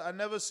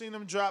never seen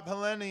him drop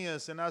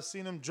Helenius, and I've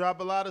seen him drop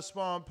a lot of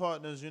sparring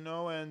partners, you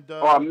know. And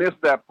I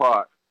missed that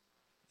part.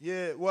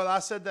 Yeah, well, I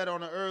said that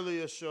on an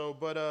earlier show,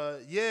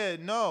 but yeah,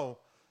 no,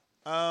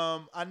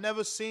 I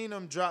never seen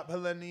him drop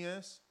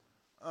Helenius,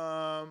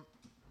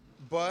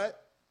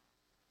 but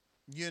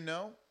you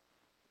know,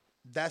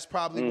 that's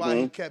probably why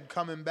he kept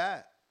coming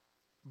back.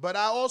 But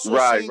I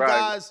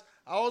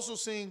also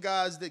seen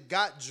guys that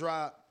got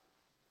dropped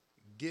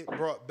get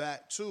brought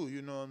back too.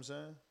 You know what I'm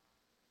saying?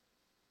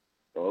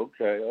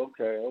 Okay.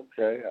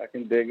 I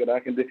can dig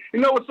it. You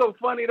know what's so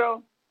funny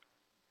though?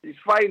 He's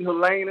fighting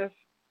Helenius,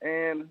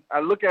 and I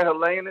look at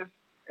Helenius,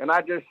 and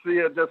I just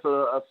see just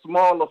a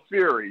smaller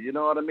Fury. You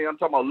know what I mean? I'm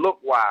talking about look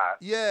wise.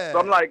 Yeah. So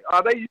I'm like,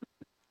 are they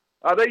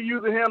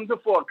using him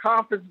for a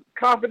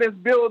confidence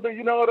builder?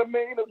 You know what I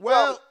mean?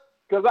 Well,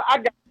 because I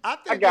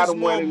think it's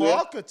more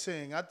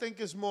marketing. I think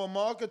it's more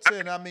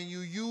marketing. I mean, you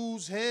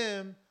use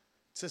him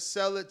to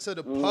sell it to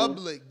the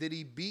public that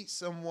he beat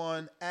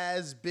someone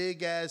as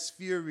big as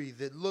Fury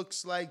that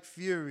looks like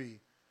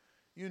Fury.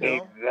 You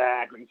know?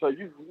 Exactly. So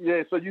you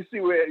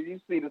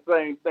see the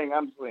same thing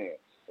I'm saying.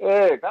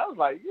 Yeah, I was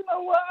like, you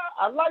know what?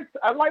 I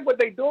like what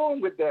they're doing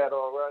with that.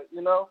 All right,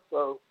 you know.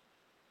 So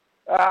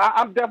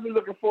I'm definitely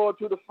looking forward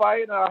to the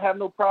fight, and I have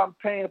no problem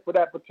paying for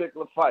that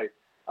particular fight.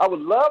 I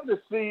would love to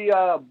see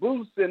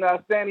Boost and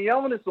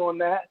Stanionis on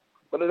that,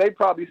 but they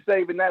probably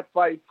saving that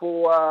fight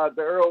for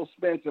the Earl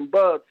Spence and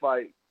Bud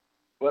fight.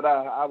 But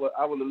I would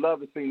have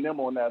loved to see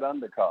them on that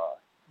undercard.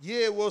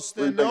 Yeah, well,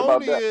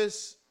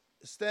 Stanionis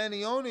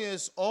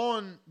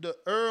on the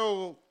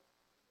Earl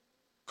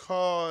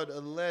card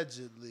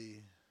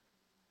allegedly.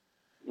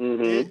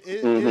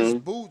 His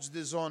Boots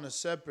is on a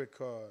separate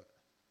card.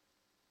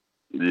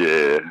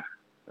 Yeah.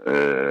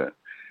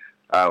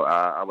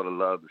 I would have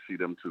loved to see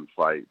them two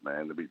fight,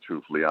 man, to be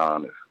truthfully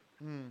honest.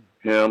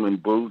 Him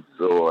and Boots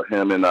or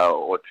him and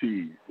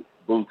Ortiz.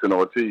 Boots and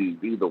Ortiz,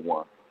 either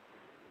one.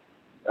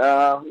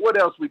 What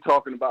else we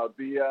talking about?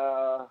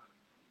 The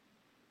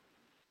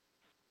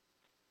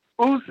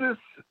Usyk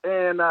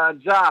and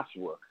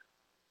Joshua.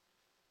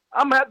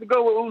 I'm going to have to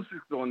go with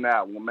Usyk on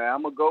that one, man.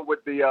 I'm going to go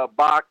with the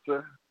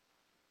boxer.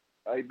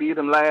 He beat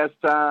him last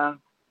time.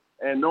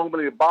 And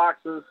normally the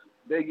boxers,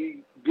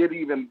 they get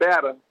even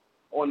better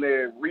on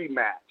their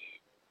rematch.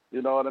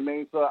 You know what I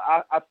mean? So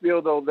I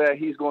feel, though, that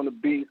he's going to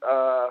beat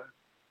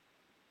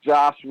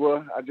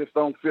Joshua. I just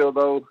don't feel,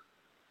 though,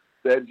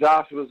 that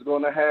Joshua's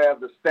going to have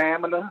the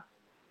stamina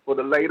for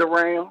the later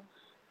rounds.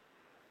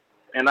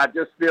 And I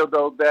just feel,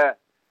 though, that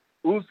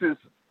Us's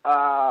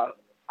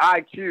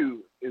IQ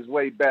is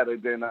way better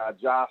than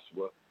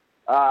Joshua.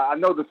 I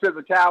know the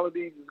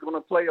physicality is going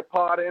to play a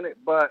part in it,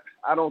 but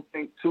I don't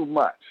think too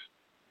much.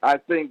 I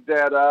think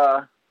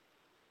that,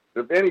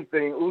 if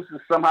anything, Us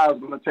somehow is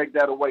going to take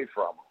that away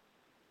from him.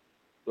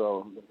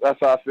 So that's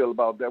how I feel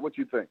about that. What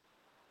you think?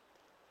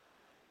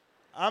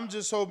 I'm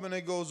just hoping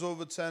it goes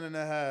over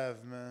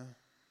 10.5, man.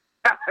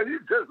 You're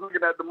just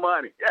looking at the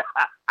money.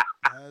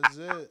 That's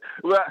it.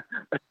 Well,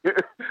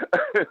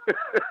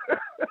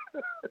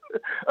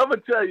 I'm going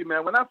to tell you,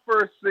 man, when I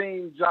first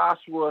seen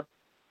Joshua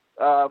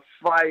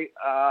fight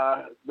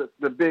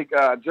the big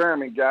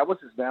German guy,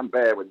 what's his name? I'm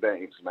bad with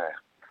names, man.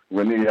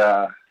 When he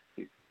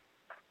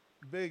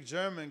big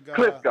German guy.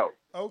 Klitschko.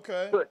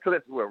 Okay.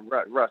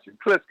 Russian.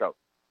 Klitschko.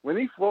 When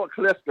he fought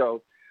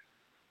Klitschko,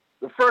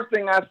 the first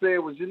thing I said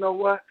was, you know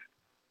what?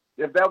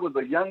 If that was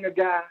a younger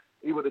guy,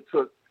 he would have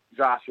took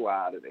Joshua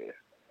out of there.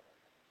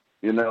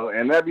 You know,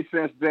 and ever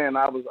since then,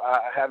 I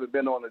haven't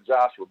been on the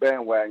Joshua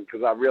bandwagon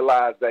because I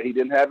realized that he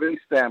didn't have any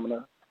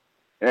stamina.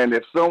 And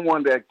if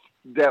someone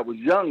that was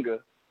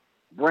younger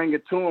bring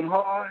it to him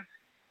hard,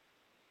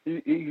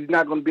 he's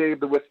not going to be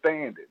able to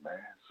withstand it, man.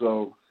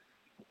 So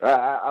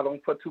I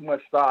don't put too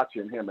much starch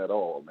in him at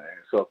all, man.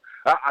 So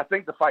I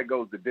think the fight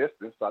goes the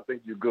distance. I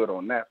think you're good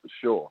on that for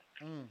sure.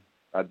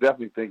 I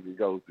definitely think it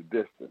goes the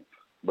distance.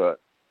 But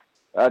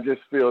I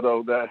just feel,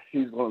 though, that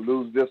he's going to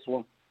lose this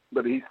one,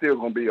 but he's still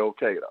going to be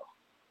okay, though.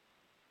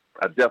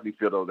 I definitely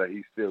feel, though, that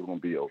he's still going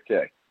to be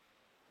okay,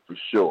 for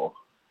sure.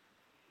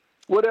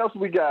 What else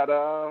we got?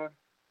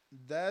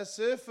 That's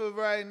it for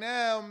right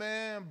now,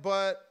 man.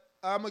 But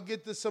I'm going to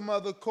get to some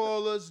other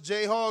callers.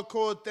 Jay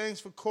Hardcore,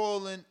 thanks for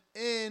calling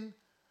in.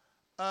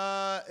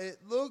 It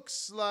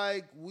looks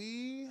like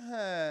we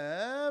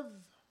have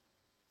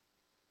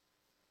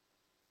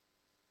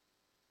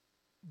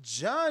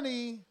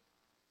Johnny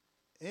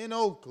in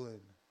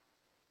Oakland.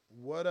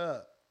 What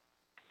up?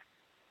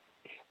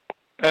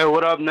 Hey,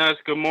 what up, Ness?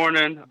 Good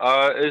morning.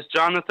 It's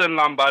Jonathan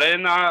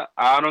Lambarena.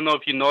 I don't know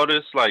if you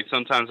noticed, like,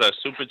 sometimes I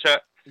super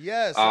chat.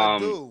 Yes, I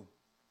do.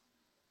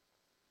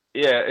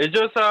 Yeah, it's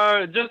just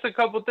a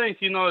couple things.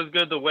 You know, it's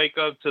good to wake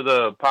up to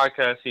the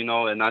podcast, you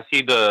know, and I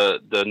see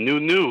the new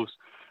news.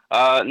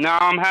 Now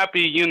I'm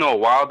happy, you know,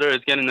 Wilder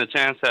is getting a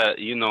chance at,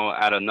 you know,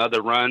 at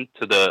another run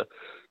to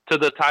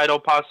the title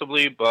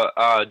possibly, but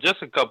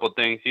just a couple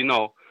things, you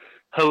know.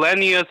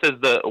 Helenius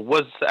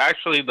was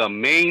actually the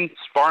main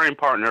sparring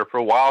partner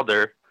for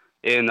Wilder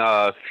in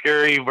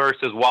Fury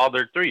versus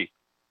Wilder 3.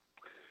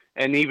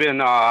 And even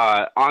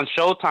on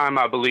Showtime,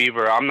 I believe,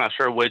 or I'm not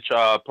sure which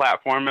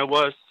platform it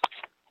was,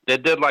 they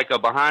did like a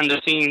behind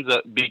the scenes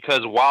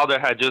because Wilder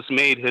had just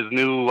made his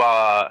new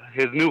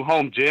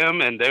home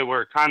gym and they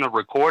were kind of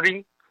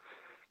recording.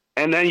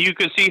 And then you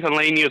could see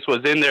Helenius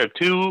was in there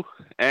too,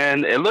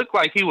 and it looked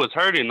like he was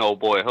hurting old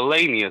boy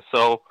Helenius.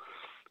 So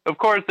of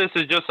course, this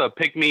is just a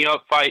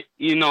pick-me-up fight,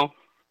 you know.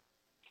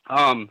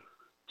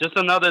 Just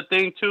another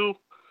thing, too.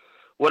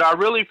 What I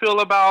really feel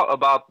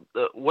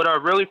what I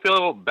really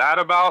feel bad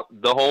about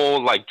the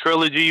whole, like,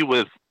 trilogy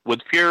with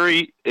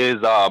Fury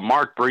is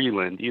Mark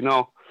Breland, you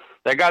know.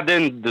 That guy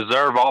didn't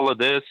deserve all of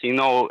this, you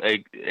know,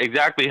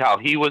 exactly how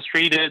he was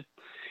treated.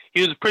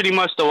 He was pretty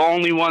much the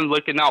only one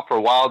looking out for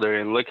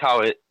Wilder, and look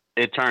how it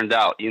turned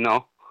out, you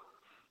know.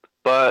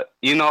 But,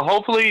 you know,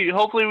 hopefully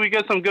we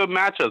get some good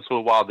matchups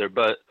with Wilder,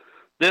 but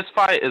this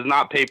fight is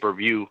not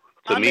pay-per-view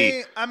to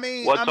me. I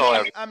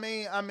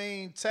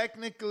mean,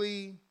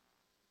 technically,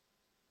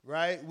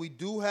 right? We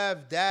do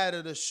have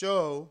data to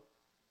show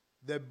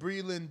that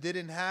Breland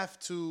didn't have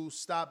to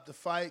stop the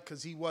fight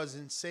because he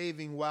wasn't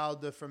saving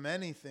Wilder from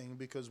anything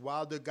because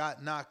Wilder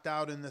got knocked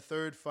out in the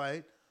third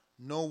fight.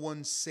 No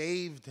one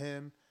saved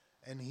him,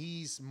 and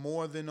he's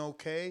more than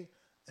okay,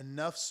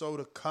 enough so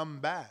to come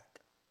back.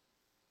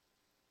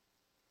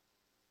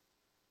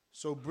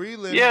 So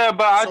Breland, yeah,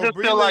 but I just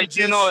feel like,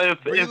 you know, if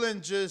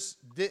Breland just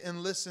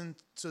didn't listen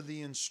to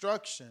the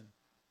instruction,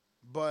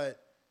 but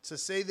to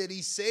say that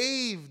he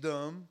saved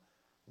them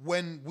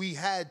when we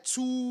had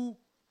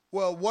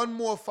one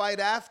more fight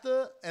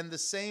after, and the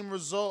same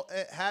result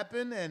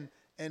happened,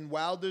 and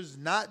Wilder's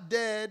not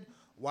dead,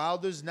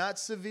 Wilder's not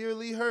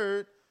severely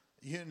hurt,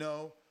 you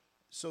know.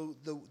 So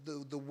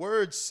the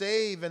word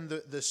save and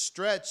the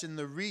stretch and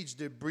the reach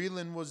that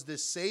Breland was the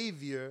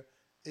savior.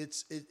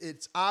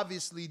 It's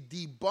obviously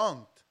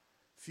debunked.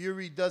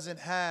 Fury doesn't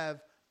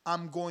have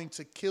 "I'm going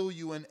to kill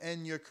you and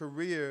end your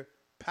career"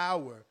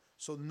 power.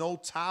 So no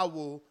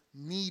towel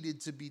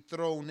needed to be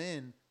thrown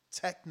in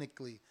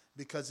technically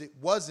because it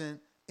wasn't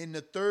in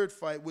the third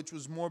fight, which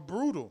was more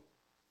brutal.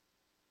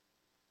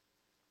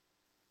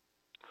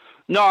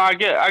 No, I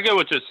get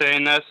what you're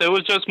saying, Ness. It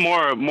was just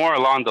more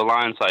along the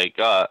lines like,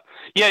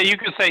 yeah, you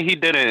could say he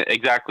didn't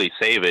exactly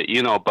save it,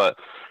 you know, but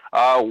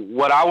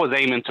What I was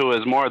aiming to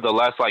is more or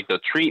less like the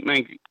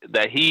treatment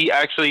that he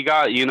actually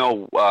got,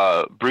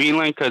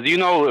 Breland, because,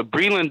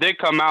 Breland did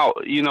come out,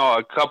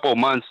 a couple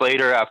months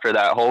later after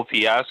that whole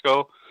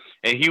fiasco,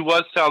 and he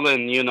was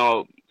telling,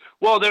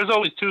 well, there's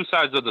always two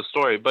sides of the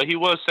story, but he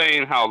was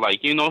saying how,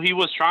 like, he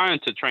was trying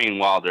to train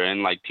Wilder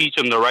and, like, teach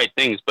him the right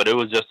things, but it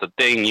was just a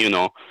thing,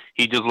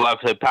 he just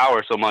loved his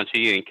power so much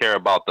he didn't care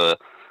about the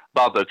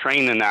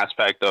training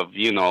aspect of,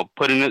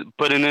 putting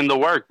in the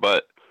work,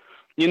 but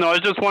it's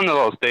just one of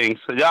those things.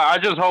 Yeah, I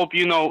just hope,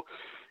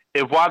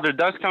 if Wilder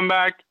does come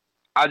back,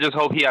 I just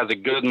hope he has a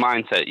good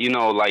mindset.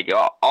 Like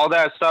all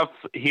that stuff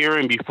here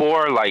and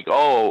before, like,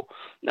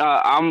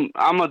 I'm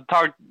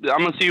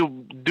gonna see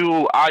you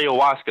do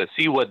ayahuasca.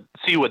 See what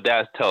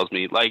that tells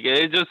me. Like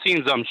it just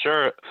seems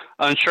unsure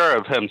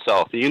of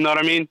himself. You know what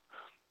I mean?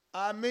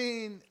 I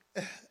mean,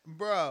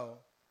 bro.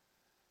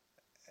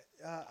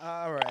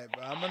 All right,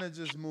 bro. I'm gonna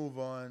just move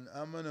on.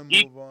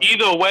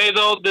 Either way,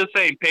 though, this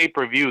ain't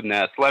pay-per-view,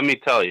 Ness. Let me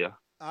tell you.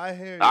 I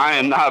hear you. I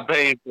am not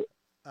paying.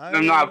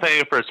 I'm not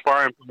paying for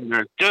sparring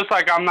partners. Just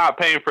like I'm not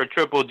paying for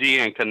Triple G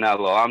and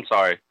Canelo. I'm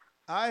sorry.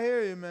 I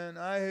hear you, man.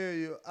 I hear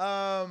you.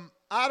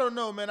 I don't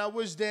know, man. I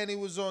wish Danny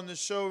was on the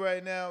show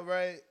right now,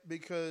 right?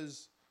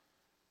 Because,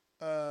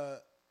 I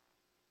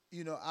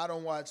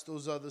don't watch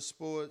those other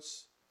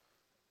sports.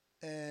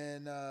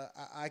 And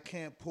I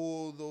can't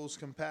pull those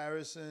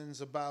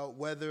comparisons about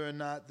whether or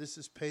not this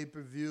is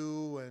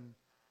pay-per-view and,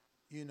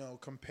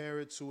 compare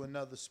it to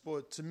another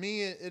sport. To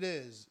me, it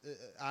is.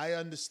 I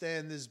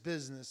understand this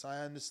business.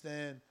 I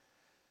understand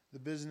the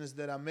business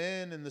that I'm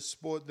in and the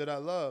sport that I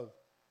love.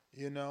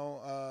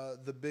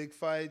 The big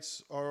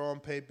fights are on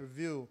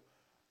pay-per-view.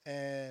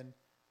 And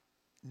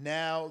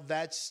now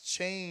that's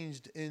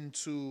changed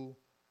into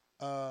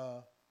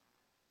the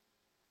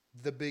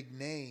big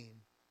name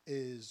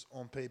is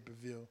on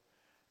pay-per-view.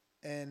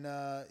 And,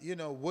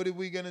 what are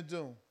we going to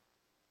do?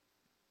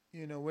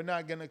 We're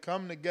not going to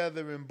come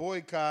together and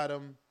boycott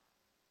them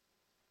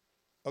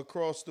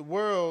across the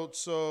world.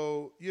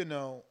 So,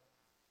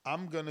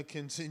 I'm going to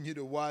continue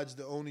to watch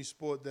the only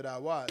sport that I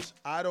watch.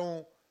 I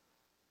don't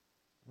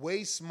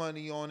waste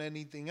money on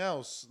anything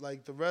else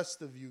like the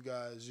rest of you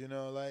guys,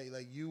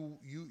 like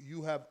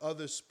you have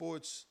other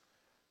sports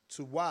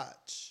to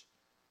watch,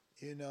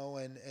 and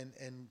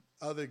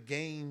other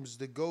games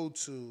to go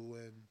to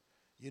and,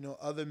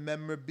 other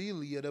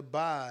memorabilia to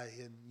buy,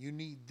 and you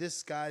need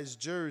this guy's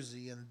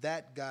jersey and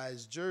that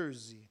guy's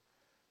jersey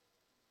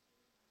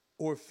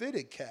or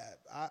fitted cap.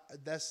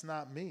 That's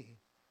not me,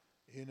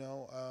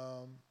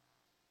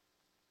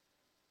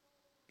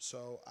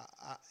 So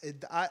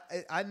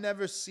I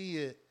never see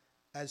it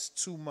as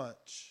too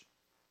much.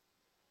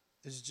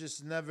 It's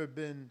just never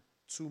been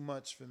too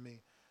much for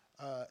me.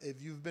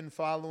 If you've been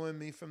following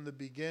me from the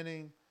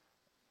beginning,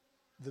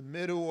 the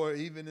middle, or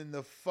even in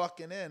the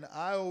fucking end,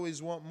 I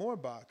always want more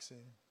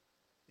boxing.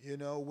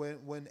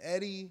 When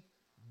Eddie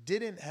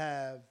didn't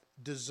have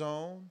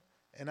DAZN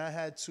and I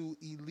had to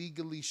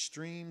illegally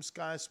stream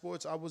Sky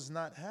Sports, I was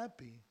not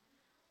happy.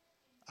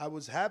 I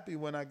was happy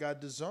when I got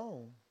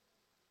DAZN.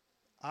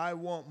 I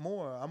want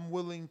more. I'm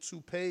willing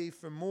to pay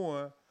for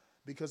more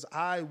because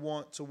I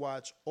want to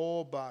watch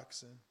all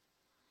boxing.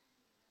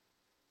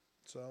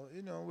 So,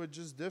 we're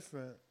just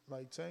different,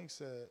 like Tank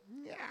said.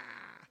 Yeah.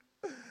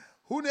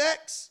 Who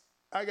next?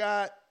 I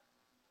got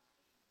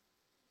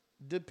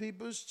the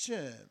People's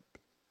Champ.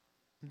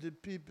 The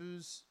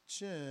People's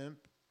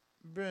Champ,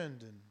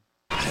 Brandon.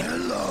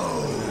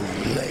 Hello,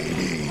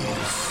 ladies.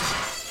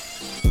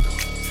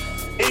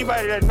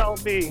 Anybody that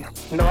knows me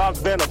know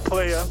I've been a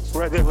player,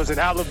 whether it was in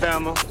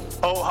Alabama,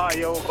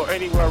 Ohio, or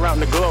anywhere around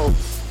the globe.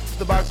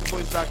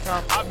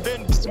 TheBoxingVoice.com. I've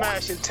been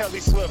smashing Telly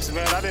Swifts,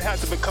 man. I didn't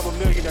have to become a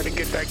millionaire to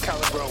get that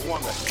caliber of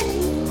woman.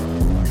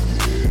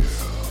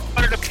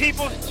 One of the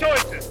people's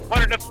choices,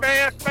 one of the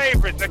fans'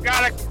 favorites, a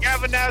guy that can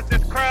galvanize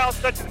this crowd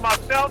such as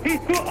myself. He's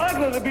too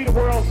ugly to be the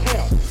world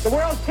champ. The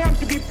world champ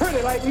should be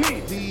pretty like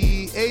me.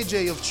 The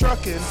AJ of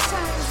trucking.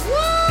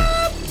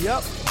 Whoop!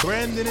 Yep,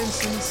 Brandon in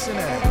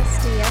Cincinnati.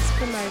 SDS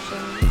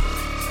Promotions.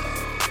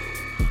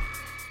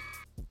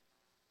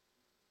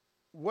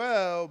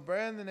 Well,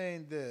 Brandon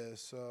ain't there,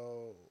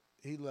 so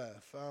he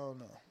left. I don't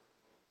know.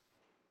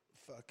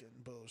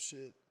 Fucking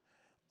bullshit.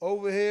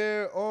 Over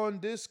here on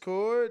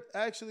Discord.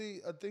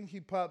 Actually, I think he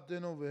popped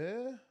in over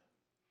here.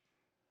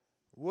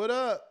 What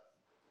up?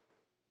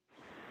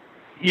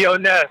 Yo,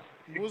 Ness.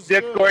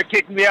 Discord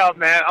kicked me out,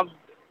 man.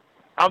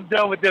 I'm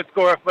done with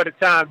Discord for the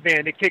time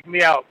being. They kicked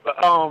me out. But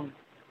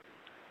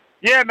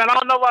yeah, man, I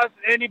don't know why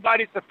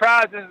anybody's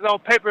surprised this is on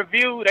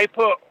pay-per-view. They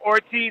put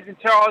Ortiz and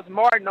Charles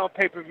Martin on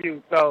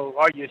pay-per-view. So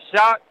are you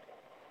shocked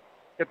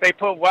that they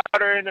put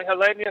Wilder and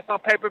Helenius on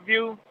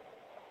pay-per-view?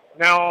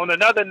 Now, on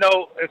another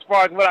note, as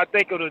far as what I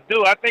think it'll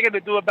do, I think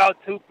it'll do about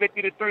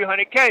 250 to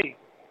 300K.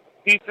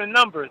 Decent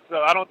numbers.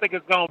 So I don't think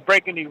it's going to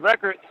break any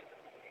records.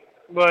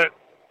 But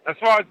as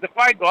far as the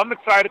fight goes, I'm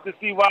excited to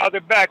see Wilder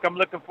back. I'm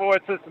looking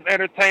forward to some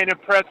entertaining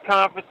press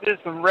conferences,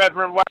 some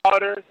Reverend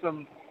Wilder,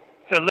 some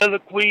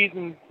soliloquies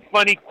and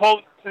funny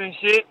quotes and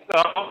shit.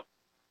 So,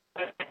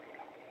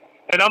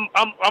 and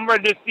I'm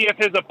ready to see if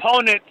his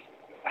opponents,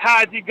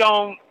 how is he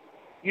going,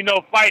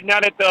 fight now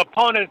that the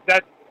opponents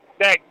that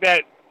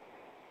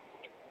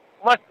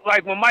must,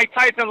 like when Mike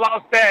Tyson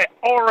lost that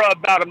aura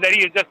about him that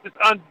he is just this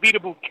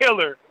unbeatable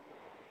killer.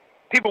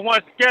 People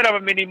weren't scared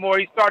of him anymore.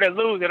 He started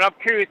losing. I'm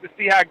curious to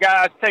see how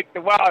guys take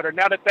the Wilder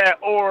now that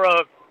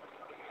aura of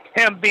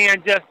him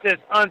being just this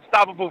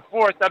unstoppable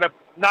force that'll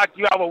knock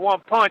you out with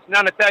one punch.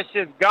 Now that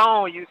shit's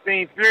gone, you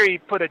seen Fury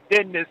put a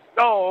dent in his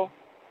skull.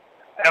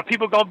 Are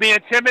people gonna be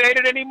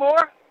intimidated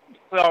anymore?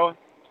 So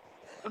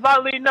it's a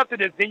lot leading up to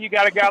this. Then you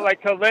got a guy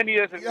like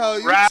Helenius. Yo,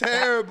 you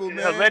terrible,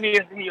 man.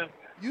 Helenius,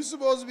 you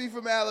supposed to be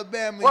from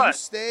Alabama. What? You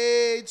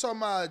stay talking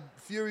about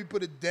Fury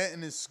put a dent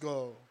in his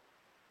skull.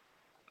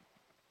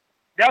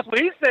 That's what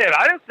he said.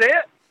 I didn't say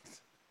it.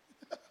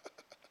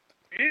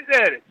 He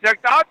said it.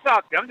 Check the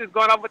autopsy. I'm just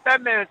going off what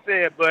that man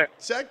said. But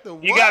check the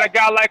what? You got a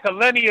guy like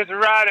Helenius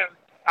riding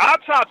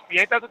autopsy.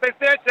 Ain't that what they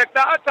said? Check the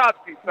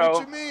autopsy. So,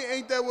 what you mean?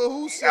 Ain't that what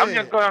who said? I'm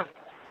just going.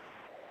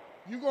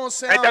 You gonna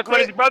sound ain't that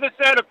what his brother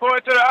said?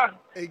 According to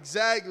the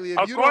exactly.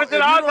 According to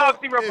the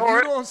autopsy report.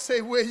 If you don't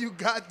say where you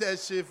got that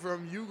shit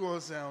from, you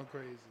gonna sound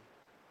crazy.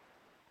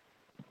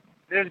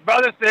 His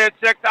brother said,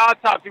 check the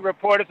autopsy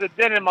report. It's a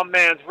dent in my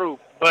man's roof.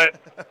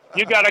 But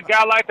you got a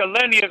guy like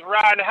Helenius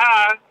riding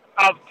high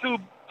of two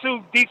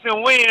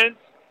decent wins.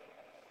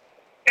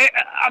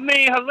 I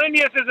mean,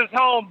 Helenius is his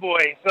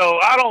homeboy, so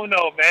I don't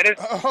know, man.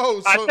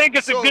 I think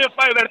it's a good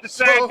fight, but at the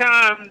same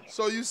time.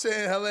 So you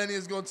saying Helenius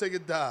is gonna take a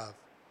dive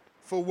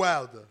for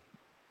Wilder?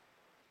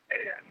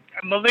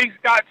 Malik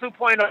Scott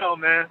 2.0,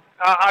 man.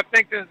 I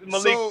think this is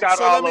Malik Scott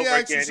all over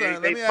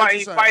again. Let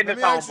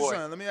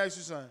me ask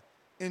you something.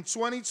 In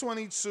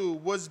 2022,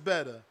 what's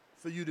better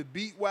for you to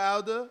beat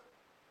Wilder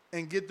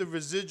and get the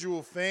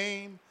residual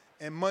fame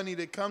and money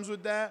that comes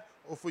with that,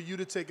 or for you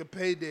to take a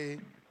payday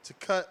to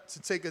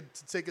take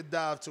a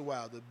dive to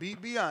Wilder?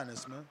 Be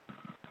honest, man.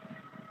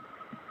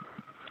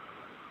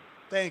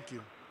 Thank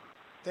you.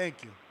 I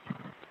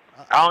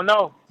don't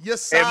know. Your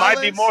silence, it might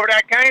be more where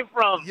that came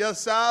from. You're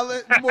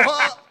silent. More,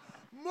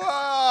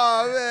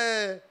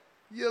 man.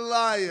 You're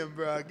lying,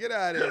 bro. Get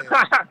out of here.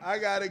 I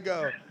gotta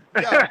go.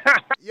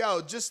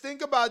 Yo, just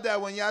think about that.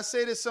 When y'all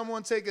say that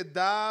someone take a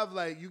dive,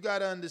 like, you got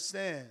to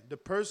understand, the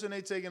person they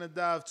taking a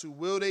dive to,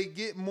 will they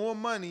get more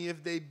money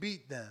if they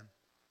beat them?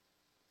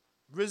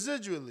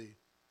 Residually.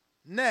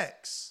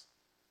 Next.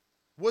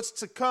 What's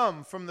to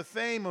come from the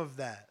fame of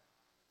that?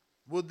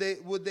 Would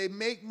they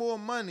make more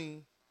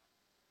money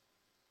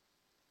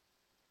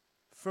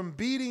from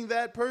beating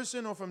that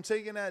person or from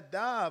taking that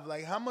dive?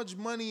 Like, how much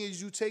money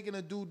is you taking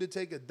a dude to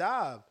take a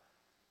dive?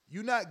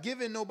 You're not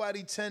giving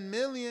nobody $10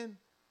 million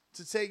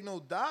to take no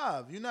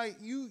dive. I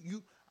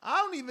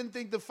don't even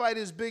think the fight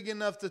is big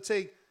enough to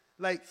take,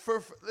 like,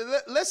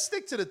 let's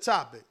stick to the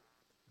topic.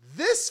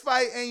 This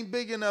fight ain't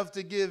big enough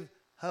to give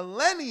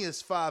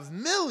Helenius $5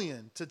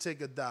 million to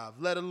take a dive,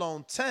 let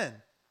alone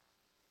 10.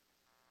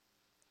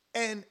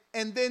 And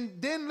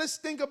then let's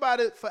think about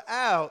it for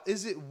Al.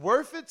 Is it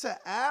worth it to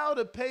Al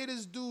to pay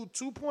this dude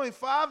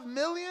 $2.5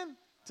 million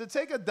to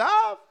take a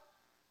dive?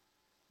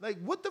 Like,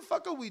 what the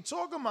fuck are we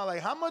talking about?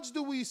 Like, how much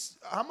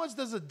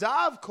does a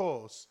dive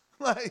cost?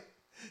 Like,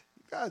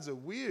 you guys are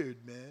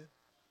weird, man.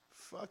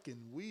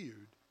 Fucking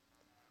weird.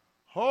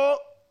 Hawk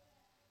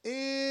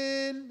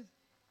in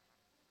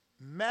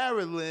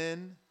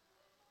Maryland.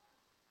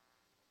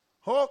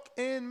 What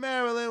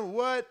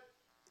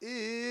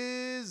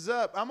is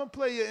up? I'm gonna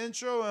play your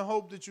intro and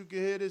hope that you can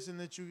hear this and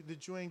that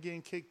you ain't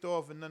getting kicked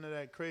off and none of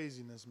that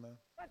craziness, man.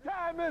 What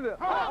time is it?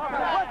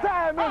 What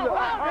time is it?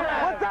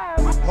 What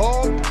time?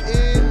 Hawk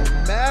in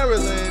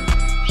Maryland.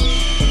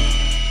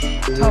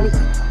 Tommy, I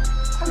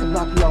can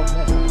knock you out,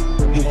 man.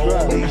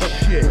 Holy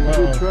shit.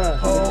 Good try.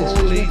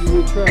 Holy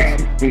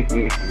shit.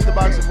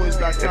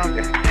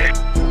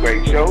 TheBoxingVoice.com.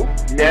 Great show.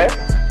 Yes.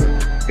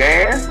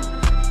 Dan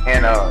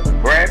and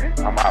Brandon.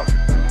 I'm out.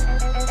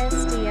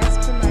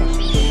 SDS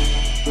Promotion.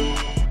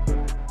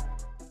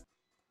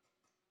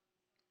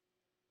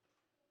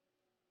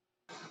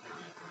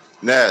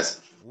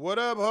 Ness. What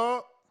up,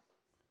 Hawk?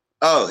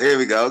 Oh, here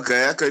we go.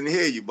 Okay, I couldn't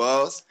hear you,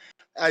 boss.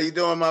 How you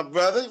doing, my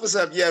brother? What's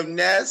up, yo,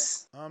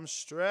 Ness? I'm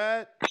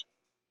Strat.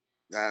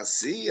 I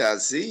see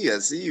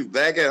you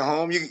back at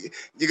home. You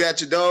got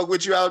your dog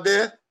with you out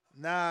there?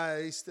 Nah,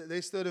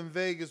 they stood in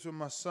Vegas with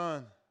my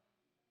son.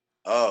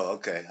 Oh,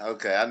 okay.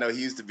 I know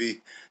he used to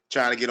be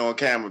trying to get on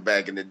camera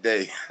back in the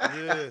day.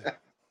 Yeah.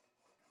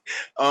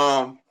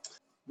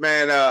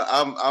 Man,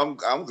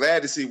 I'm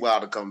glad to see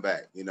Wilder come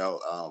back.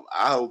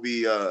 I hope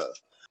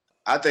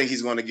I think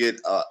he's going to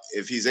get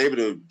if he's able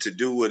to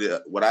do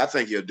what I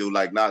think he'll do,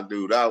 like knock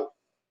dude out.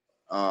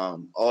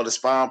 All the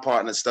sparring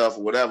partner stuff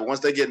or whatever. Once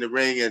they get in the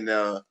ring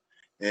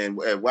and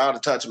Wilder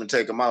touch him and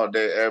take him out,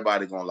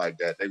 everybody gonna like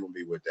that. They're gonna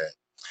be with that.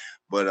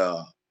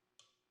 But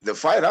the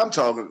fight I'm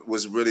talking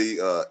was really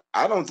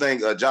I don't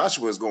think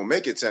Joshua is gonna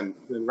make it 10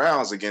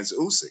 rounds against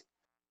Usyk.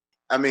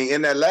 I mean,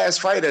 in that last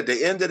fight, at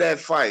the end of that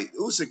fight,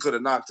 Usyk could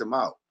have knocked him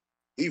out.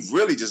 He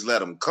really just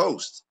let him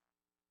coast.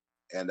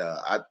 And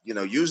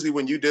usually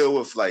when you deal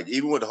with like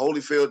even with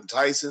Holyfield and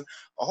Tyson,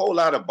 a whole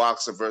lot of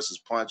boxer versus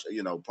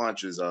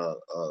punchers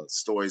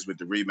stories with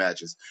the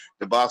rematches.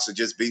 The boxer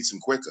just beats him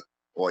quicker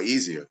or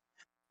easier.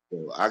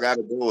 So I got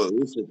to go with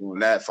Usyk on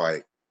that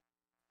fight,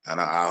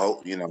 and I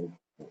hope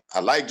I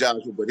like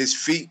Joshua, but his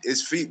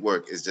feet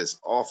work is just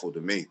awful to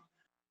me.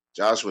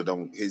 Joshua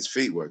his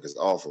feet work is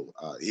awful.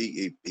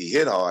 He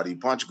hit hard, he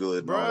punched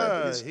good and all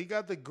that, but Bruh, he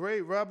got the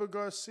great Robert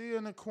Garcia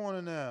in the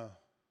corner now.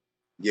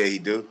 yeah, he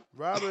do.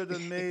 Robert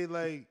done made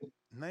like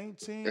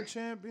 19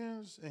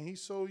 champions, and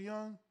he's so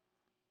young.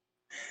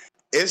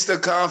 It's the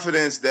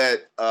confidence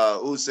that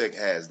Usyk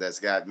has that's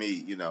got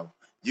me.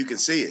 You can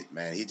see it,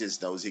 man. He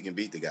just knows he can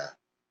beat the guy.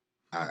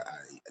 I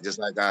just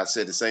like I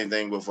said the same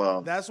thing with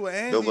that's what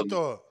Andy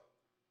thought.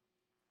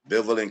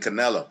 Bivol and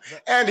Canelo.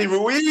 Andy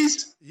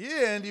Ruiz?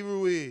 Yeah, Andy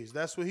Ruiz.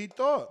 That's what he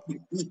thought.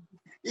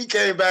 He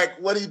came back.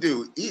 What'd he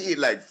do? He ate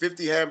like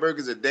 50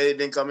 hamburgers a day,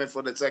 then come in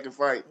for the second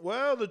fight.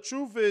 Well, the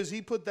truth is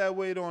he put that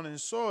weight on in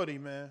Saudi,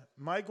 man.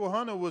 Michael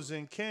Hunter was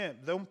in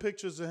camp. Them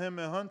pictures of him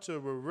and Hunter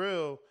were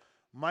real.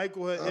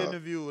 Michael had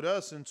interviewed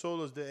us and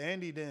told us that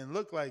Andy didn't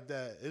look like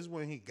that. It's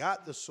when he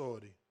got the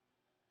Saudi.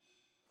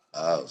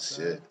 Oh,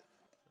 shit.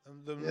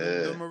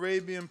 The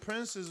Arabian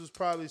princes was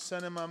probably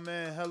sending my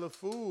man hella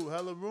food,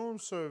 hella room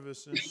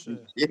service and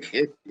shit.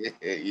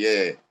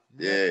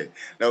 yeah,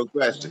 no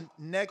question.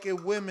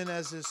 Naked women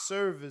as his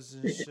servers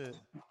and shit.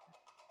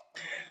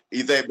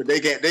 You think, but they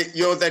can't.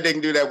 You don't think they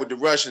can do that with the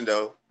Russian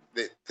though?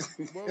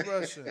 What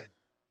Russian?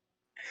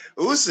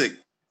 Usyk.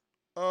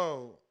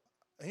 Oh,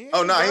 he ain't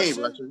he ain't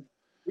Russian.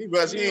 He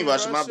ain't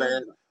Russian. My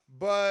bad.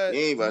 But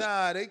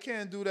nah, they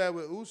can't do that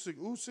with Usyk.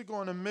 Usyk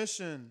on a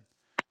mission.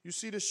 You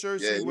see the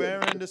shirts he's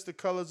wearing, just the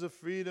colors of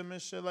freedom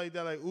and shit like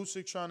that. Like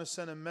Usyk trying to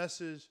send a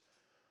message.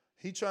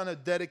 He trying to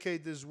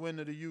dedicate this win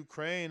to the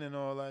Ukraine and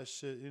all that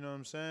shit. You know what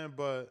I'm saying?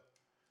 But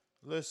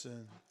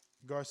listen,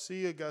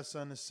 Garcia got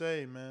something to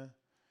say, man.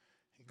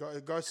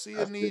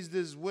 Garcia needs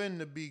this win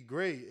to be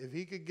great. If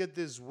he could get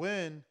this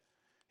win,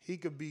 he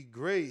could be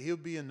great. He'll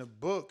be in the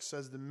books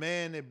as the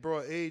man that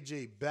brought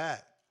AJ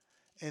back.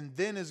 And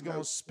then it's going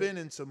to spin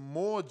into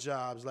more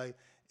jobs. Like,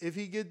 if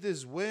he get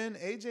this win,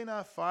 AJ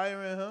not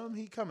firing him.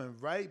 He coming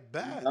right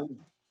back.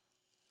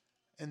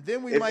 And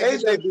then we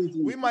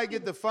might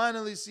get to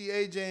finally see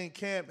AJ in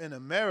camp in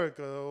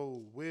America.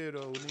 Oh,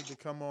 weirdo, need to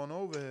come on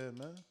over here,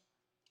 man.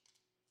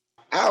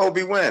 I hope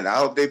he win. I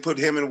hope they put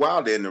him and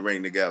Wilder in the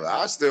ring together.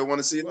 I still want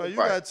to see him fight. You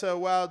got to tell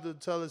Wilder to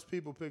tell his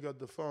people pick up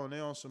the phone. They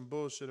on some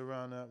bullshit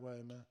around that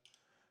way, man.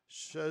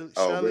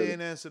 Shelly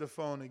ain't answer the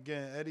phone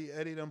again.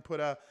 Eddie done put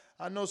out.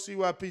 I know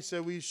CYP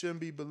said we shouldn't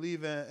be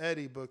believing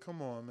Eddie, but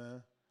come on,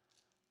 man.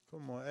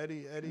 Come on,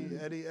 Eddie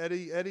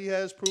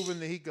has proven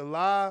that he can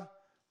lie,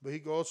 but he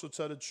can also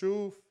tell the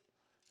truth.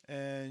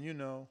 And,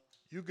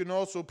 you can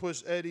also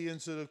push Eddie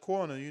into the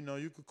corner.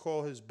 You could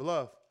call his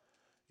bluff.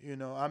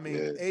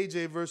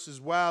 AJ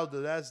versus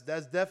Wilder, that's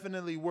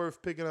definitely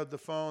worth picking up the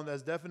phone.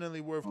 That's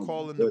definitely worth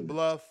calling the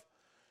bluff.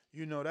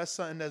 That's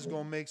something that's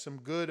going to make some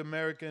good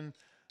American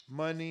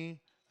money.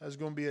 That's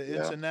going to be an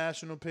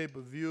international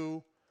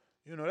pay-per-view.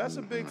 That's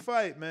a big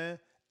fight, man.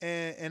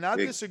 And I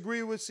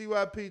disagree with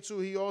CYP too.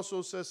 He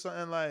also says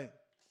something like,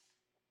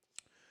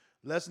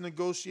 let's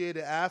negotiate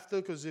it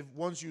after, because if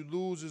once you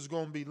lose, it's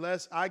going to be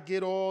less. I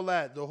get all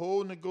that. The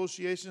whole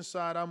negotiation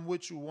side, I'm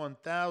with you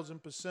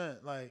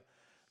 1,000%. Like,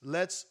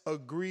 let's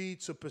agree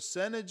to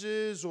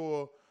percentages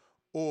or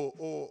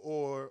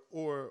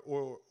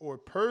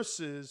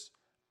purses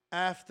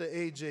after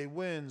AJ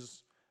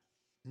wins,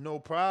 no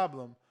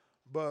problem.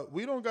 But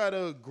we don't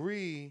gotta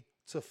agree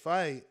to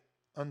fight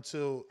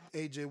until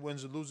AJ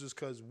wins or loses,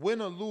 because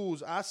win or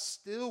lose, I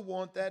still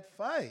want that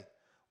fight.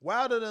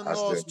 Wilder done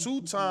lost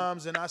 2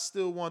 times, and I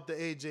still want the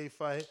AJ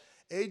fight.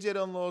 AJ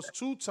done lost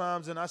 2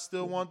 times, and I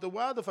still want the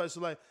Wilder fight.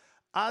 So, like,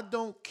 I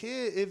don't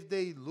care if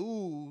they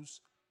lose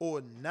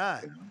or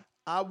not.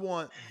 I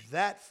want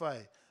that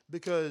fight,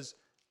 because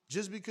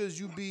just because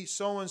you beat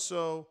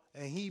so-and-so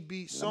and he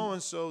beat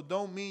so-and-so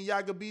don't mean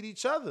y'all can beat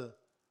each other.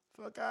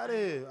 Fuck out of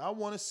here. I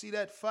want to see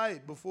that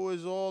fight before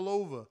it's all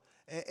over.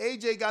 And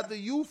AJ got the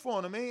youth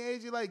on him.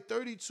 Ain't AJ like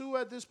 32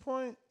 at this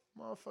point?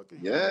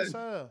 Motherfucker, young as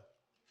hell.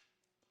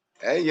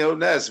 Hey,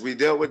 Ness, we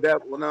dealt with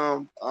that when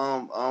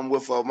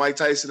with Mike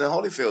Tyson and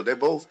Holyfield.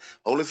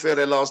 Holyfield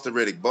had lost to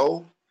Riddick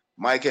Bowe.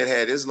 Mike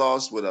had his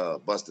loss with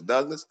Buster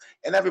Douglas,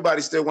 and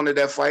everybody still wanted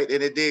that fight,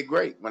 and it did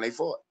great when they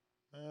fought.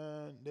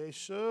 They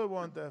should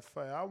want that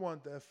fight. I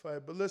want that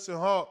fight. But listen,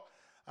 Hawk,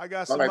 I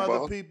got some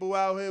other people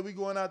out here. We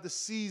going out to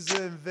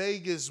Caesar in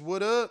Vegas.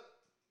 What up?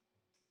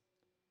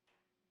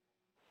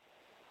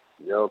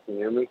 Yo, can you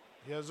hear me?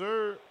 Yes,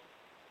 sir.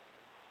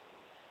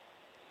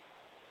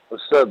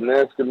 What's up,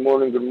 Ness? Good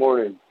morning. Good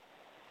morning.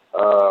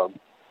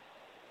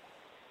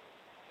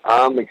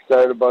 I'm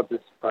excited about this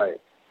fight.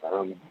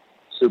 I'm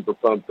super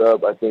pumped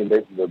up. I think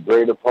this is a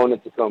great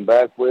opponent to come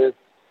back with.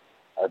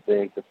 I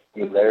think the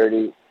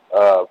similarity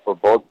for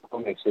both of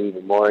them makes it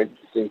even more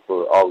interesting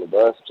for all of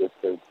us, just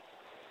because,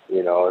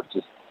 it's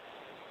just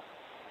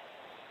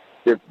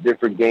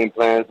different game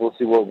plans. We'll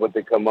see what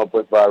they come up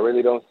with, but I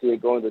really don't see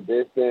it going the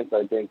distance.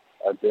 I think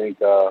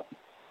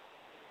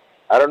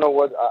I don't know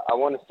what I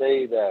want to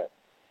say that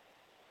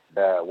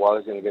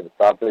Waller's going to get the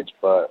stoppage,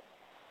 but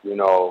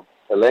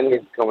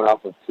Helenius is coming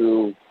off of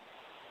 2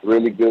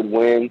 really good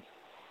wins,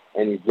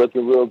 and he's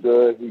looking real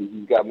good.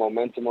 He's got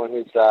momentum on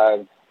his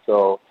side,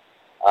 so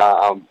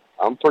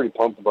I'm pretty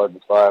pumped about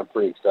this fight. I'm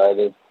pretty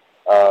excited.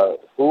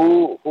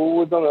 Who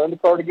was on the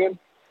undercard again?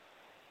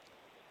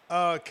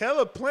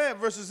 Caleb Plant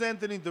versus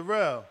Anthony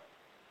Dirrell.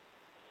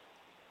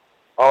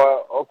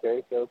 Oh,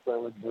 okay. Caleb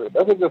Plant versus Dirrell.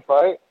 That's a good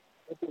fight.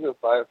 That's a good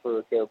fight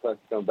for Caleb Plant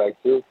to come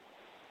back to.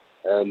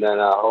 And then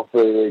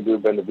hopefully they do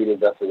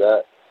Benavidez after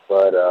that.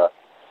 But,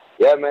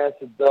 yeah, man,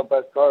 it's a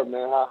dope-ass card,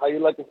 man. How you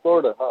liking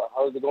Florida?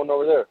 How's it going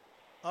over there?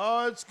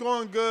 Oh, it's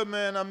going good,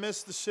 man. I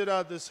missed the shit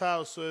out of this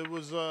house, so it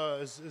was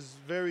it's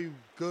very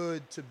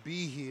good to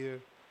be here.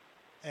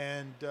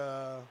 And,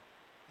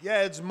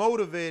 yeah, it's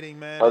motivating,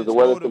 man. How's the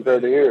weather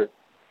compared to here?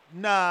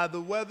 Nah, the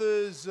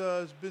weather's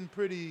has been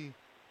pretty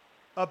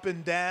up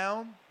and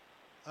down.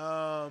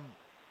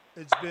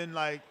 It's been,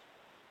 like,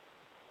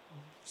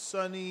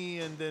 sunny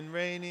and then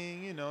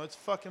raining. It's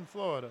fucking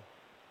Florida.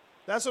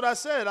 That's what I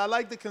said. I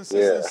like the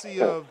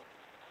consistency of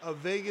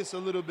Vegas a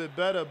little bit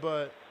better,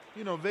 but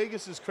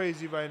Vegas is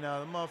crazy right now.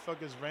 The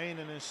motherfuckers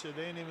raining and shit.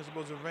 They ain't even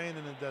supposed to rain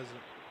in the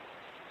desert.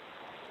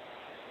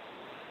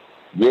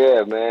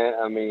 Yeah, man.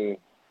 I mean,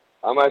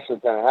 I'm actually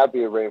kind of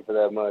happy it rained for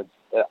that much.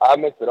 I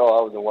missed it all.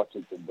 I was in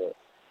Washington, but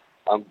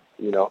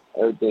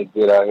everything's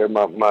good out here.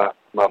 My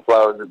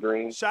flowers are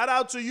green. Shout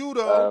out to you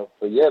though.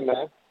 But yeah,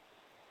 man.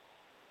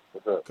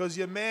 What's up? Cause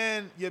your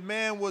man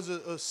was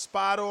a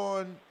spot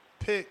on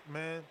pick,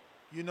 man.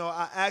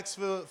 I asked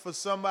for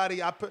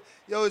somebody.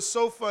 It's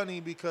so funny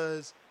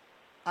because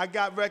I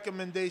got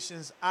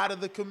recommendations out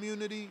of the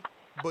community,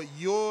 but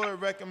your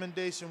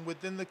recommendation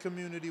within the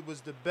community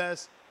was the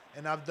best,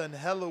 and I've done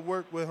hella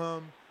work with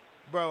him,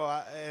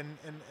 bro.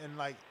 And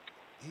like,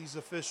 he's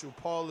official.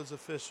 Paul is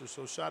official.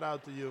 So shout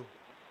out to you.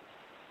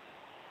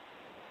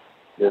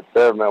 Yes,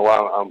 sir, man.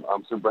 Well,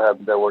 I'm super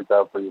happy that worked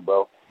out for you,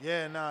 bro.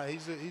 Yeah, nah,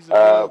 he's a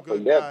real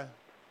good guy.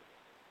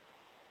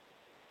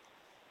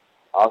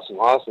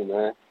 Awesome,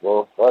 man.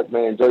 Well, fuck,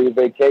 man. Enjoy your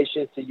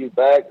vacation. See you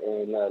back,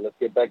 and let's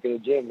get back in the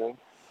gym, man.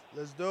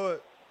 Let's do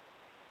it.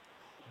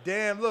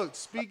 Damn, look,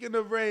 speaking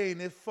of rain,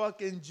 it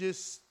fucking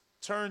just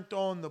turned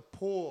on the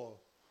pour.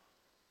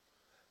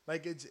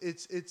 Like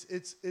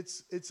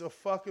it's a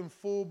fucking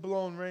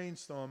full-blown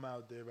rainstorm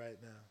out there right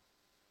now.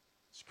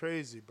 It's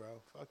crazy,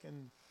 bro.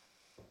 Fucking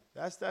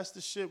that's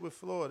the shit with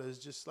Florida. It's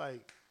just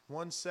like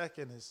 1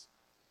 second is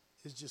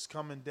just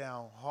coming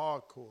down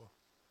hardcore.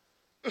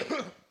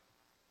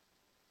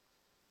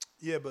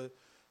 Yeah, but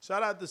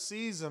shout out to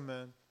Caesar,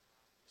 man.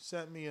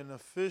 Sent me an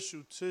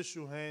official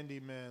tissue handy,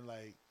 man.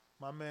 Like,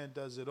 my man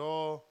does it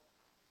all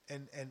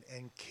and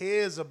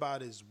cares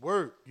about his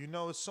work.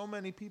 It's so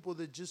many people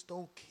that just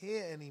don't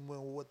care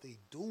anymore what they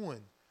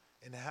doing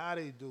and how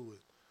they do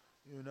it,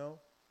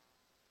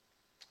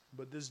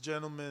 But this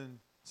gentleman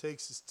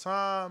takes his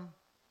time,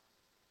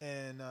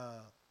 and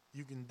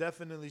you can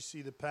definitely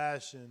see the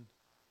passion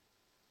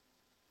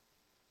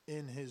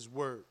in his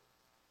work.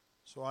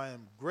 So I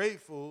am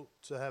grateful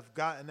to have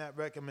gotten that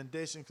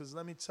recommendation, because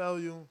let me tell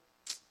you,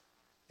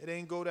 it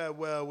ain't go that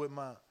well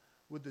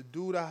with the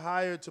dude I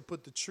hired to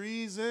put the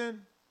trees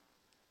in.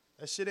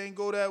 That shit ain't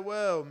go that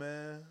well,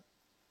 man.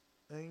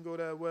 It ain't go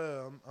that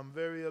well. I'm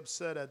very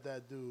upset at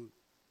that dude.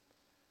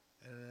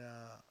 And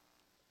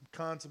I'm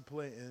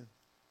contemplating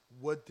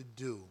what to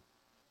do,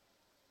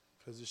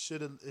 because it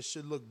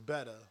should look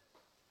better.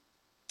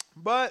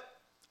 But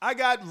I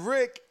got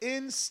Rick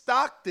in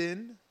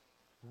Stockton.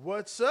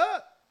 What's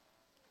up?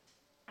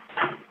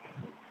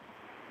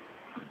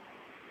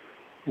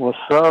 What's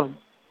up,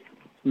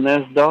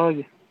 Ness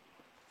Dog?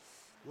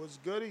 What's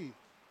goody?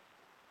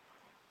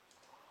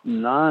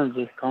 Nah,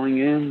 just calling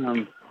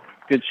in.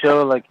 Good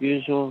show like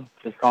usual.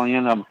 Just calling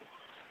in.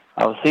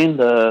 I was seeing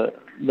the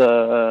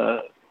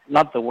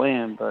not the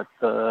weigh-in, but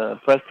the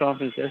press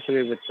conference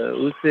yesterday with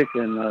Usyk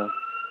and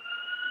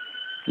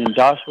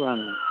Joshua,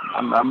 and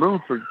I'm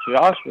rooting for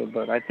Joshua,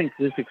 but I think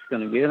Usyk's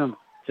gonna get him.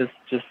 Just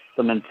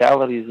the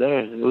mentality is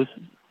there.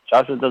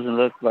 Joshua doesn't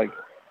look like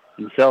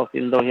himself,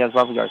 even though he has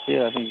Robert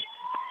Garcia. I think it's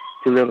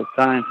too little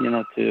time,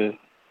 to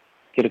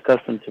get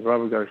accustomed to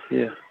Robert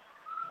Garcia.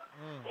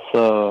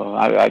 So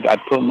I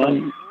put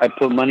money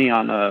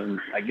on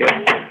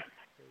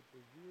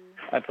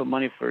I put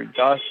money for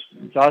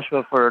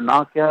Joshua for a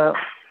knockout.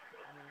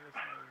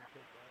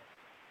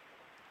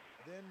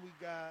 Then we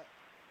got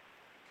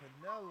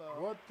Canelo.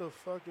 What the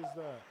fuck is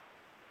that?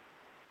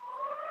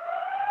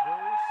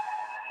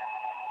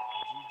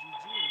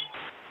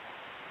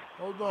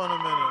 Hold on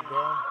a minute,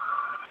 bro.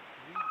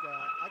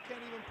 I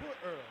can't even put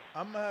Earl.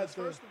 I'm gonna have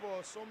to. First of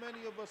all, so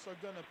many of us are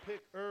gonna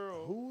pick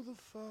Earl. Who the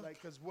fuck?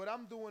 Like, cause what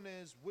I'm doing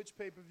is which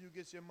pay-per-view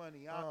gets your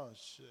money. Oh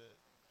shit.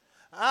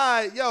 All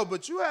right, yo,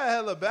 but you had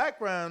hella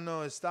background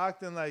though in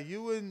Stockton. Like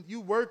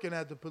you working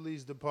at the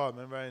police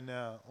department right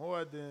now,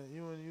 or then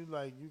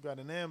you got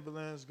an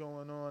ambulance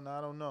going on.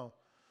 I don't know.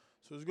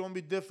 So it's gonna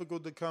be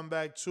difficult to come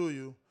back to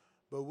you,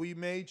 but we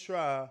may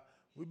try.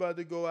 We about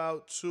to go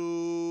out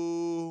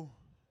to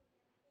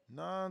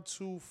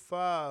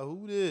 925.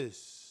 Who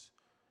this?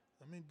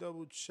 Let me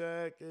double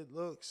check. It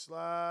looks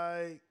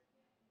like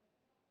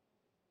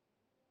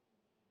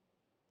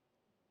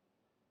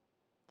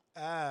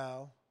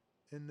Al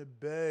in the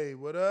Bay.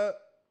 What up?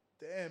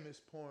 Damn, it's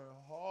pouring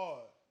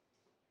hard.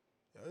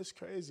 Yo, it's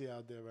crazy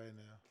out there right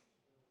now.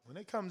 When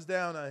it comes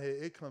down out here,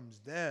 it comes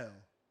down.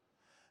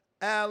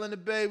 Al in the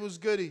Bay was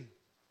goody.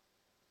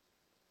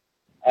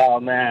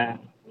 Oh man,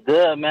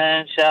 good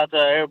man. Shout out to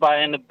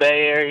everybody in the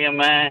Bay Area,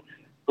 man,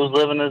 who's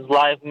living this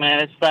life,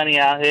 man. It's sunny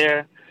out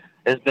here.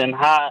 It's been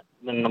hot,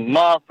 been the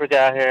motherfucker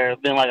out here.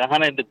 It's been like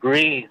 100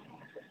 degrees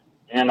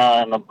and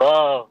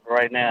above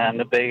right now in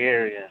the Bay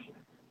Area.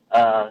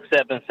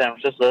 Except in San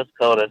Francisco, it's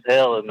cold as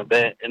hell in the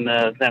Bay in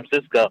San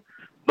Francisco.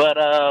 But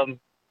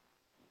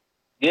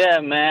yeah,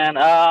 man.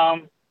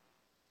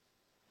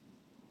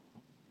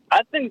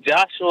 I think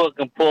Joshua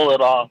can pull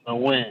it off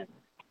and win.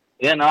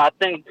 You know, I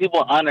think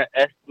people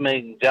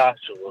underestimate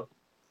Joshua.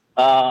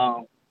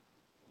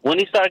 When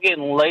he start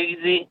getting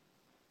lazy,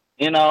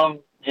 you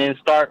know, and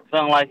start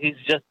feeling like he's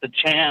just the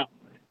champ,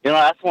 you know,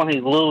 that's when he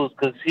lose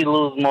because he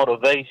lose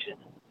motivation.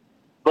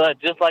 But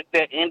just like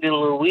that Andy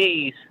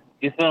Ruiz,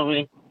 you feel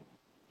me?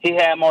 He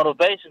had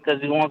motivation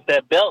because he wants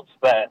that belts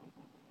back.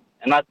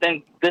 And I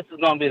think this is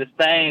going to be the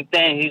same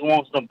thing. He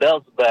wants some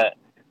belts back.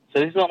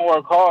 So he's going to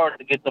work hard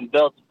to get them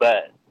belts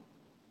back.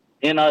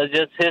 You know, it's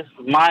just his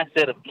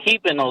mindset of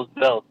keeping those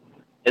belts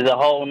is a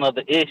whole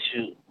nother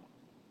issue.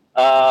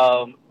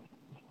 Wilder,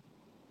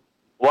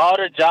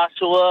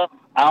 Joshua,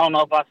 I don't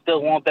know if I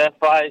still want that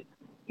fight.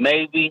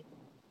 Maybe.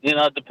 You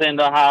know, depending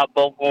on how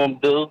both of them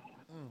do.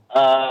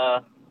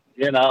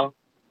 You know,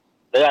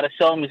 they got to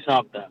show me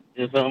something.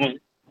 You feel me?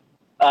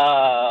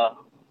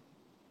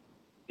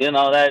 You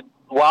know, that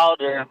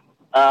Wilder,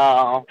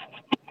 I'm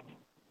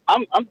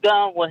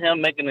done with him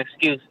making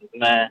excuses,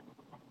 man.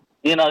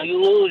 You know,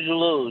 you lose, you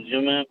lose.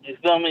 You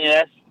feel me?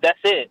 That's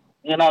it.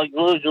 You know,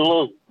 you lose, you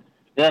lose.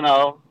 You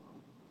know,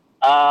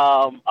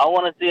 I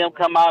want to see him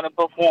come out and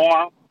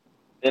perform.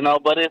 You know,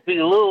 but if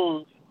he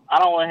lose, I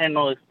don't want to hear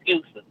no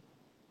excuses.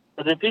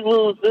 Because if he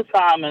lose this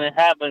time and it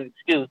have an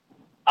excuse,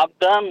 I'm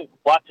done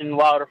watching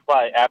Wilder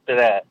fight after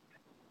that.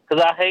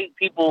 Because I hate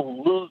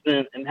people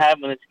losing and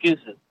having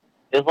excuses.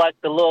 It's like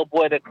the little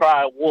boy that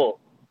cried wolf.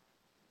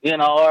 You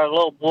know, or a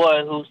little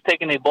boy who's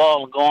taking a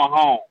ball and going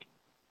home.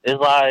 It's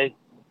like,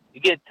 you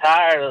get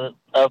tired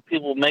of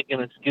people making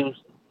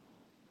excuses.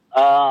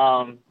 You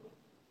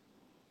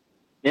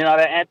know,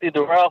 that Anthony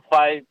Dirrell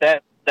fight,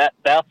 that's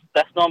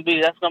gonna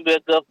be a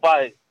good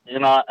fight, you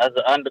know, as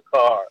an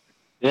undercard,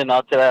 you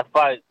know, to that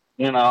fight,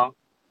 you know.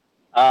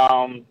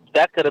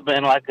 That could have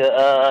been like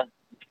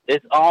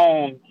its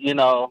own, you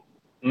know,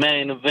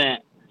 main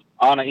event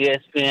on an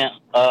ESPN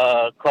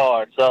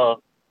card.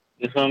 So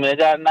you feel me? It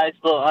got a nice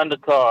little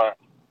undercard.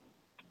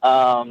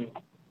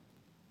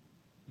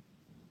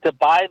 To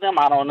buy them,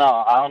 I don't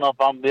know. I don't know if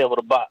I'm gonna be able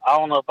to buy. I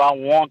don't know if I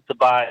want to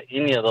buy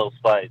any of those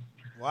fights.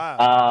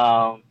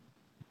 Wow.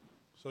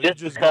 So just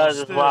because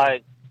it's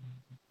like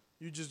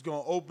you just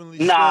gonna openly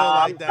steal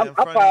like that in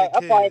front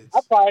of your kids.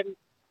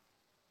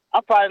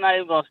 I'm probably not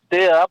even gonna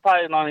steal. I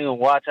probably don't even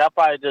watch. I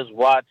probably just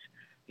watch,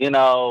 you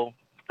know,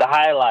 the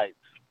highlights.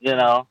 You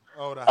know.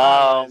 Oh, the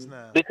highlights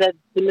now. Because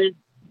to me,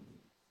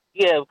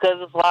 yeah, because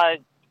it's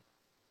like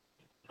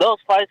those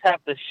fights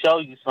have to show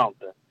you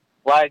something.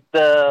 Like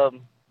the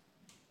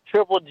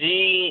Triple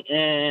G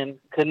and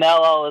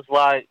Canelo is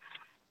like,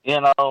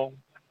 you know,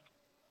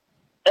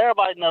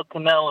 everybody knows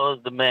Canelo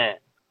is the man,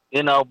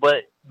 you know,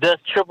 but does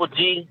Triple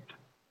G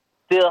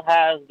still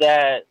has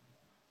that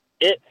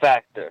it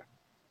factor?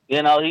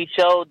 You know, he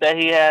showed that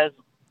he has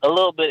a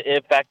little bit of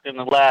it factor in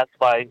the last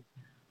fight,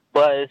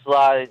 but it's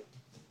like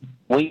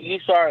when you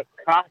start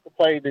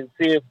contemplating to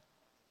see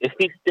if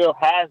he still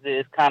has it,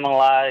 it's kind of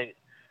like,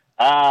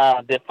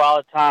 did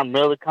Father Time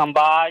really come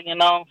by, you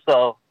know?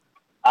 So,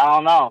 I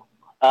don't know.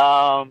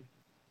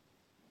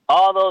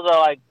 All those are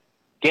like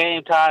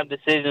game time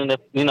decisions.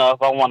 If you know,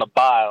 if I want to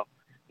buy them,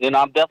 you know,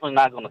 I'm definitely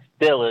not going to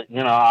steal it.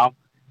 You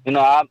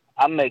know,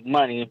 I make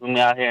money from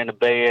out here in the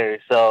Bay Area.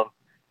 So,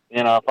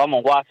 you know, if I'm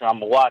gonna watch it, I'm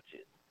gonna watch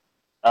it.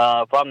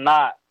 If I'm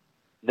not,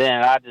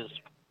 then I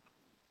just,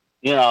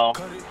 you know,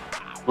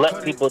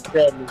 let people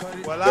tell me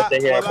what they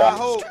hear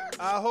about.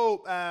 I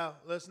hope, Al.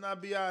 Let's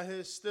not be out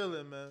here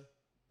stealing, man.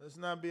 Let's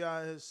not be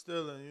out here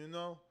stealing. You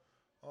know,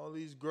 all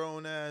these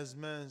grown ass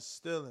men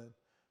stealing.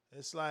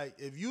 It's like,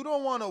 if you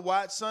don't want to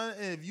watch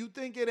something, if you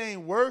think it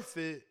ain't worth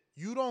it,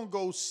 you don't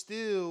go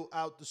steal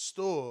out the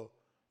store.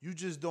 You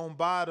just don't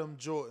buy them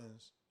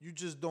Jordans. You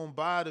just don't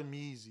buy them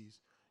Yeezys.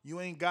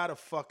 You ain't got a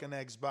fucking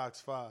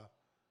Xbox 5,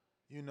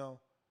 you know.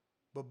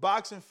 But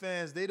boxing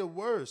fans, they the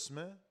worst,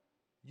 man.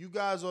 You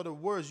guys are the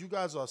worst. You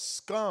guys are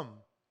scum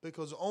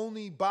because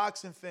only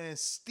boxing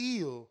fans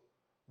steal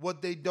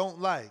what they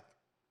don't like.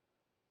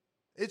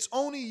 It's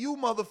only you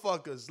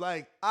motherfuckers.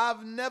 Like,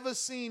 I've never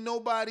seen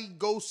nobody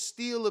go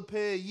steal a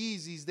pair of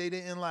Yeezys they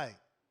didn't like.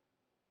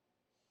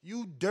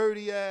 You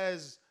dirty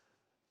ass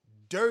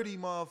dirty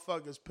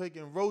motherfuckers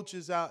picking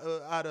roaches out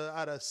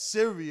of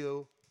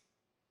cereal.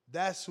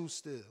 That's who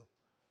steal.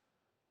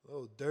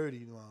 Little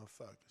dirty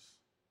motherfuckers.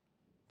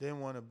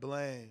 Didn't want to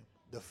blame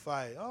the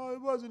fight. Oh, it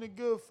wasn't a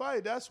good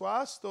fight. That's why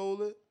I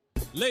stole it.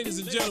 Ladies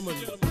and gentlemen,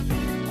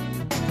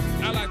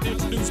 I'd like to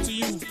introduce to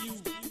you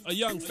a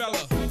young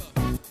fella,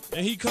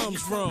 and he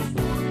comes from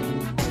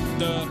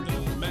the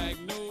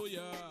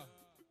Magnolia.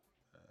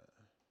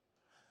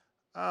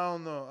 I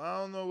don't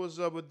know what's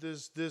up with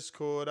this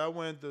Discord. I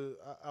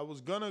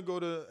was gonna go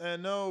to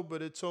NO,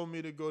 but it told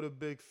me to go to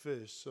Big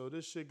Fish. So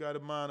this shit got a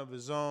mind of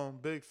its own.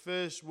 Big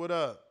Fish, what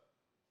up?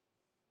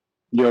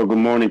 Yo, good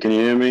morning. Can you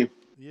hear me?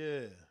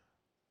 Yeah.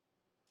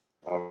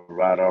 All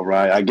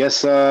right. I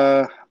guess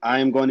I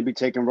am going to be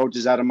taking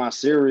roaches out of my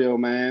cereal,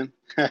 man.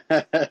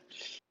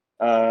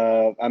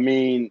 I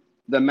mean,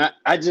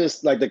 I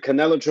just like the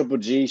Canelo Triple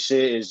G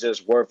shit is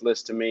just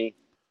worthless to me.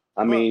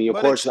 I mean,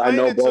 of course, I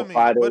know both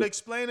fighters. But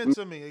explain it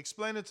to me.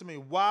 Explain it to me.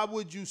 Why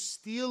would you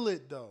steal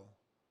it though?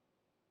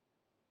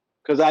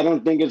 Because I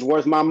don't think it's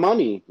worth my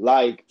money.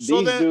 Like these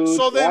dudes.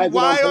 So then,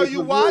 why are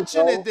you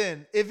watching it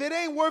then? If it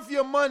ain't worth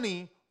your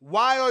money,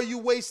 why are you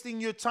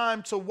wasting your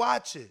time to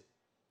watch it?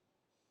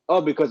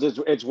 Oh, because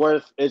it's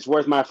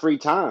worth my free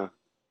time.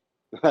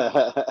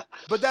 But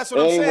that's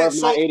what I'm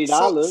saying.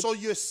 So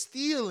you're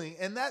stealing,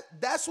 and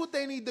that's what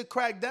they need to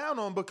crack down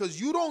on,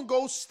 because you don't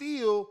go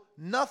steal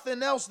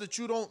nothing else that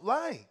you don't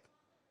like.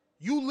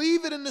 You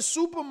leave it in the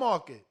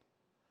supermarket.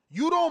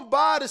 You don't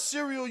buy the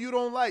cereal you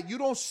don't like. You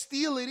don't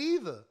steal it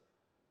either.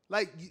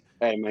 Like,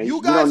 hey man,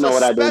 you guys don't know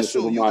are what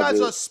special. I do. You guys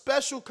are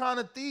special kind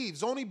of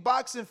thieves. Only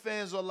boxing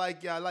fans are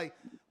like, yeah, like,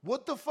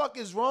 what the fuck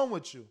is wrong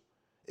with you?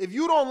 If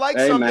you don't like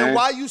something, man,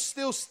 why are you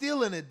still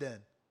stealing it then?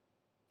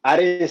 I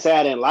didn't say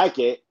I didn't like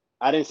it.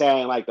 I didn't say I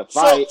didn't like the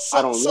fight.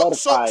 I don't love the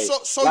fight.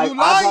 So you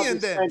lying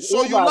then.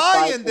 So you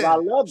lying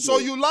then. So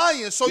you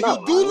lying. So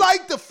you do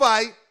like the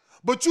fight,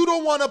 but you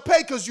don't want to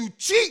pay because you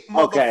cheat,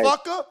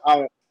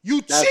 motherfucker.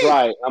 You cheat. That's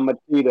right. I'm a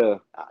cheater.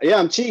 Yeah,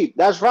 I'm cheap.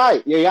 That's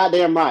right. You're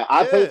goddamn right.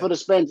 I pay for the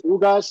Spence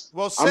Ugas.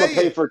 Well, I'm gonna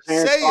pay for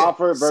Terrence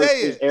Crawford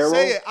versus Errol.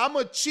 Say it. I'm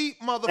a cheap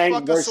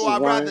motherfucker, so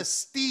I'd rather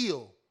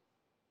steal.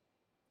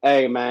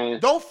 Hey,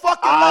 man. Don't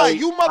fucking lie.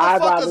 You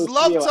motherfuckers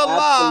love to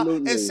lie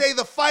and say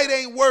the fight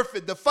ain't worth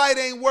it. The fight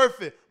ain't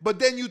worth it. But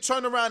then you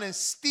turn around and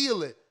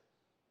steal it.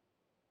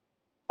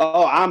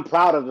 Oh, I'm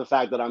proud of the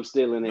fact that I'm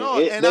stealing it. No,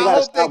 and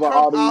I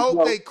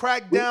hope they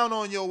crack down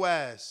on your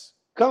ass.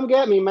 Come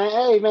get me, man.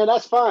 Hey, man,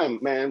 that's fine,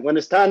 man. When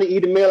it's time to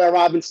eat a meal at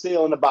Robin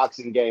Steele in the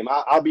boxing game,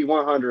 I'll be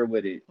 100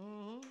 with it.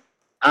 Mm-hmm.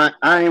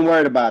 I ain't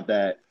worried about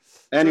that.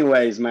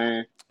 Anyways,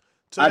 man.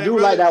 I do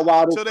like that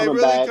Wilder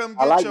coming back.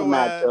 I like the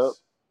matchup.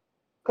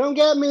 Come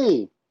get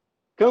me.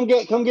 Come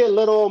get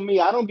little old me.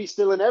 I don't be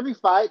stealing every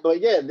fight,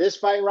 but yeah, this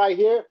fight right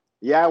here,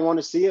 yeah, I want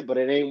to see it, but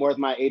it ain't worth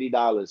my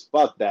 $80.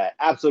 Fuck that.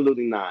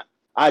 Absolutely not.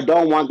 I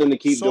don't want them to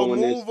keep doing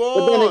this.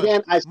 But then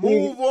again,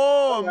 move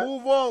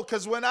on.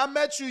 Because when I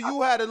met you,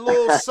 you had a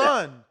little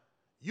son.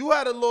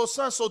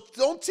 So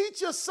don't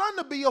teach your son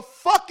to be a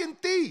fucking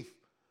thief.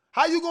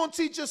 How you gonna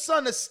teach your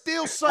son to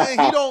steal something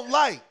he don't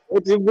like?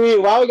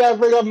 Why we gotta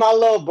bring up my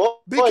little boy?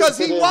 Because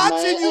he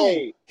watching you.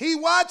 Hey, he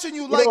watching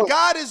you like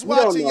God is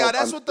watching y'all.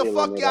 That's what the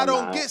fuck y'all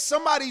don't get.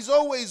 Somebody's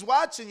always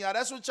watching y'all.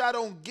 That's what y'all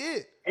don't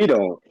get. He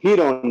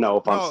don't know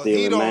if I'm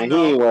stealing, man. He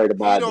ain't worried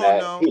about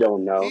that. He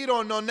don't know. He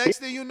don't know. Next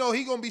thing you know,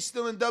 he gonna be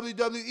stealing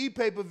WWE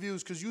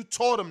pay-per-views because you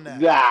taught him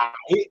that. Yeah,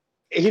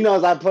 he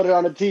knows I put it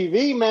on the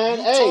TV, man.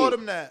 You taught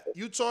him that.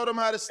 You taught him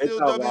how to steal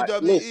WWE.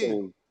 Right.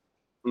 Listen.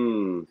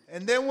 And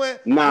then when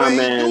he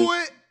do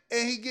it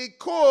and he get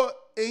caught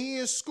and he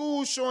in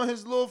school showing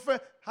his little friend,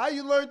 how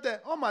you learned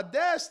that? Oh, my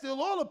dad steal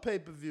all the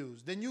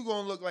pay-per-views. Then you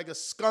gonna look like a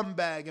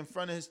scumbag in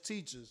front of his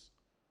teachers.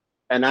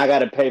 And I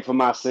gotta pay for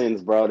my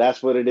sins, bro.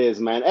 That's what it is,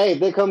 man. Hey, if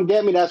they come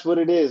get me, that's what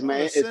it is,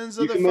 man. The sins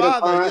of the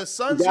father. Your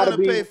son's gonna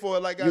pay for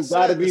it, like I said. You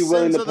gotta be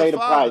willing to pay the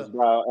price,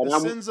 bro. The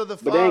sins of the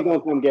father. But they ain't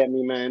gonna come get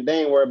me, man.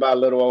 They ain't worried about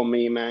little old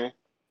me, man.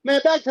 Man,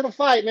 back to the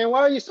fight, man. Why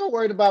are you so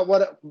worried about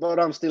what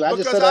I'm stealing?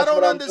 Because I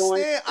don't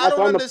understand. I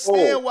don't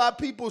understand why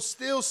people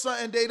steal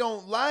something they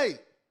don't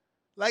like.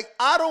 Like,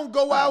 I don't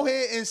go out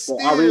here and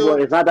steal.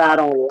 It's not that I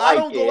don't like it. I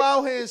don't go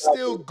out here and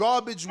steal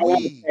garbage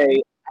weed.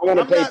 I'm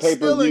not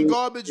stealing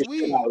garbage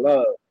weed.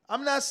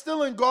 I'm not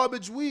stealing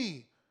garbage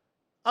weed.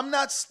 I'm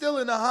not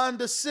stealing a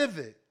Honda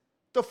Civic.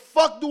 The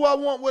fuck do I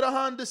want with a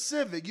Honda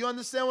Civic? You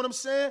understand what I'm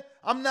saying?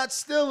 I'm not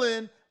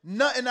stealing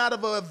nothing out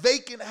of a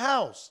vacant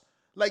house.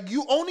 Like,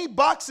 you only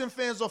boxing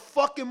fans are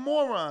fucking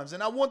morons,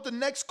 and I want the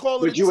next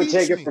caller to teach me. But you would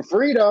take it for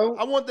free, though.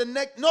 I want the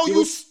next. No,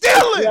 you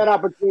stealing.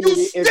 You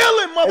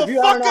stealing,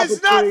 motherfucker.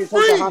 It's not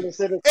free.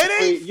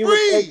 It ain't free.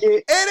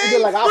 It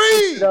ain't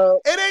free.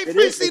 It ain't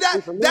free. See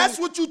that? That's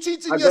what you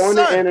teaching your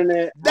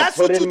son. That's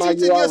what you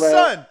teaching your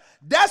son.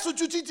 That's what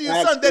you teaching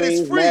your son. That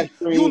it's free.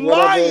 You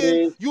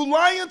lying. You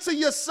lying to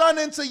your son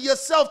and to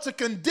yourself to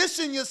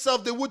condition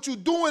yourself that what you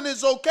doing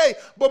is okay.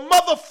 But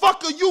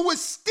motherfucker, you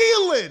was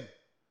stealing.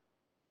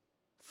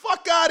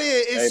 Fuck out of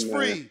here. It's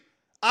free.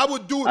 I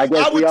would do I it.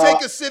 guess I would we take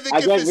all- a Civic I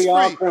if guess it's we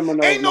all free.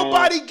 criminals, Ain't man.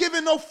 nobody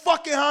giving no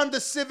fucking Honda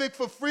Civic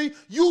for free.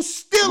 You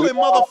steal We it,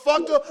 all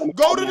motherfucker. criminals,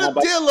 Go to man, the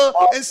but dealer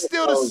all and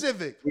steal the criminals.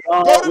 Civic. We Go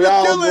all to the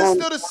dealer and doing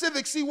steal the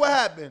Civic. See what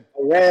happened.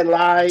 a red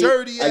light.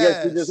 Dirty I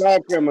guess we just ass.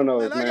 all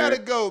criminals, Man, I gotta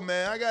go,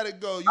 man. I gotta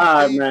go. You All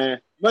right, thief.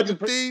 man. Much You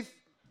thief.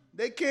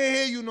 They can't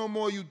hear you no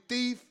more, you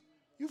thief.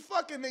 You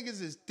fucking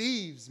niggas is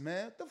thieves,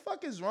 man. What the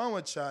fuck is wrong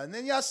with y'all? And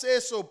then y'all say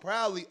it so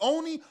proudly.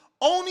 Only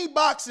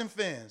boxing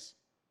fans.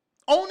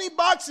 Only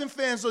boxing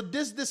fans are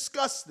this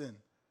disgusting.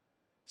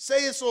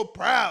 Say it so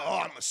proud.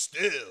 Oh,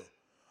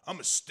 I'm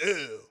a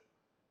steal.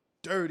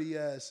 Dirty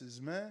asses,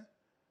 man.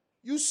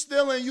 You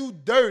stealing, you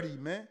dirty,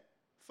 man.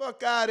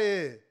 Fuck out of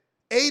here.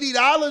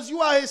 $80?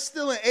 You out here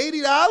stealing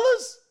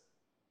 $80?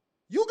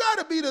 You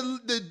gotta be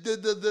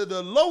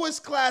the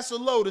lowest class of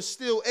low to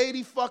steal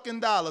 $80 fucking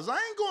dollars. I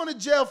ain't going to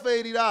jail for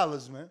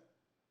 $80, man.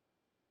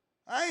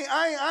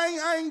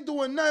 I ain't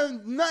doing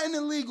nothing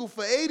illegal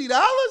for $80.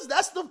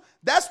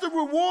 That's the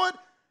reward.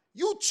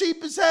 You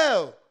cheap as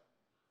hell.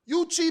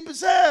 You cheap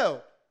as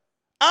hell.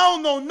 I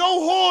don't know. No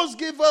whores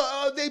give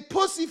they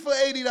pussy for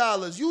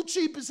 $80. You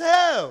cheap as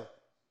hell.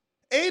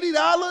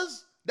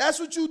 $80? That's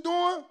what you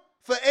doing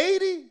for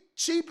 80?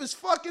 Cheap as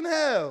fucking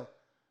hell.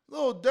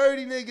 Little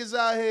dirty niggas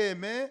out here,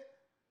 man.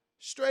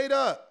 Straight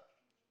up.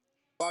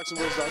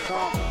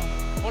 BoxingWords.com.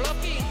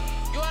 Oloki,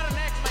 you are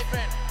next, my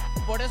friend.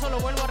 Por eso lo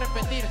vuelvo a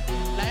repetir.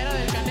 La era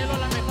del Canelo es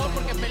la mejor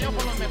porque peleó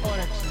con los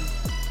mejores.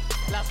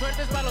 La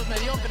suerte es para los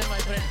mediocres, my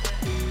friend.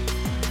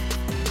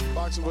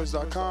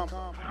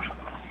 BoxingWords.com.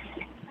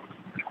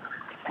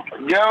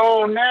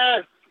 Yo,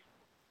 Ness.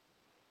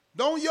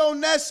 Don't yo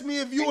Ness me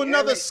if you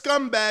another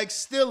scumbag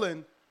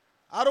stealing.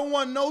 I don't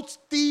want no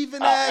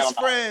thieving ass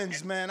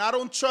friends, man. I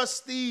don't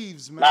trust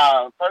thieves, man.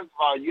 Nah, first of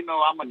all, you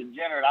know I'm a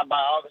degenerate. I buy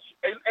all the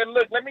shit. And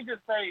look, let me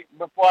just say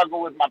before I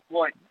go with my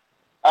point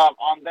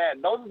on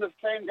that. Those are the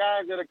same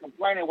guys that are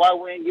complaining why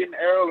we ain't getting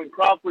Errol and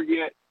Crawford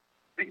yet.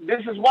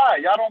 This is why.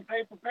 Y'all don't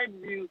pay for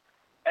pay-per-view,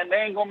 and they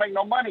ain't going to make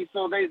no money,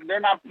 so they're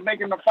not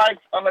making the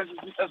fights unless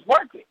it's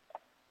worth it.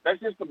 That's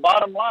just the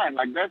bottom line.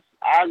 Like,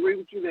 I agree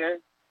with you there.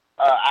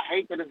 I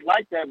hate that it's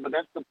like that, but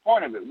that's the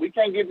point of it. We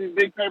can't get these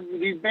big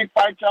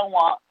fights y'all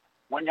want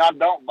when y'all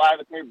don't buy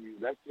the pay-per-view.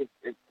 That's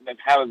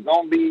how it's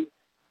gonna be,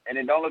 and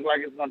it don't look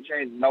like it's gonna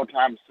change no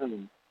time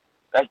soon.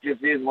 That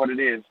just is what it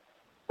is.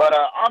 But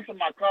on to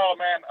my call,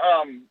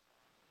 man.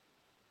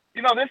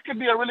 This could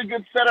be a really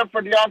good setup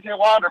for Deontay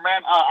Wilder,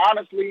 man.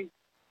 Honestly,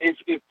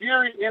 if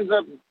Fury ends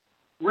up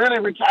really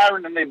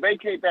retiring and they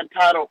vacate that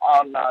title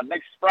on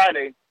next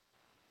Friday,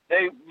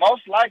 they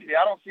most likely,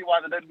 I don't see why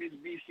the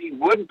WBC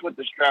wouldn't put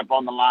the strap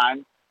on the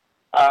line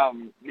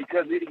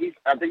because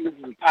I think this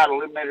is a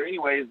title eliminator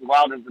anyways.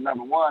 Wilder's the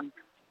number one.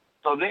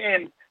 So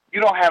then you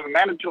don't have a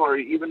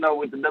mandatory, even though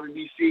with the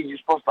WBC you're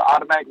supposed to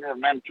automatically have a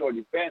mandatory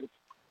defense.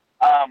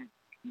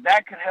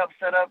 That could help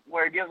set up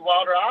where it gives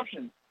Wilder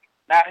options.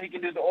 Now he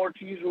can do the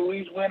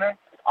Ortiz-Ruiz winner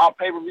on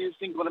pay-per-view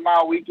Cinco de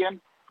Mayo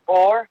weekend,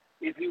 or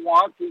if he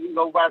wants, he can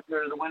go back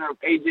to the winner of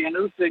AJ and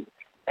Usyk,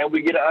 and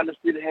we get an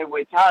undisputed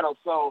heavyweight title.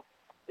 So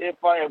if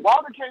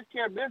Wilder takes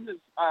care of business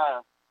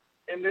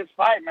in this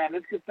fight, man,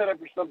 this could set up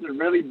for something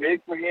really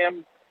big for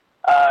him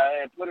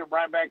and put him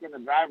right back in the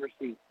driver's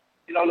seat.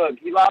 Look,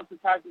 he lost to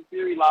Tyson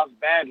Fury, lost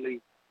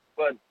badly,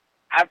 but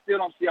I still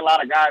don't see a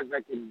lot of guys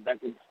that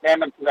can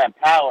stand up to that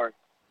power.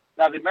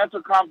 Now, the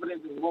mental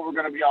confidence is what we're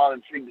going to be all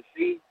intrigued to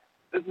see.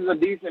 This is a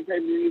decent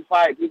pay-per-view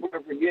fight. People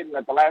are forgetting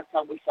that the last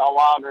time we saw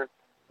Wilder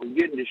was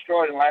getting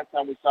destroyed, and the last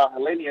time we saw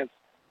Helenius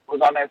was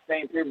on that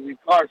same pay-per-view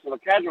card. So the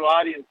casual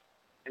audience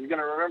is going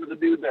to remember the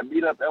dude that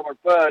beat up Elmer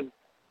Fudd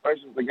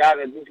versus the guy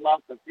that just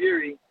lost to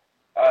Fury.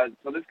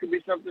 So this could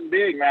be something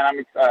big, man.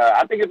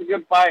 I think it's a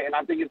good fight, and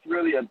I think it's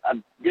really a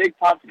big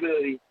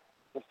possibility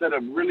to set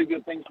up really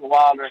good things for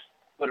Wilder,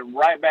 put him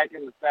right back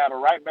in the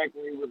saddle, right back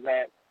where he was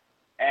at.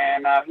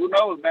 And who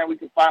knows, man, we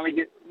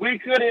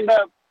could end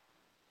up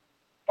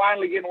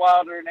finally getting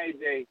Wilder and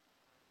AJ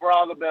for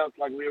all the belts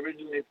like we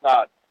originally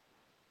thought.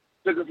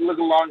 Took us a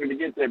little longer to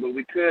get there, but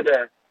we could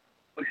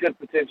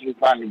potentially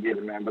finally get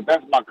it, man. But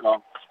that's my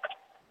call.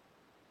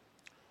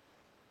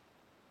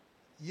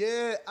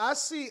 Yeah, I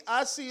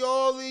see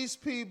all these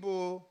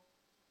people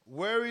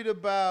worried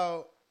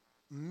about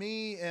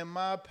me and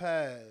my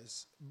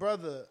past.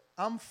 Brother,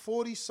 I'm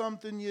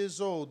 40-something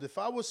years old. If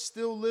I was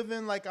still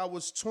living like I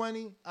was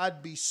 20,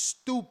 I'd be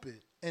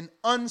stupid and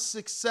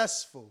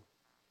unsuccessful.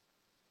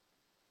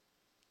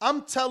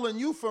 I'm telling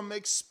you from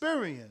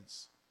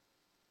experience.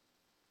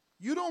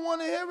 You don't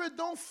want to hear it?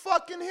 Don't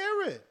fucking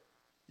hear it.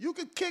 You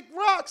could kick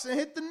rocks and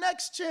hit the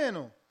next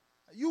channel.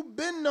 You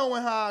been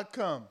knowing how I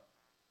come.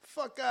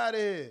 Fuck out of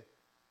here.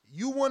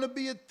 You want to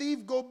be a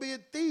thief, go be a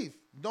thief.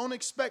 Don't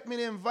expect me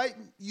to invite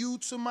you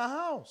to my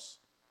house.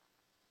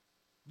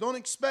 Don't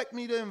expect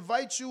me to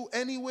invite you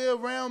anywhere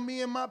around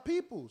me and my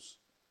peoples.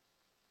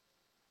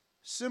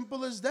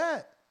 Simple as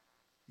that.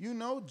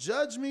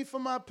 Judge me for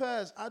my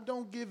past. I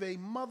don't give a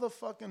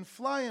motherfucking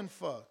flying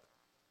fuck.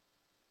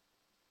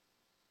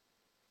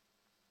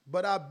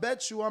 But I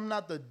bet you I'm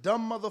not the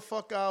dumb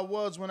motherfucker I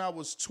was when I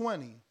was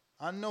 20.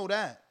 I know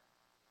that.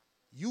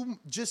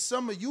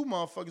 Some of you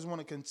motherfuckers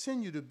want to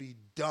continue to be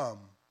dumb.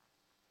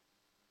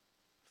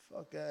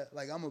 Fuck that.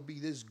 Like, I'm going to be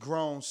this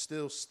grown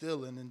still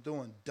stealing and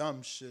doing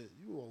dumb shit.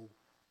 You old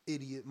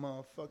idiot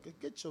motherfucker.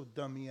 Get your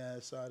dummy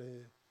ass out of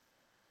here.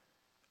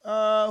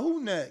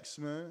 Who next,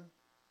 man?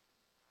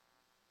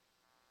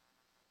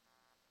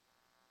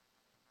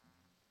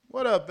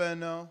 What up,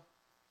 Benno?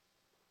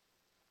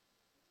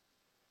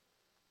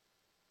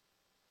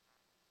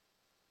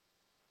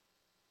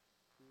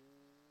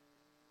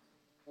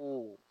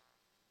 Ooh.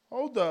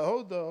 Hold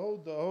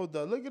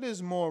up. Look at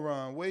this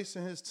moron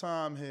wasting his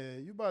time here.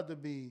 You about to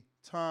be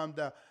timed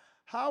out.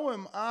 How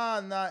am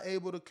I not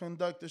able to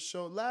conduct a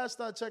show?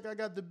 Last I checked, I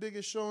got the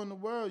biggest show in the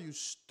world, you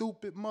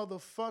stupid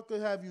motherfucker.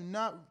 Have you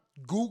not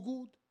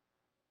Googled?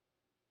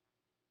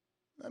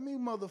 Let me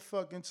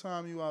motherfucking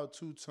time you out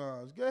 2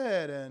 times. Go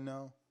ahead,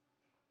 Anno.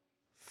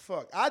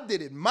 Fuck, I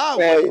did it my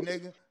way,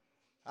 nigga.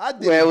 I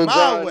did it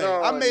my way.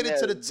 I made it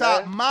to the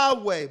top my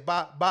way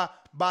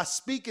by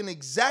speaking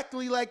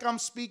exactly like I'm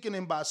speaking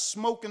and by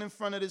smoking in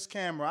front of this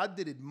camera. I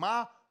did it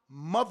my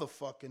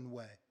motherfucking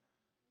way.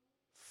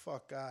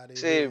 Fuck out of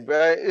here. See,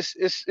 bro,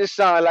 it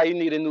sounds like you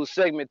need a new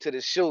segment to the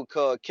show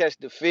called Catch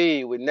the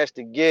Feed with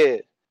Nestor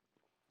Gibb.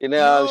 You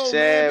know what I'm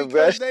saying, man,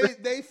 because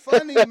they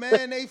funny,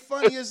 man. They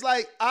funny. It's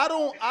like I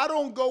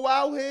don't go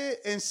out here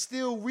and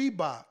steal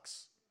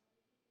Reeboks.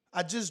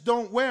 I just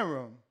don't wear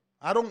them.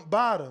 I don't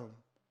buy them.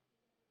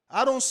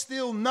 I don't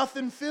steal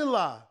nothing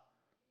Fila.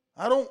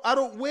 I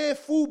don't wear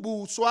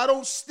FUBU, so I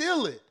don't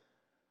steal it.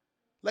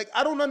 Like,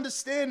 I don't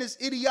understand this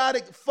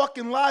idiotic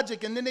fucking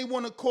logic, and then they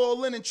want to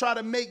call in and try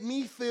to make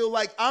me feel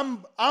like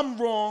I'm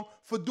wrong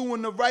for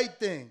doing the right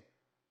thing.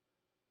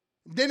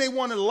 Then they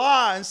want to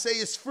lie and say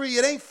it's free.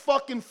 It ain't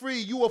fucking free.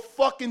 You a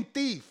fucking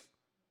thief.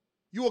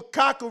 You a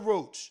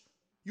cockroach.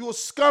 You a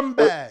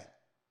scumbag.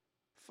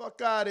 Fuck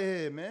out of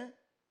here, man.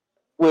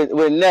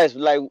 With Ness,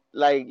 like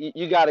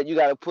you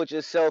gotta put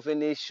yourself in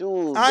these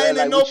shoes. I ain't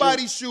like, in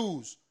nobody's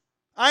shoes.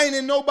 I ain't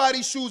in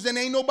nobody's shoes, and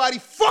ain't nobody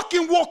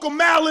fucking walk a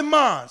mile in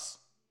mine.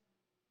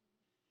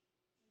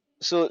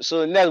 So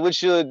Ness,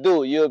 what you'll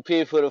do? You'll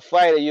pay for the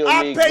fight, or you'll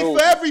make I pay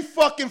groceries? for every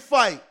fucking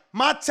fight.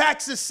 My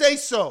taxes say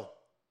so.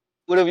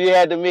 What if you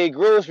had to make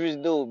groceries,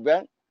 do,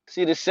 bruh?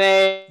 See the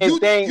same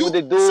thing with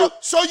the dude.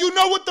 So you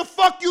know what the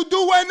fuck you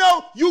do,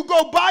 Eno? You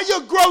go buy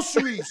your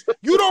groceries.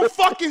 You don't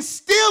fucking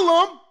steal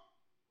them.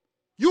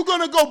 You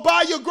gonna go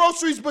buy your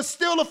groceries but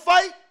steal a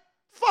fight?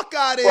 Fuck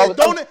out of here.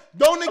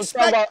 Don't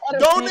expect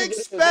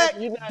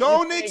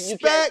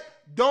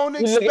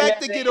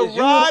to get a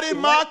ride in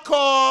my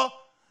car.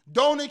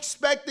 Don't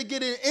expect to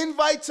get an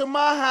invite to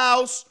my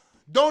house.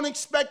 Don't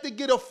expect to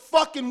get a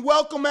fucking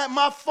welcome at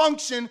my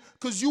function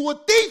because you a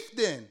thief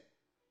then.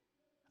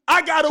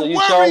 I gotta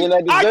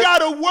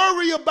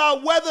worry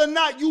about whether or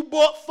not you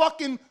bought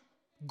fucking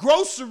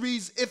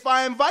groceries if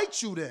I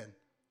invite you then.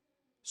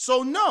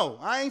 So no,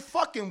 I ain't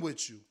fucking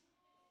with you.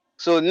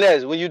 So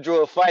Ness, when you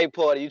draw a fight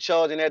party, you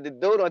charging at the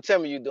door? Don't tell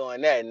me you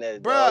doing that, Ness.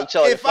 Bruh, you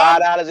charging $5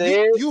 a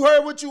head? You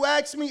heard what you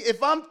asked me?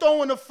 If I'm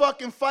throwing a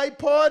fucking fight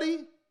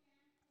party,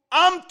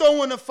 I'm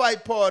throwing a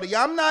fight party.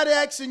 I'm not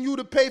asking you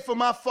to pay for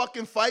my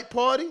fucking fight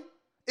party.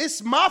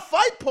 It's my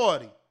fight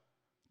party.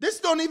 This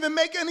don't even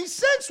make any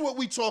sense what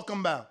we talking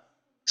about.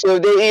 So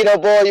if they eat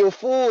up all your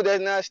food,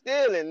 that's not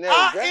stealing.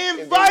 I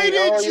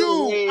invited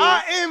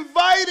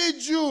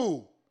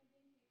you.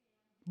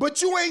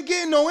 But you ain't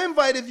getting no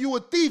invite if you a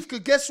thief,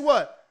 because guess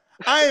what?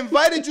 I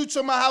invited you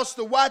to my house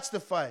to watch the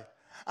fight.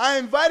 I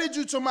invited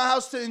you to my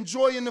house to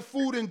enjoy in the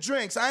food and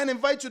drinks. I didn't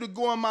invite you to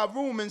go in my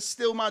room and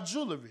steal my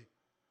jewelry.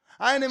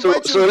 I didn't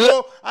invite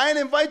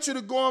you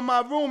to go in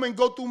my room and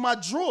go through my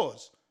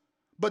drawers.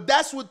 But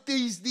that's what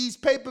these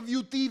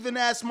pay-per-view thieving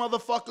ass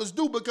motherfuckers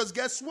do, because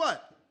guess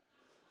what?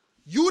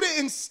 You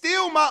didn't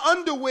steal my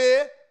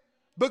underwear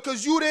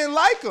because you didn't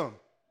like them.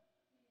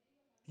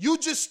 You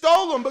just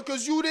stole them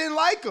because you didn't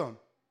like them.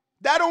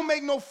 That don't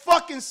make no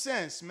fucking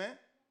sense, man.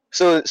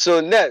 So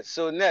Ness.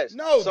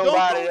 No,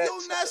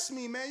 don't Ness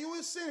me, man. You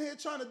ain't sitting here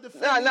trying to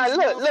defend me.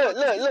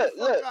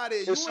 Look. Out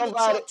here. You in the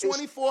truck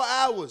 24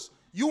 hours.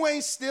 You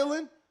ain't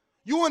stealing.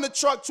 You in the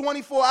truck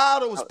 24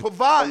 hours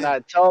providing. I'm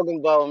not talking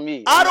about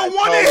me. I don't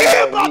want to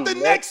hear about the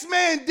next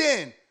man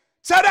then.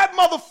 Tell that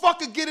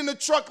motherfucker get in the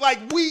truck like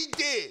we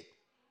did.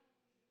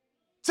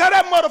 Tell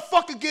that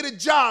motherfucker get a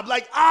job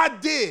like I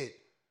did.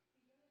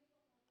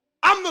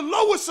 I'm the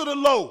lowest of the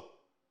low.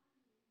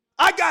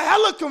 I got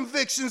hella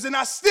convictions and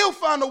I still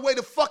found a way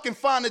to fucking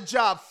find a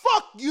job.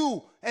 Fuck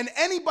you and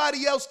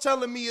anybody else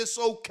telling me it's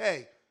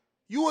okay.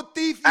 You a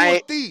thief, you a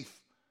thief.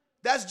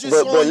 That's just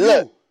on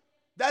you.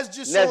 That's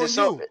just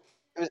on you.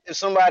 If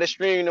somebody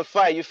streaming the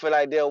fight, you feel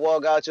like they'll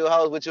walk out your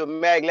house with your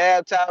Mac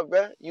laptop,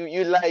 bro.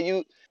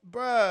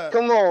 Bruh.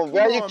 Come on,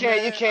 bro. You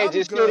can't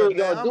just say they're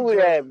gonna do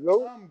that,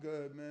 bro. I'm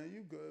good, man.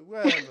 You good.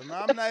 Whatever,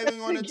 man. I'm not even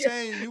gonna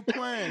change you. You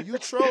playing. You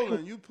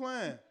trolling. You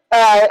playing. All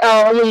right,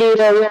 I'm gonna leave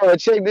that alone.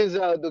 Check this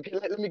out, though.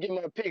 Let me get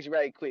my picks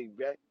right quick,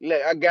 bro. Look,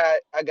 I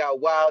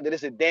got Wilder.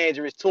 This is a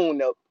dangerous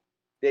tune-up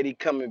that he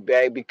coming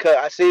back because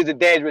I say it's a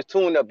dangerous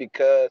tune-up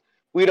because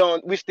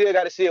we still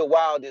got to see if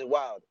Wilder is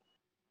Wilder.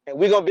 And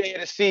we're going to be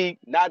able to see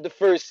not the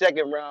first,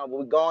 second round, but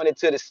we're going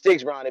into the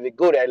sixth round if it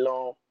go that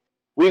long.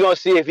 We're going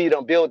to see if he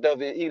done built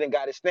up, he done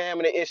got his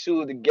stamina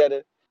issues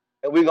together.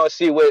 And we're going to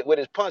see what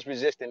his punch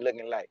resistance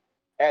looking like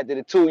after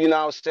the two, you know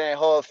what I'm saying,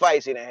 hard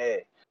fights he done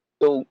had.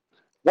 So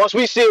once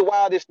we see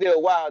Wilder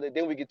still Wilder,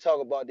 then we can talk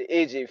about the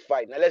AJ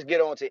fight. Now let's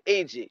get on to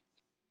AJ.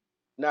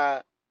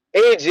 Now,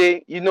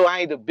 AJ, you know I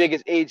ain't the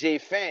biggest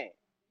AJ fan,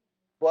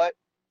 but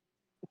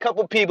a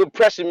couple people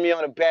pressing me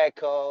on a bad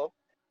call,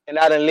 and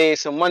I done laid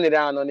some money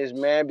down on this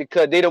man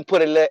because they done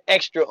put a little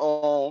extra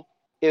on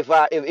if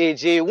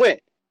AJ win.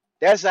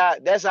 That's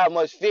how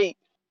much faith.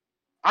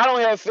 I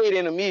don't have faith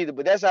in him either,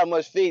 but that's how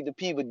much faith the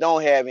people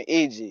don't have in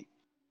AJ.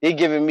 They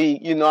giving me,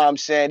 you know what I'm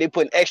saying, they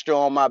putting extra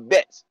on my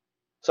bets.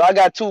 So I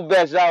got 2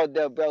 bets out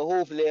there, bro.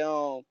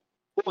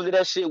 Hopefully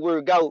that shit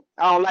work out.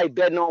 I don't like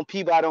betting on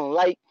people I don't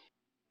like,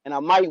 and I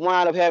might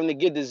wind up having to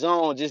get the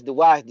zone just to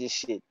watch this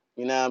shit.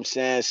 You know what I'm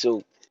saying?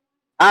 So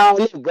I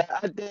don't know, bro.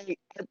 I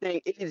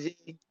think AJ,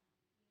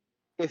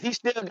 if he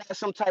still got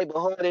some type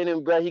of heart in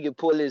him, bro, he can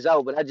pull this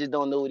out, but I just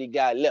don't know what he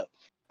got left.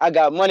 I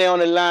got money on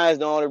the lines,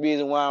 the only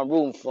reason why I'm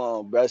rooting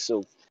for him, bro.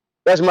 So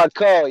that's my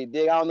call, you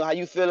dig? I don't know how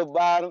you feel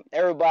about him.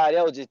 Everybody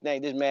else just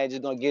think this man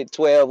just gonna get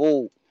 12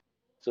 old.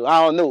 So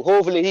I don't know.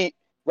 Hopefully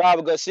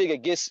Robert Garcia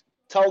gets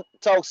talk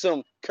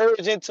some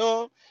courage into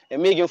him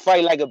and make him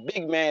fight like a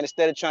big man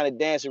instead of trying to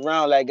dance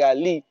around like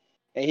Ali,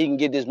 and he can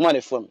get this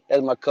money for me.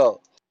 That's my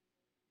call.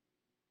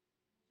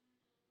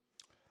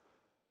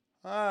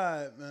 All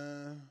right,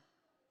 man.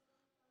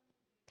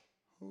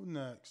 Who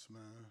next,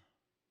 man?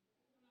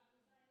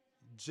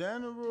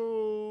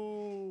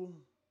 General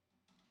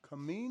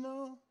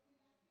Camino?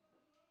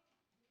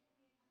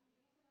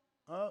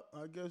 Oh,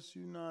 I guess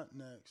you're not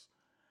next.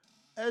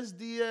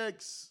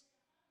 SDX,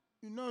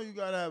 you know you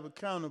gotta have a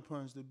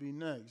counterpunch to be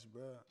next,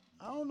 bro.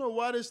 I don't know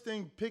why this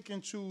thing pick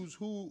and choose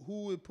who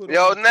would put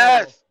Yo, on.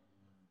 Ness.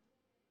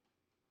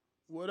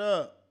 What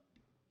up?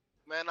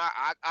 Man,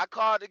 I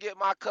called to get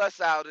my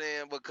cuss out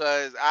in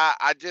because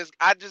I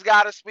just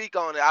gotta speak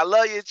on it. I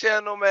love your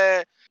channel,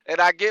 man, and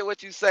I get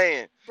what you're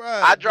saying.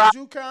 Bruh, did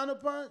you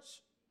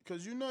counterpunch?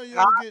 Because you know you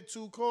don't get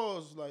 2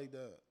 calls like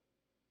that.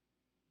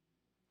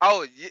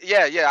 Oh,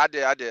 yeah, I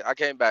did. I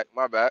came back.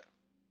 My bad.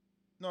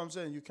 No, I'm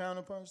saying you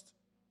counterpunched?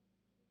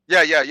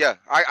 Yeah.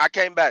 I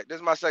came back. This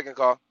is my second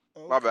call.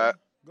 Okay. My bad.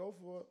 Go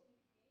for it.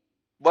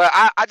 But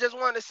I just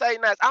wanted to say,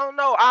 Ness, I don't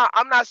know.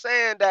 I'm not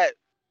saying that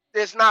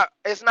it's not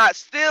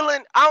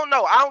stealing. I don't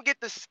know. I don't get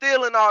the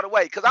stealing all the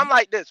way because I'm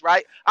like this,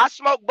 right? I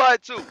smoke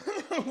bud too.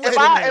 if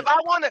I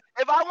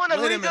wanna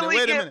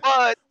legally get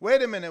bud.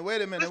 Wait a minute.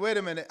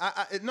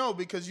 No,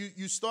 because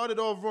you started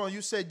off wrong.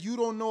 You said you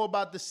don't know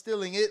about the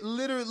stealing. It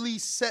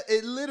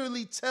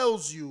literally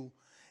tells you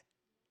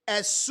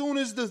as soon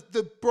as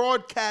the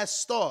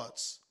broadcast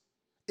starts,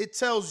 it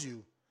tells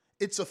you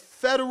it's a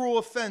federal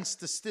offense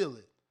to steal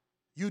it.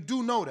 You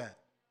do know that.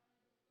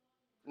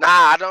 Nah,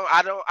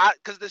 I don't,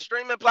 because the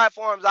streaming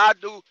platforms I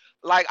do,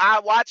 like I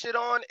watch it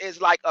on,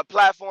 is like a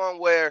platform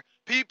where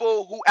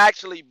people who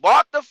actually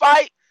bought the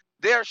fight,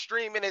 they're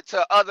streaming it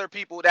to other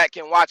people that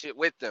can watch it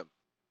with them.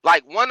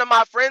 Like one of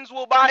my friends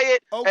will buy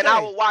it, and I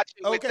will watch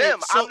it with them.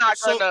 So, I'm not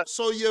gonna.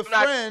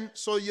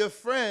 So your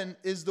friend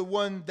is the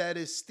one that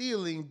is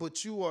stealing,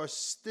 but you are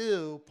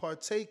still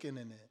partaking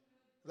in it.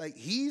 Like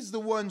he's the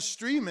one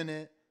streaming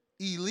it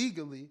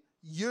illegally.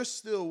 You're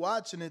still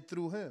watching it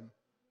through him.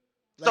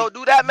 Like, so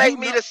do that make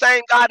me the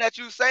same guy that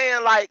you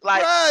saying like?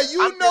 Bruh,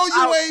 you know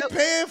you ain't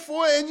paying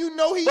for it, and you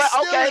know he's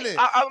stealing it.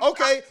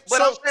 Okay,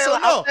 no.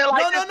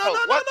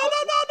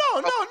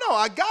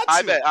 I got you.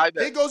 I bet.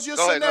 Here goes your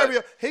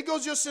scenario. Here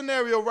goes your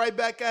scenario right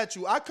back at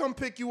you. I come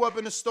pick you up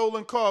in a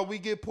stolen car. We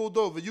get pulled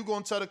over. You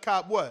gonna tell the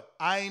cop what?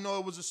 I ain't know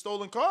it was a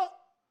stolen car?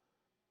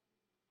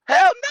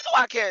 Hell no,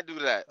 I can't do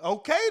that.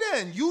 Okay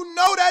then, you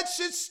know that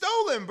shit's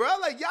stolen, bro.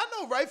 Like y'all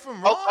know right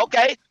from wrong.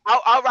 Okay,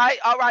 all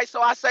right.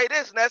 So I say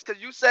this, Ness,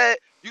 because you said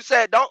you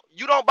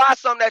don't buy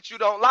something that you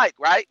don't like,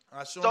 right?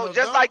 So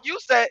just like you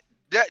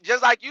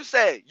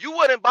said, you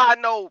wouldn't buy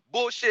no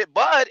bullshit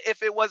bud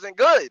if it wasn't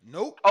good.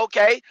 Nope.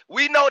 Okay,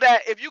 we know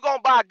that if you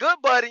gonna buy good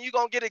bud and you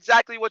gonna get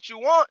exactly what you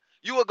want,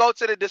 you will go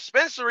to the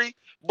dispensary.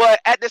 But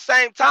at the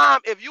same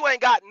time, if you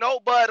ain't got no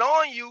bud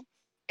on you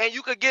and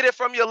you could get it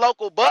from your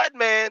local bud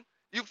man.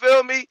 You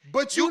feel me?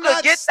 But you're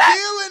not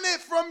stealing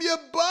it from your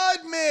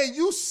bud man.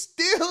 You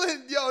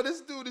stealing, yo.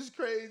 This dude is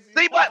crazy.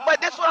 See, but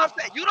this what I'm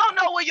saying. You don't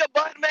know where your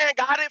bud man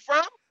got it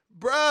from,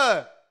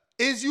 bruh.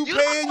 Is you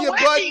paying your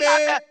bud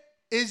man?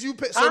 Is you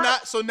pay,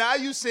 so now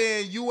you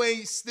saying you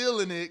ain't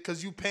stealing it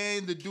because you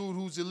paying the dude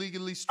who's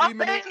illegally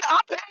streaming it? I'm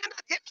paying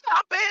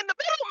the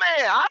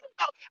middleman. I don't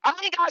know. I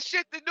ain't got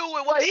shit to do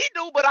with what he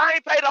do, but I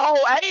ain't pay the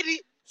whole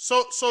 80.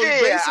 So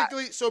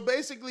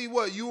basically,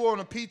 what you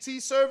on a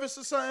PT service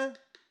or something?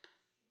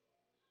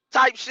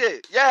 Type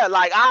shit. Yeah,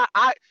 like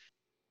I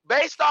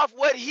based off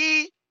what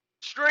he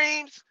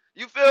streams,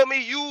 you feel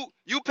me? You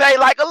pay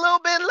like a little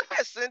bit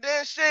less, and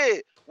then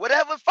shit.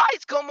 Whatever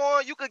fights come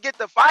on, you could get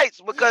the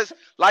fights because,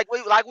 like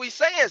we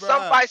saying,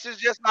 some Bruh. fights is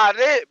just not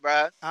it,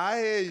 bruh. I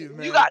hear you,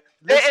 man. You got,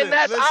 and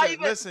that's I You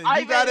even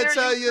gotta hear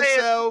tell you saying,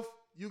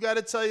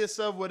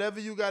 yourself whatever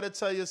you gotta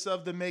tell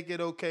yourself to make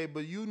it okay.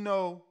 But you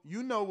know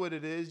what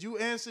it is. You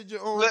answered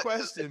your own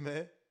question,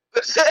 man.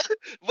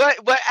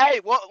 but hey,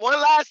 one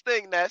last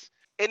thing, Ness,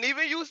 and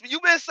even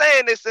you've been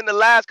saying this in the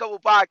last couple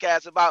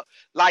podcasts about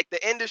like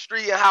the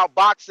industry and how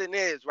boxing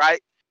is,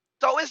 right?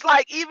 So it's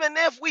like even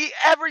if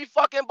every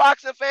fucking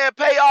boxing fan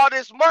pay all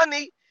this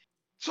money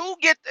to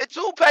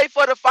pay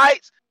for the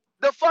fights,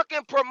 the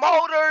fucking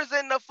promoters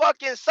and the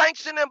fucking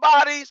sanctioning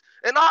bodies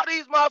and all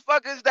these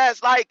motherfuckers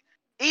that's like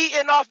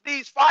eating off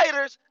these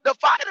fighters, the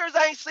fighters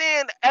ain't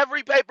seeing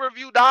every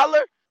pay-per-view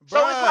dollar.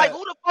 So it's like,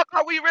 who the fuck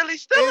are we really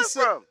stealing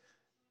from?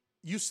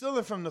 You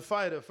stealing from the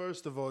fighter,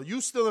 first of all. You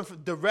stealing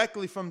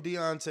directly from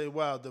Deontay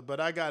Wilder, but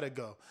I gotta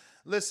go.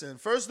 Listen,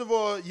 first of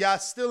all, y'all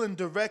stealing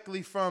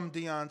directly from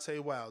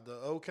Deontay Wilder,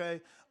 okay?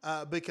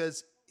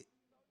 Because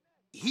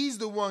he's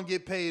the one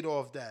get paid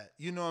off that.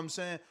 You know what I'm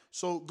saying?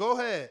 So go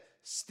ahead,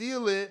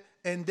 steal it,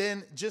 and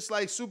then just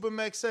like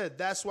Supermax said,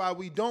 that's why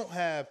we don't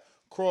have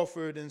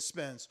Crawford and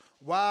Spence.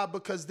 Why?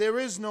 Because there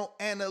is no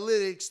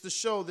analytics to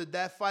show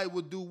that fight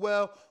would do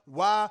well.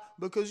 Why?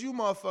 Because you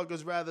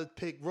motherfuckers rather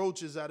pick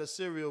roaches out of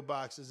cereal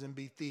boxes and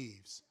be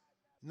thieves.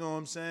 You know what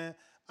I'm saying?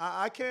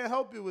 I can't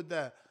help you with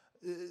that.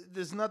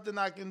 There's nothing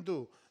I can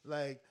do.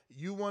 Like,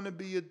 you want to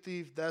be a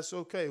thief, that's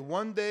okay.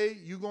 One day,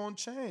 you're going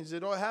to change.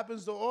 It all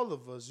happens to all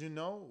of us, you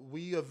know.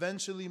 We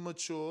eventually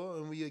mature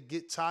and we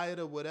get tired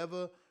of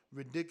whatever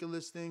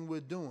ridiculous thing we're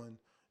doing,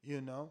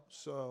 you know.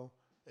 So,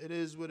 it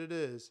is what it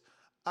is.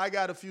 I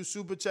got a few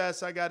super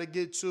chats I got to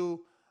get to.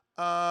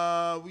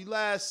 We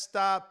last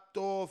stopped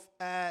off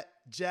at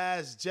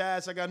Jazz.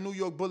 I got New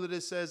York Bullet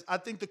that says, I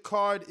think the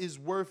card is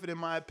worth it in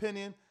my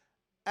opinion,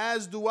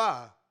 as do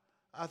I.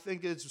 I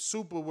think it's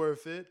super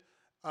worth it,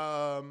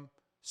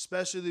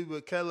 especially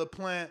with Caleb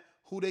Plant,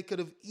 who they could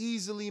have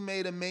easily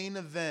made a main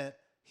event.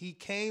 He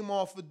came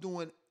off of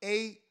doing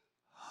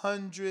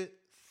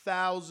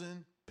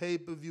 800,000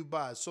 pay-per-view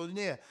buys. So,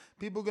 yeah,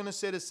 people are going to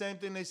say the same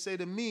thing they say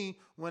to me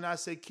when I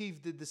say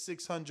Keith did the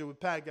 600 with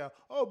Pacquiao.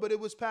 Oh, but it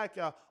was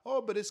Pacquiao.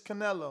 Oh, but it's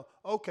Canelo.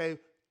 Okay,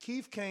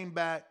 Keith came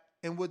back,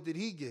 and what did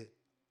he get?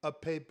 A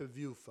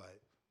pay-per-view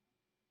fight.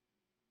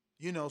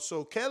 You know,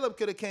 so Caleb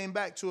could have came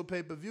back to a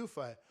pay-per-view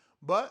fight,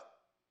 but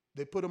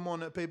they put him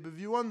on a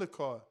pay-per-view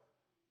undercard.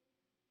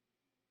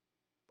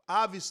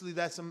 Obviously,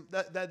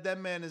 that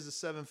man is a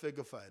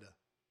seven-figure fighter.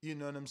 You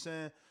know what I'm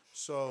saying?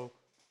 So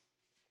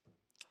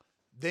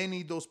they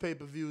need those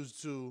pay-per-views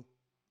to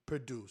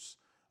produce.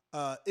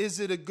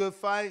 Is it a good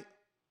fight?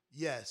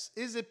 Yes.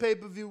 Is it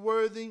pay-per-view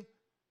worthy?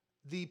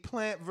 The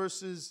Plant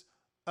versus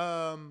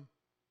Dirrell?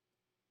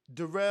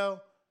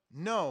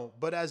 No.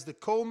 But as the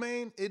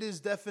co-main, it is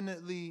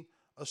definitely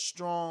a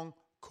strong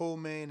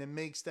co-main and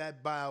makes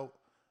that bout,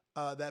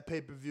 that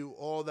pay-per-view,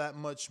 all that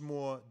much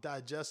more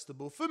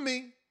digestible for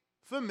me.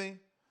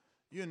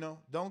 You know,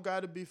 don't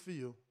gotta be for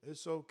you.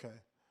 It's okay.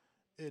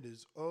 It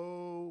is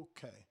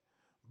okay.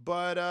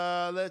 But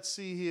let's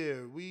see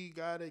here. We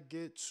gotta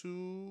get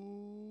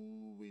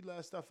to, we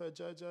last stuff at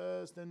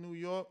Judges, then New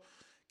York.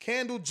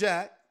 Candle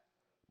Jack,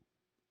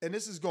 and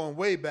this is going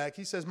way back.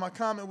 He says, my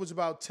comment was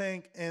about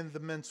Tank and the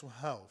mental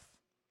health.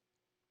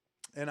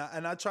 And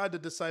I tried to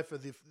decipher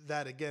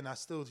that again. I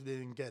still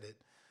didn't get it.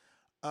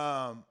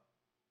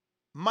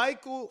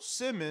 Michael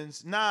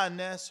Simmons,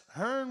 Ness,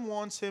 Hearn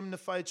wants him to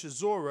fight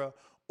Chisora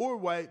or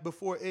White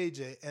before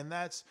AJ, and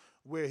that's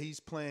where he's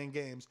playing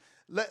games.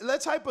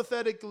 Let's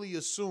hypothetically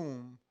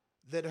assume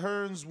that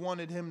Hearns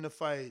wanted him to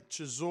fight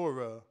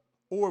Chisora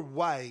or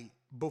White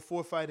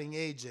before fighting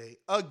AJ.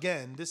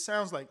 Again, this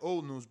sounds like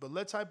old news, but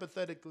let's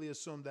hypothetically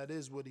assume that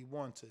is what he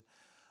wanted.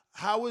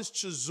 How is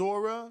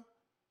Chisora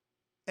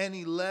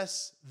any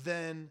less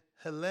than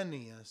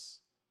Helenius?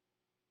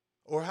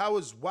 Or how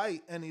is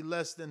White any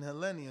less than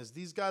Helenius?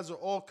 These guys are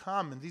all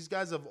common. These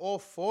guys have all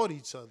fought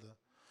each other.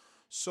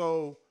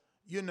 So,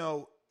 you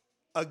know,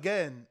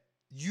 again,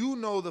 you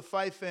know the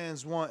fight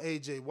fans want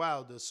AJ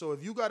Wilder. So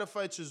if you got to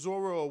fight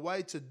Chisora or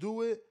White to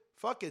do it,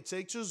 fuck it.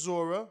 Take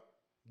Chisora.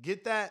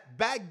 Get that.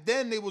 Back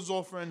then, they was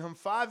offering him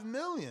 $5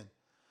 million.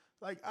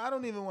 Like, I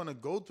don't even want to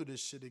go through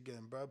this shit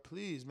again, bro.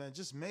 Please, man,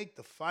 just make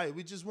the fight.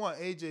 We just want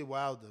AJ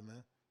Wilder,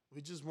 man.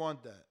 We just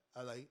want that.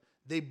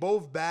 They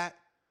both back.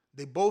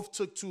 They both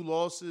took 2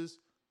 losses.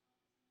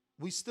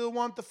 We still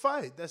want the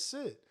fight. That's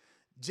it.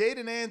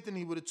 Jaden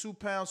Anthony with a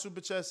 2-pound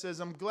super chat says,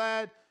 I'm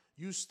glad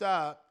you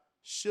stopped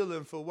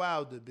shilling for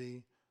Wilder,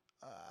 B.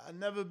 I've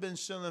never been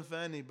shilling for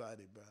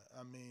anybody, bro.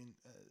 I mean,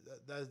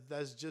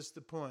 that's just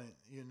the point.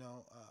 You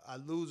know, I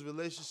lose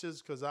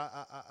relationships because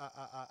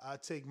I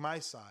take my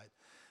side.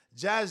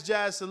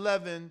 Jazz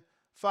 11,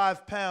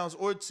 5 pounds.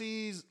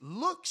 Ortiz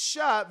look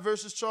shot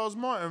versus Charles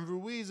Martin.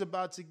 Ruiz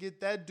about to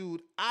get that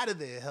dude out of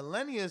there.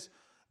 Helenius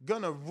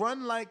gonna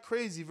run like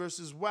crazy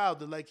versus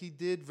Wilder like he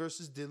did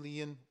versus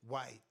Dillian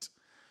White.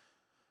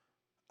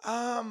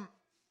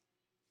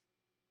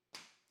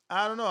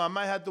 I don't know. I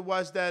might have to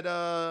watch that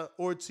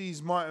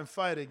Ortiz Martin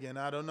fight again.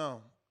 I don't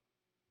know.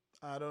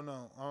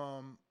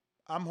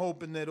 I'm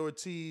hoping that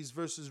Ortiz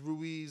versus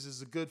Ruiz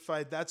is a good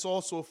fight. That's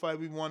also a fight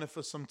we wanted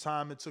for some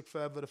time. It took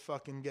forever to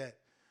fucking get.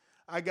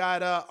 I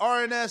got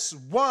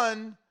RNS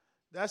 1.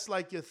 That's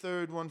like your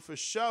third one for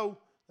show.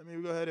 Let me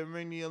go ahead and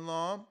ring the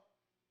alarm.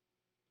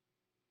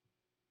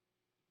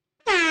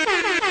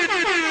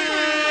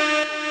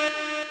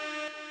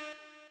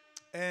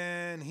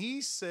 And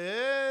he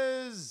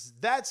says,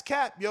 that's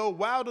cap, yo.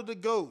 Wilder the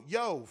GOAT.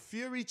 Yo,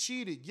 Fury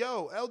cheated.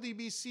 Yo,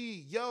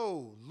 LDBC.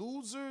 Yo,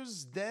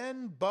 losers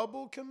then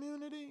bubble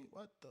community.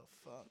 What the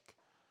fuck?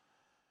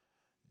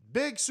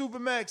 Big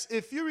Supermax.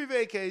 If Fury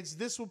vacates,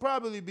 this will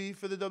probably be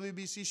for the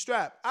WBC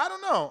strap. I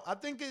don't know. I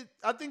think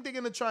they're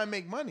gonna try and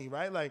make money,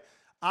 right? Like,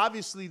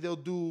 obviously they'll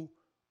do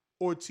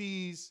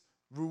Ortiz,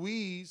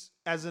 Ruiz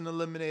as an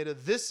eliminator.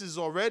 This has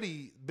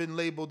already been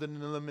labeled an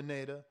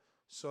eliminator.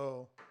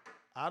 So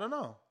I don't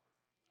know.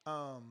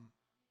 I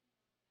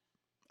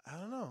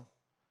don't know.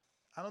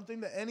 I don't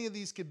think that any of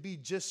these could be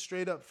just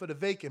straight up for the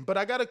vacant. But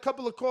I got a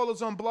couple of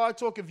callers on Blog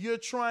Talk. If you're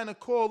trying to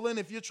call in,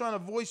 if you're trying to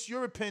voice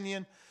your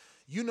opinion,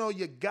 you know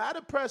you got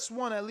to press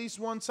 1 at least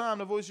one time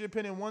to voice your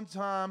opinion one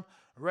time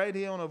right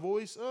here on the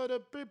Voice of the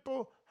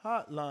People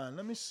hotline.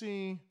 Let me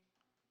see.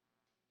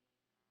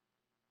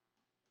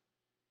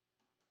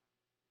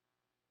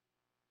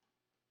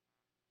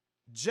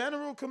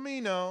 General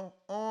Camino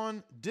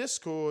on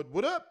Discord.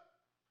 What up?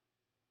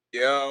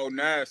 Yo,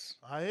 Ness.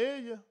 I hear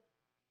you.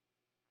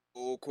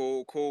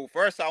 Cool.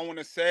 First, I want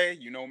to say,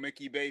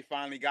 Mickey Bay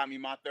finally got me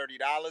my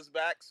 $30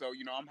 back, so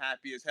I'm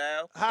happy as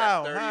hell.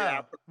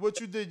 How? What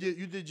you did?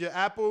 You did your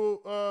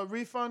Apple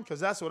refund?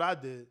 Because that's what I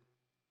did.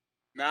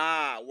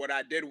 Nah, what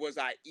I did was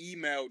I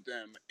emailed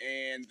them,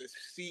 and the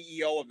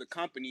CEO of the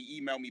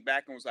company emailed me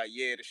back and was like,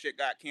 "Yeah, the shit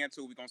got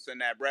canceled. We're gonna send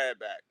that bread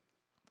back."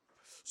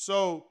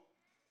 So,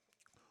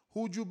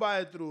 who'd you buy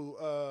it through?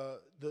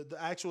 The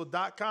actual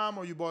 .com,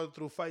 or you bought it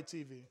through Fight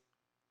TV?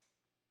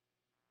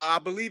 I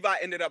believe I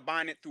ended up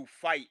buying it through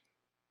Fight,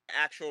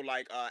 actual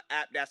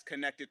app that's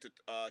connected to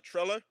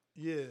Triller.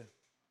 Yeah.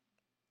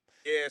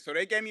 Yeah, so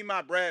they gave me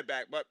my bread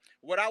back. But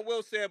what I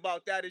will say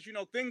about that is,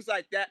 things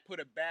like that put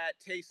a bad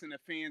taste in the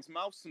fans'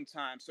 mouth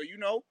sometimes. So,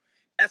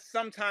 that's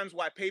sometimes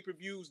why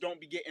pay-per-views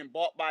don't be getting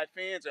bought by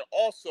fans. And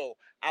also,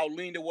 I'll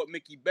lean to what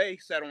Mickey Bay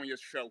said on your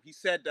show. He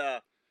said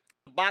the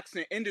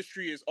boxing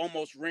industry is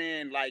almost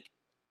ran like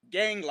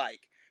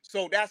gang-like.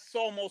 So that's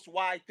almost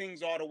why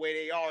things are the way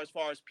they are as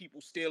far as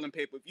people stealing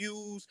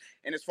pay-per-views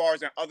and as far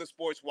as in other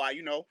sports why,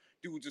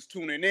 dudes just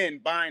tuning in,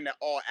 buying the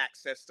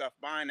all-access stuff,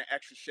 buying the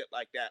extra shit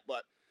like that.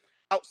 But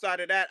outside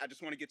of that, I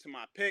just want to get to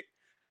my pick.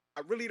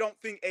 I really don't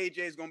think AJ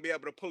is going to be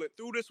able to pull it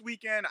through this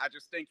weekend. I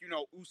just think,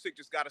 Usyk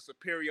just got a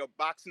superior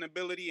boxing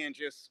ability and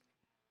it's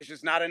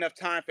just not enough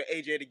time for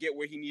AJ to get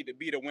where he need to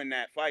be to win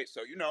that fight.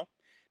 So,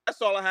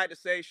 that's all I had to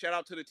say. Shout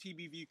out to the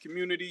TBV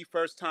community,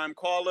 first-time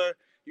caller,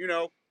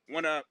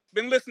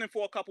 been listening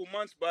for a couple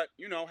months, but,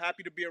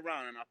 happy to be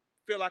around. And I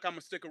feel like I'm going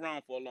to stick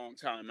around for a long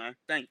time, man.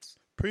 Thanks.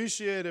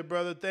 Appreciate it,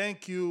 brother.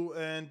 Thank you.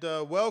 And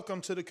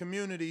welcome to the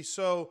community.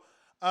 So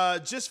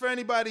just for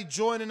anybody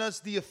joining us,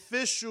 the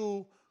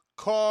official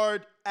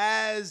card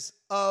as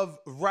of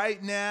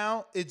right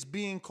now, it's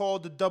being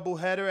called the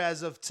doubleheader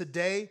as of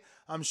today.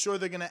 I'm sure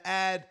they're going to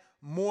add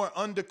more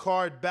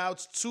undercard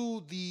bouts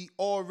to the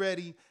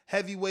already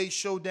heavyweight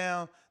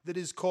showdown that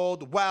is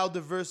called Wilder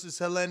versus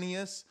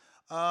Helenius.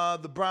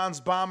 The Bronze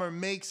Bomber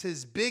makes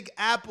his Big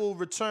Apple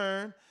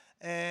return,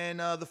 and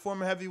the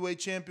former heavyweight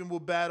champion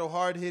will battle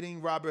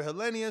hard-hitting Robert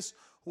Helenius,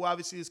 who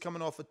obviously is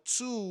coming off of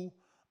 2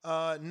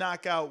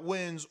 knockout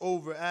wins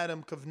over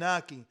Adam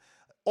Kovnacki.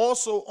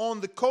 Also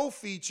on the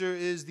co-feature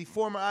is the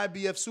former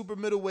IBF super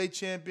middleweight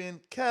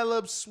champion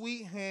Caleb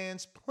Sweet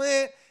Hands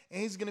Plant,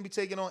 and he's going to be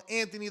taking on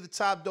Anthony the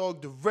Top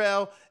Dog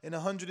Dirrell in a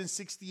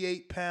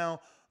 168-pound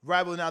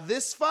rival. Now,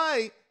 this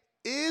fight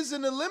is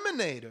an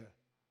eliminator.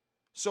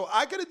 So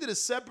I could have did a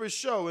separate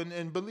show,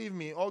 and believe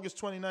me,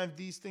 August 29th,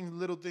 these things,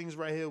 little things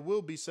right here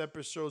will be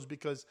separate shows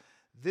because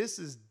this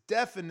is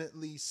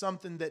definitely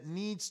something that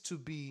needs to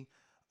be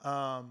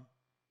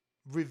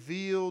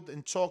revealed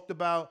and talked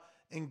about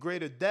in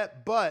greater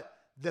depth. But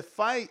the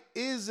fight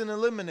is an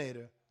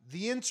eliminator.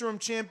 The interim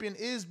champion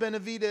is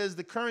Benavidez.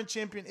 The current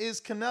champion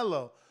is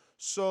Canelo.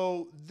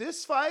 So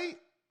this fight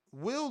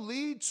will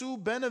lead to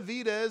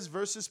Benavidez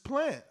versus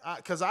Plant.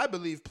 Because I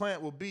believe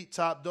Plant will beat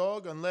Top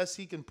Dog unless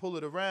he can pull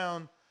it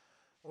around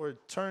or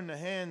turn the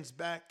hands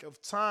back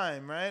of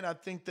time, right? I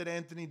think that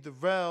Anthony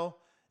Dirrell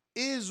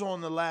is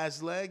on the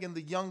last leg, and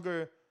the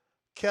younger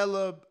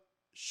Caleb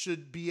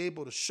should be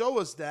able to show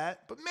us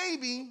that. But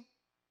maybe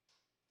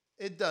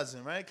it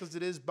doesn't, right? Because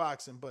it is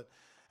boxing. But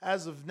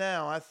as of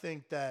now, I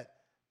think that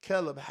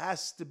Caleb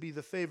has to be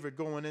the favorite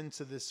going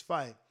into this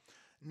fight.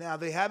 Now,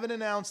 they haven't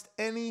announced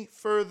any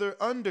further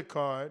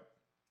undercard,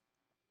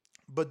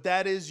 but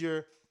that is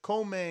your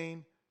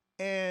co-main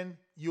and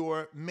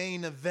your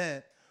main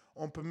event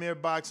on Premier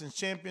Boxing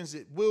Champions.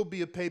 It will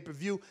be a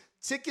pay-per-view.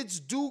 Tickets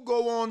do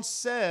go on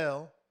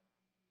sale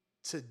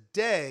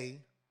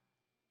today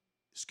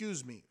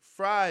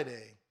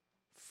Friday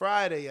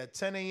at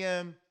 10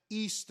 a.m.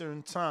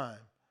 Eastern time.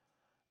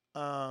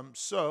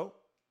 So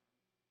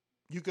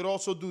you could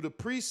also do the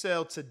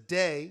pre-sale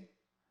today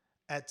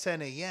at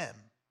 10 a.m.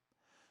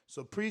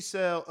 So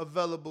pre-sale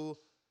available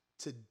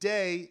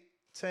today,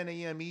 10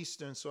 a.m.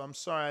 Eastern. So I'm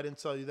sorry I didn't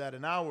tell you that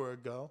an hour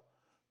ago.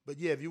 But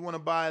yeah, if you want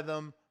to buy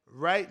them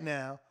right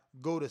now,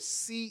 go to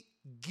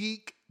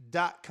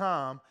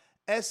SeatGeek.com,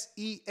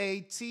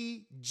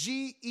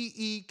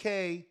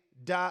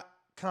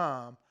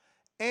 SeatGeek.com,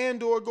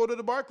 and or go to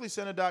the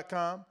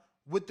BarclaysCenter.com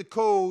with the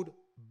code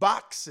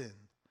BOXING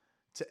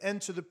to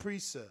enter the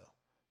pre-sale.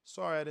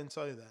 Sorry I didn't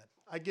tell you that.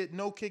 I get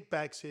no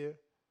kickbacks here.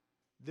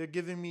 They're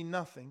giving me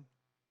nothing.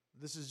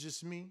 This is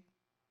just me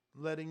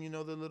letting you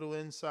know the little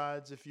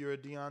insides. If you're a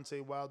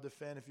Deontay Wilder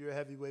fan, if you're a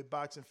heavyweight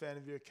boxing fan,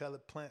 if you're a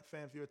Caleb Plant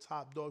fan, if you're a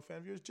Top Dog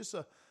fan, if you're just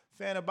a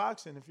fan of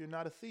boxing, if you're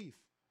not a thief,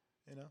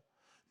 you know.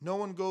 No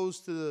one goes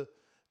to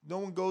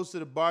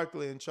the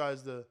Barclay and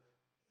tries to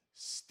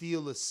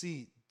steal a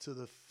seat to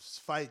the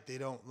fight they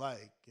don't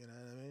like. You know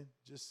what I mean?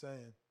 Just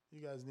saying.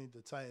 You guys need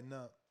to tighten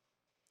up.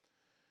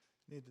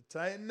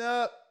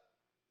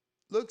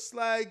 Looks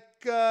like,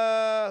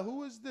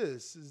 who is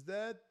this? Is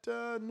that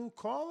a new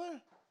caller?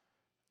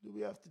 Do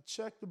we have to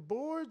check the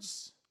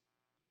boards?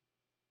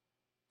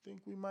 I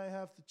think we might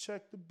have to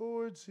check the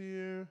boards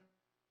here.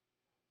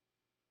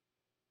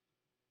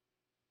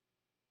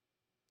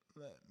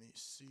 Let me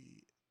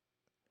see.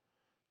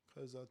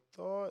 Because I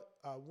thought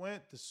I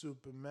went to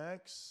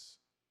Supermax.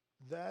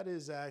 That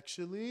is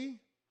actually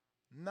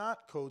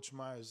not Coach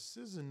Myers.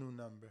 This is a new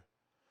number.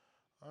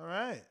 All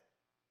right.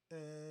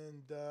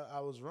 And I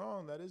was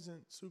wrong. That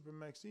isn't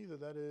Supermax either.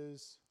 That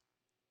is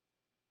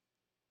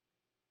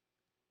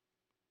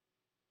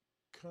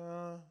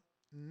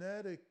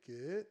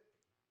Connecticut.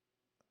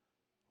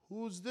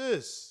 Who's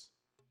this?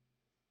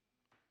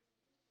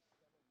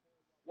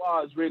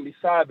 Wow, it's Randy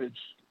Savage.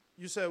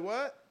 You said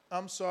what?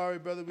 I'm sorry,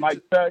 brother.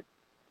 Mic check.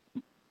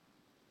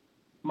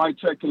 Mic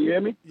check. Can you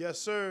hear me? Yes,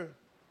 sir.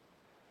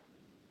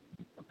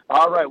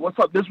 All right. What's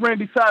up? This is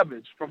Randy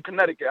Savage from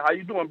Connecticut. How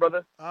you doing,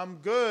 brother? I'm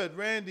good.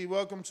 Randy,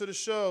 welcome to the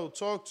show.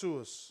 Talk to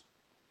us.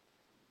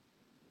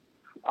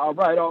 All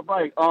right.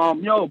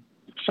 Yo,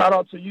 shout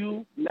out to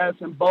you, Ness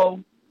and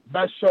Bo.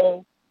 Best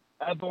show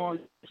ever on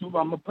YouTube.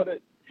 I'm going to put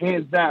it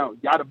hands down.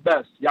 Y'all the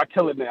best. Y'all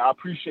killing it. I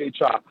appreciate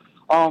y'all.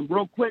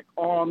 Real quick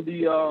on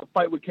the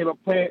fight with Caleb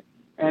Plant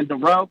and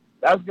Dirrell,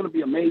 that's going to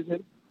be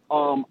amazing.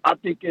 I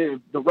think if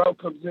Dirrell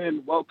comes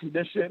in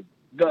well-conditioned,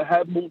 good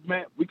head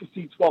movement, we could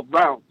see 12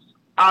 rounds,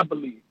 I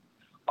believe.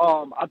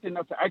 I think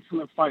that's an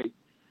excellent fight.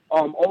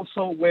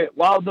 Also with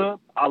Wilder,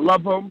 I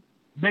love him.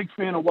 Big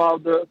fan of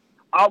Wilder.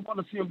 I want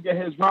to see him get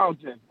his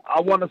rounds in. I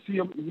want to see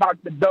him knock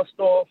the dust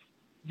off,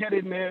 get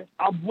in there.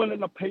 I'm willing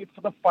to pay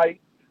for the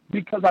fight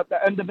because at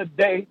the end of the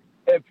day,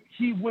 if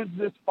he wins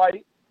this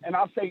fight, and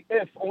I say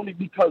if only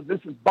because this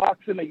is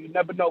boxing and you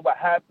never know what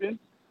happens,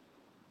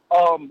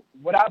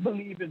 what I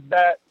believe is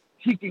that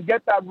he can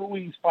get that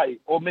Ruiz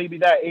fight or maybe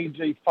that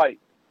AJ fight.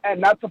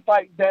 And that's a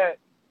fight that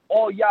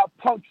all y'all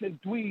punks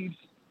and dweebs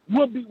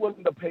will be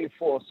willing to pay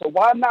for. So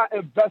why not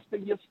invest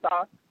in your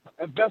stock,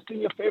 invest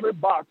in your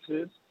favorite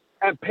boxers,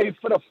 and pay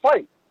for the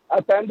fight?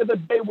 At the end of the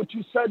day, what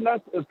you said,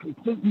 Ness, is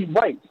completely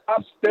right.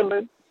 Stop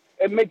stealing.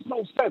 It makes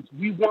no sense.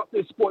 We want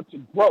this sport to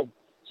grow.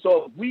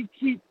 So if we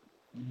keep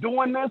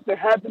doing this and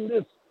having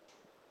this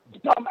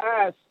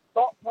dumbass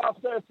thought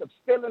process of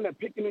stealing and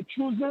picking and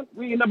choosing,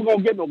 we ain't never going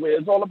to get nowhere.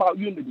 It's all about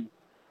unity.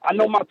 I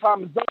know my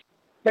time is up.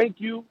 Thank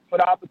you for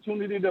the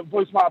opportunity to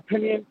voice my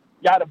opinion.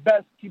 Y'all the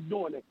best. Keep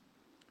doing it.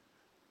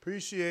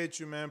 Appreciate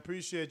you, man.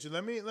 Appreciate you.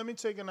 Let me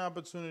take an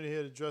opportunity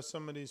here to address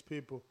some of these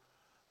people.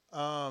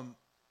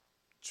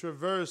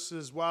 Traverse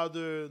is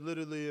Wilder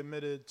literally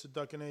admitted to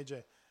ducking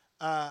AJ.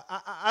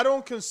 I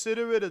don't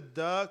consider it a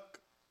duck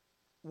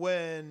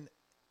when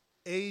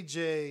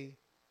AJ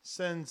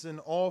sends an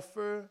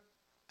offer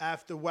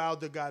after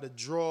Wilder got a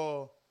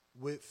draw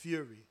with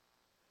Fury.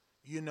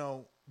 You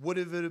know, would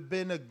it have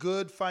been a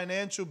good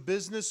financial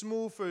business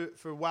move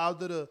for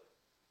Wilder to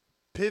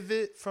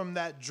pivot from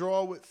that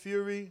draw with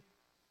Fury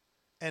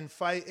and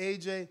fight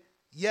AJ?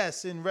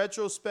 Yes, in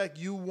retrospect,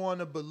 you want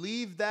to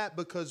believe that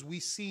because we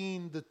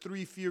seen the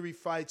 3 Fury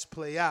fights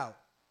play out.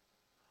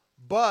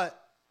 But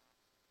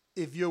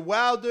if you're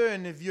Wilder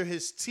and if you're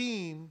his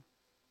team,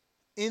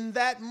 in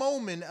that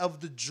moment of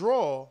the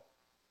draw,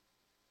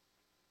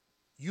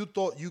 you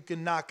thought you could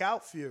knock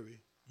out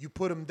Fury. You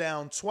put him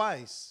down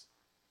twice.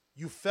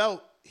 You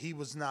felt he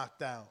was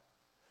knocked out.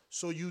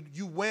 So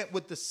you went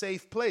with the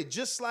safe play,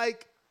 just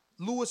like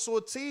Luis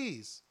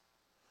Ortiz.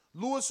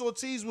 Luis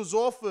Ortiz was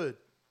offered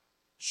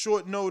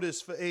short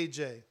notice for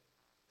AJ,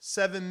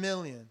 $7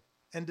 million,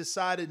 and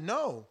decided,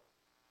 no,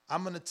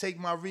 I'm going to take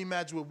my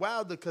rematch with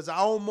Wilder because I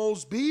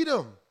almost beat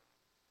him.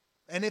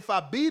 And if I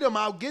beat him,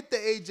 I'll get the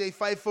AJ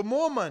fight for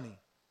more money.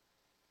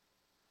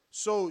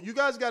 So you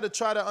guys got to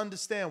try to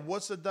understand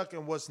what's a duck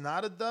and what's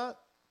not a duck.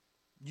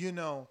 You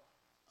know,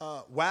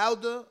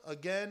 Wilder,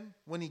 again,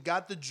 when he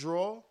got the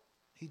draw,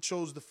 he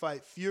chose to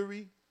fight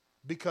Fury.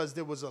 because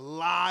there was a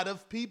lot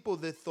of people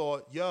that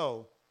thought,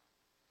 yo,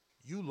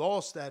 you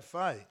lost that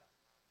fight.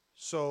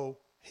 So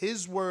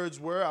his words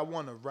were, I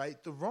want to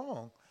right the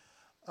wrong.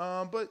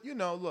 But,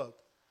 look,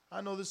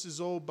 I know this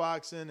is old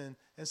boxing,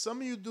 and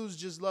some of you dudes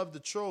just love to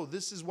troll.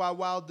 This is why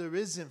Wilder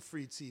isn't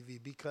free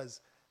TV,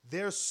 because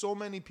there's so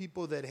many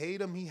people that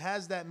hate him. He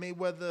has that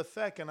Mayweather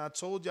effect, and I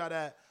told y'all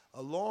that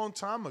a long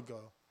time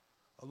ago.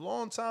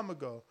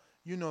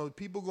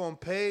 People going to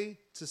pay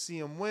to see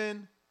him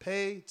win,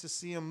 pay to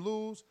see him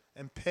lose,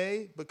 and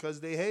pay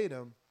because they hate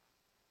him.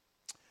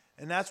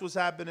 And that's what's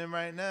happening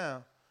right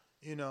now.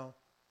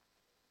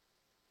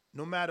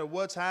 No matter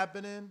what's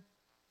happening,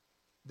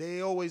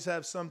 they always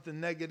have something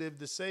negative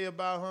to say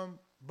about him,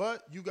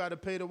 but you got to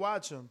pay to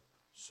watch him.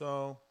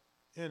 So,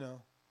 it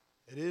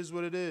is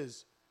what it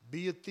is.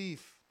 Be a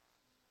thief.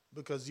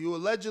 Because you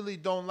allegedly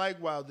don't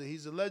like Wilder.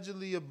 He's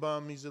allegedly a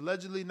bum. He's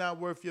allegedly not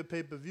worth your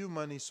pay-per-view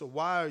money, so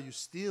why are you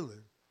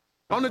stealing?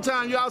 Only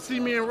time y'all see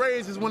me in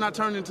Rays is when I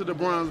turn into the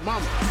Bronze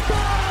Bomber.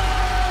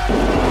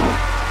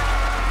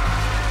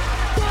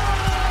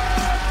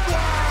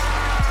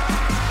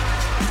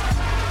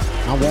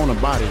 I want a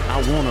body,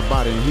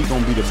 and he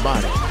gonna be the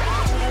body.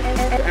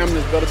 The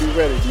ambulance better be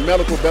ready. The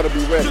medical better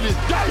be ready.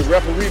 The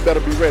referee better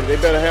be ready. They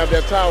better have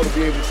that towel to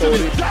be able to throw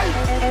it in.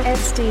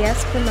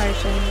 SDS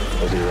Promotion.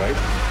 Was he right?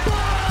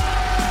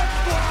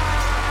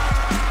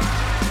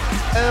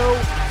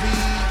 LV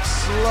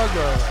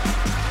Slugger.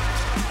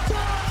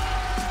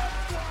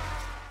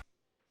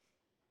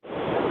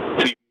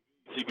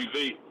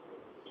 PPV,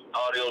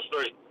 audio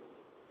straight.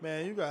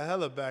 Man, you got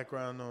hella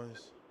background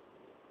noise.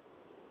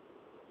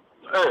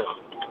 Damn.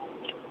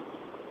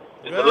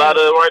 It's a lot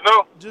of it right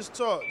now. Just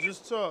talk. We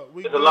it's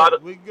good. A lot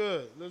of... We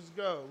good. Let's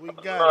go. We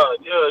got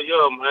it.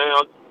 Yeah,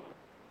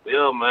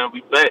 man.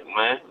 We back,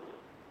 man.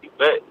 We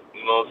back.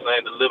 You know what I'm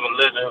saying? The living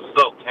legend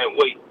himself. Can't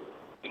wait.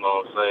 You know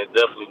what I'm saying?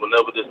 Definitely,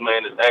 whenever this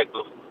man is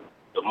active,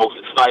 the most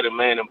exciting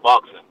man in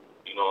boxing.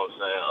 You know what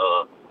I'm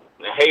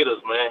saying? And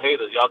haters, man.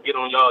 Haters. Y'all get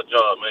on y'all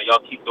job, man.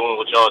 Y'all keep doing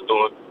what y'all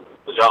doing.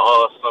 Because y'all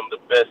are some of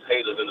the best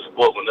haters in the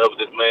sport. Whenever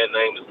this man's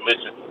name is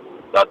mentioned,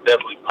 y'all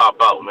definitely pop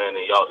out, man.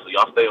 And y'all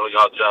stay on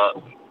y'all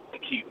job and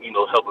keep,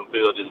 helping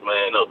build this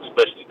man up,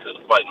 especially to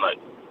the fight night.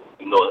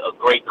 A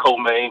great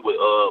co-main with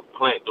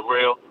Plant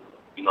Dirrell.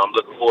 I'm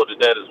looking forward to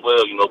that as well.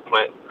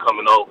 Plant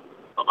coming off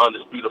an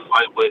undisputed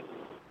fight with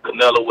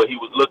Canelo where he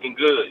was looking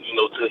good,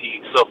 till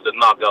he suffered a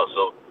knockout.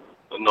 So,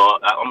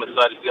 I'm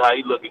excited to see how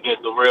he look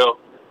against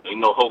Dirrell.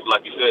 Hopefully,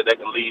 like you said, that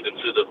can lead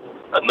into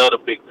another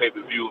big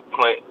pay-per-view,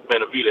 Plant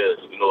Benavidez,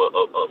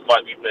 a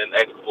fight we've been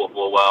asking for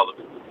a while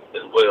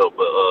as well.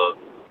 But,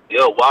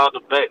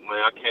 Wilder back,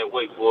 man. I can't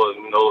wait for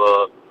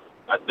it.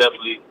 I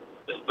definitely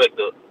expect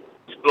an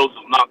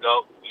explosive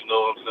knockout. You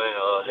know what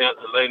I'm saying?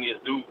 Helenius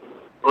do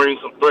bring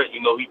some threat.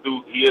 He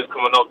is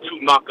coming off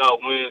 2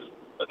 knockout wins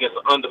against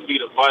an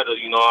undefeated fighter.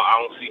 I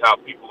don't see how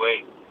people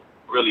ain't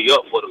really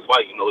up for the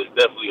fight. It's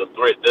definitely a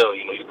threat there.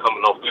 He's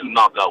coming off 2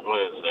 knockout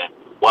wins, and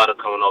Wilder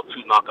coming off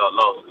 2 knockout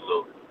losses.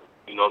 So,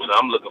 what I'm saying?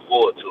 I'm looking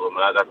forward to it,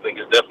 man. I think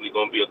it's definitely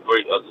going to be a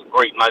great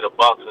night of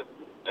boxing.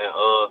 And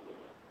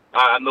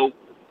I know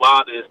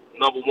Wilder is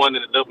number 1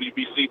 in the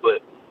WBC,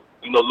 but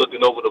looking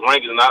over the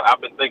rankings, and I've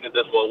been thinking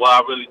this for a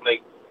while. I really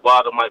think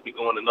Wilder might be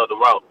going another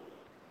route.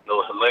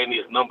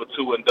 Helenius is number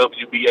 2 in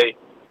WBA,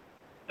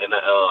 and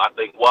I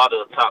think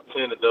Wilder top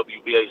 10 in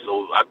WBA.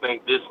 So I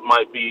think this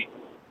might be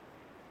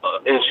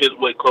inch his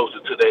way closer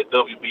to that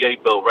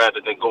WBA belt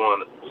rather than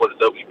going for the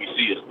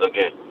WBC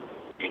again.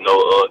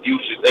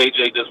 Usyk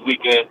AJ this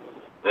weekend,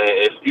 and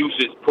if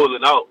Usyk pull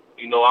it out,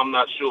 I'm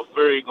not sure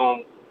Fury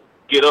gonna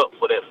get up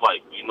for that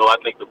fight. I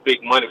think the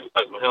big money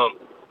fight for him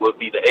would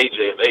be the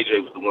AJ if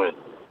AJ was to win.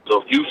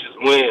 So if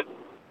Usyk win,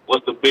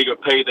 what's the bigger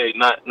payday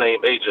not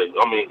named AJ?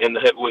 I mean, in the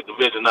heavyweight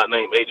division, not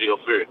named AJ or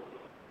Fury.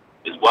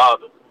 It's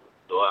Wilder.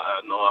 So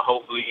I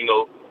hopefully,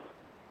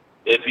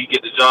 if he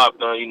get the job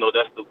done,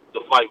 that's the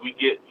fight we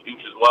get.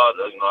 Usyk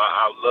Wilder.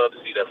 I would love to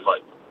see that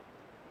fight.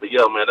 But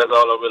yeah, man, that's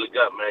all I really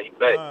got, man. He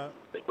back.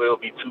 It will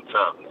be 2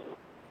 times.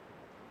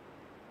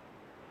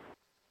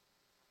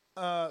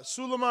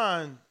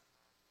 Suleiman,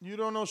 you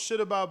don't know shit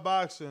about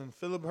boxing.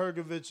 Filip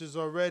Hrgović is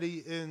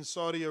already in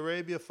Saudi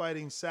Arabia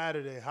fighting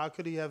Saturday. How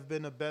could he have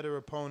been a better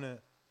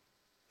opponent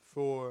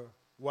for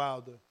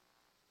Wilder?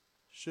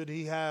 Should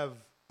he have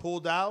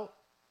pulled out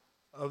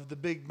of the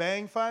Big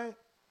Bang fight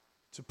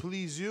to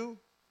please you?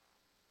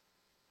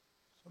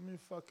 Some of you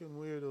fucking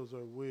weirdos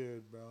are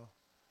weird, bro.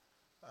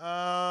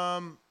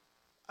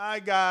 I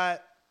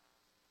got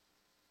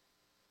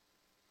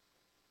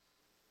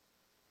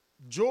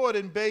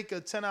Jordan Baker,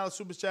 $10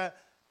 super chat.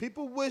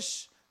 People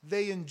wish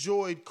they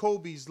enjoyed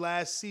Kobe's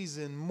last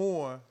season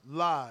more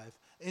live.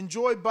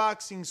 Enjoy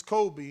boxing's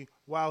Kobe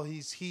while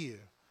he's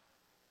here.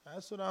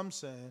 That's what I'm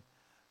saying.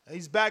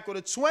 He's back with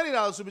a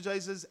 $20 super chat.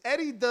 He says,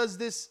 Eddie does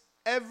this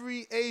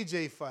every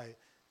AJ fight.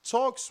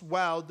 Talks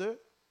Wilder,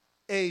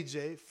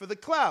 AJ for the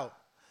clout.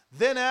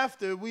 Then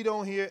after, we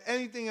don't hear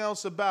anything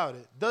else about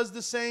it. Does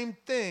the same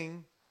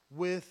thing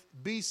with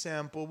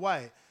B-Sample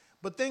White.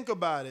 But think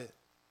about it.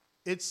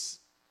 It's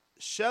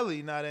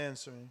Shelly not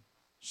answering.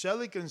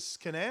 Shelly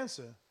can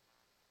answer.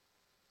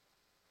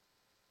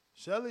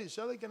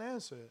 Shelly can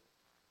answer it.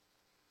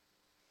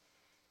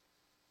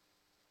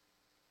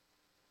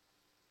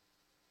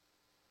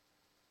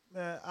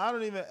 Man, I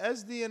don't even.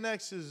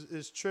 SDNX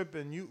is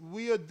tripping.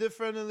 We are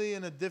definitely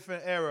in a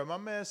different era. My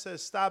man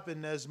says, "Stop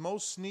it." There's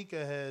most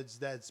sneakerheads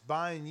that's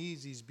buying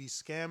Yeezys be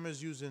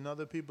scammers using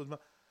other people's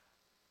money.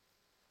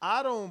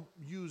 I don't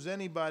use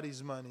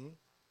anybody's money.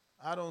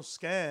 I don't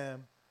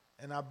scam,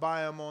 and I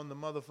buy them on the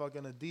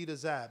motherfucking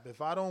Adidas app. If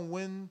I don't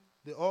win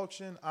the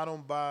auction, I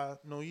don't buy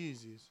no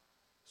Yeezys.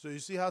 So you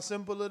see how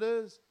simple it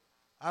is?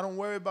 I don't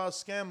worry about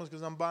scammers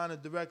because I'm buying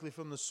it directly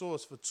from the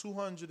source for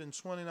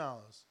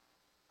 $220.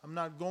 I'm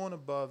not going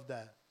above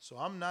that. So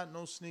I'm not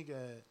no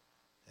sneakerhead.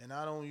 And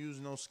I don't use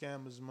no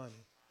scammers'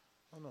 money.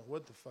 I don't know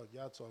what the fuck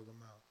y'all talking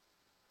about.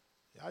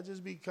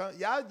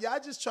 Y'all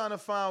just trying to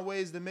find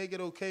ways to make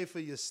it okay for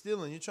your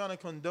stealing. You're trying to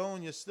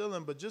condone your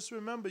stealing. But just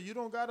remember, you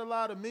don't got to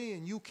lie to me.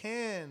 And you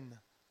can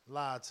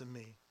lie to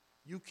me.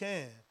 You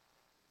can.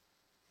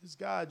 It's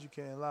God you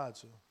can't lie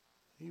to.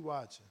 He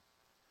watching.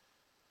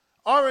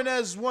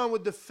 RNS1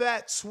 with the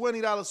fat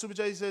 $20 super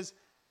chat. He says,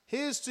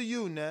 here's to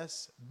you,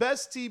 Ness.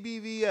 Best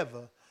TBV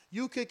ever.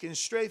 You kicking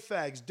straight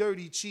facts,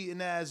 dirty,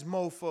 cheating ass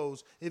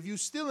mofos. If you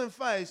stealing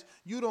fights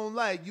you don't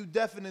like, you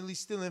definitely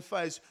stealing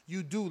fights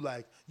you do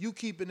like. You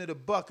keeping it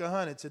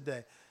 $100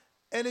 today.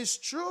 And it's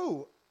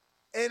true.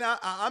 And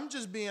I'm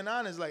just being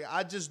honest. Like,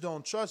 I just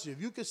don't trust you. If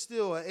you could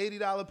steal an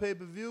 $80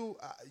 pay-per-view,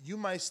 you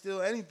might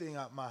steal anything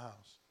out my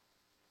house.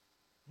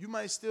 You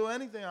might steal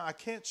anything. I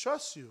can't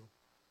trust you.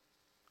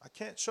 I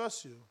can't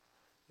trust you.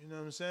 You know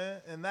what I'm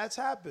saying? And that's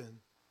happened.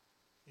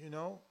 You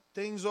know?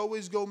 Things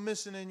always go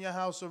missing in your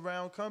house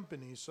around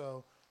company,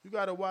 so you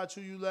got to watch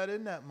who you let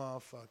in that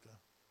motherfucker.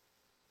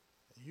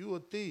 You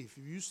a thief.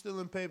 If you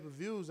stealing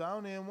pay-per-views, I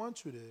don't even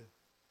want you there.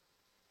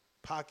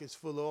 Pockets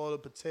full of all the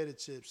potato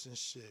chips and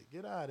shit.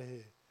 Get out of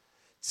here.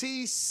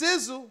 T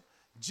Sizzle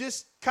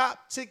just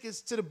cop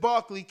tickets to the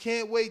Barkley.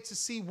 Can't wait to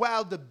see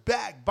Wilder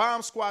back.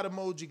 Bomb squad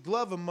emoji,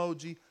 glove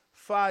emoji,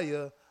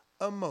 fire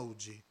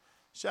emoji.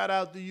 Shout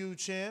out to you,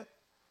 champ.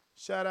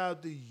 Shout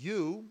out to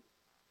you.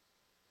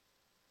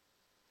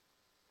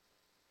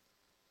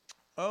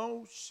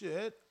 Oh,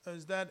 shit.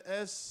 Is that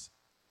SDX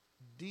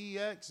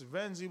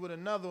Renzi with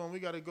another one? We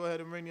got to go ahead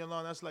and ring the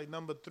alarm. That's like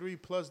number 3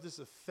 plus this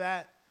a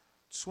fat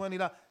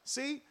 $20.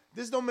 See?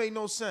 This don't make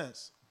no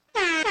sense.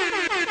 And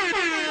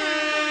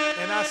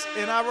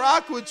I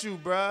rock with you,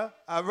 bruh.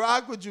 I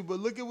rock with you, but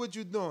look at what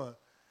you're doing.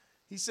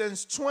 He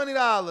sends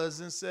 $20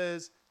 and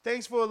says,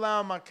 thanks for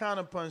allowing my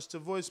counterpunch to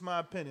voice my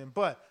opinion,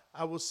 but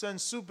I will send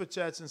super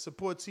chats and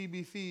support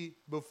TBV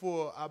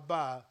before I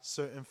buy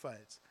certain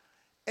fights.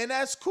 And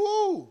that's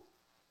cool.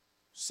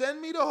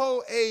 Send me the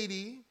whole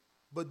 80,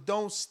 but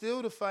don't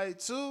steal the fight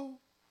too.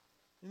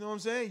 You know what I'm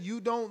saying? You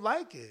don't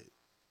like it.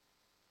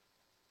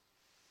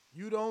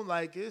 You don't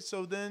like it,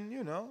 so then,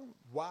 you know,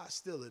 why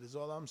steal it is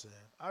all I'm saying.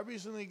 I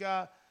recently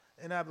got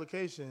an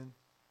application.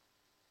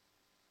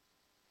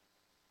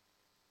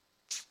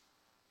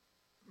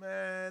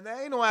 Man,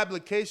 that ain't no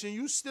application.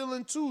 You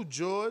stealing too,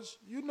 George.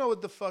 You know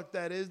what the fuck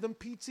that is. Them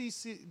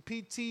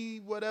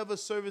PT whatever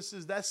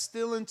services, that's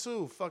stealing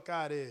too. Fuck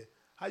out of here.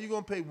 How you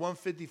gonna pay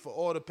 $150 for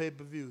all the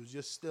pay-per-views?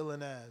 You're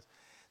stealing ass.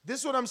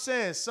 This is what I'm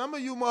saying. Some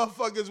of you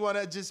motherfuckers want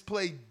to just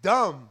play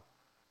dumb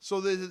so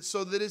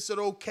that it's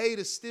okay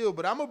to steal.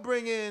 But I'm going to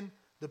bring in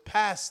the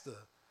pastor.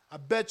 I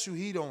bet you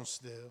he don't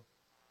steal.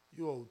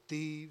 You old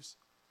thieves.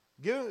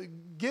 Give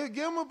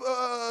him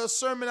a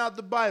sermon out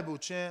the Bible,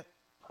 champ.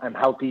 I'm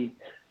healthy,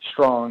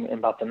 strong, and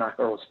about to knock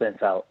Earl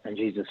Spence out in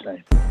Jesus'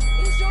 name.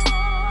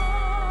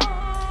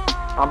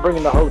 I'm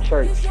bringing the whole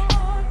church.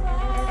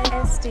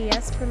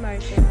 SDS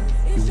promotion.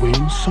 You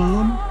win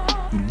some,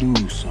 you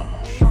lose some.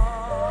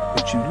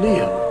 But you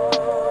live to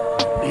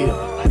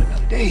fight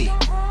another day.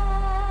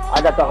 I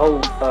got the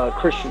whole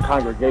Christian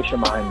congregation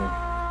behind me.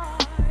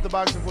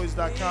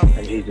 TheBoxingVoice.com.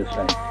 In Jesus'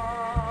 name.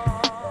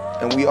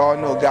 And we all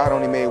know God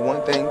only made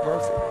one thing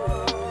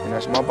perfect, and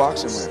that's my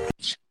boxing ring.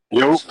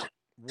 Yo.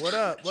 What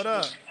up? What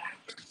up?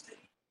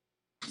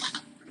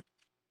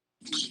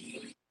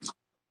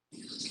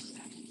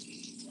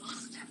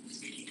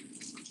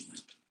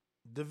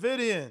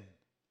 Davidian.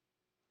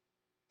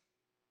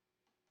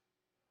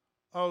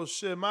 Oh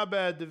shit, my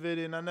bad,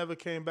 Davidian. I never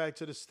came back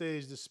to the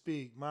stage to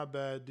speak. My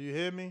bad. Do you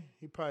hear me?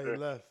 He probably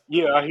left.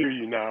 Yeah, I hear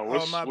you now.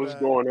 What's bad.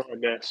 going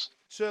on, Ness?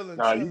 Chilling.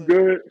 You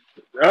good?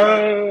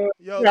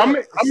 Yo, I'm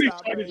look,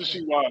 excited to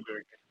see Wilder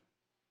again.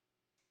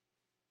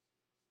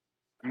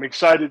 I'm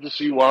excited to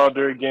see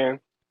Wilder again.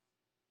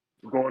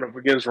 Going up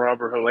against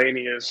Robert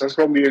Helenius. That's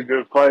going to be a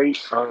good fight.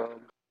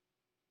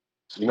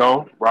 You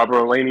know, Robert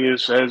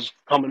Helenius has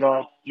coming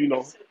off,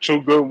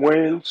 2 good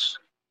wins.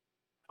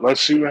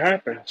 Let's see what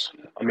happens.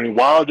 I mean,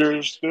 Wilder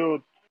is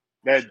still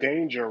that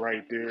danger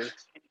right there.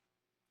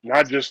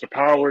 Not just the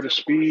power, the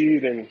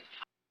speed, and,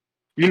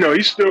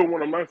 he's still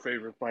one of my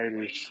favorite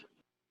fighters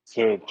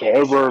to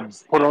ever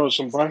put on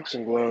some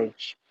boxing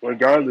gloves,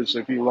 regardless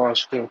if he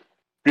lost to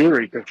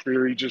Fury, because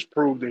Fury just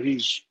proved that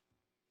he's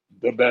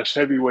the best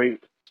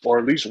heavyweight or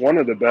at least one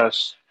of the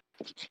best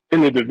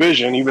in the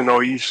division, even though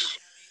he's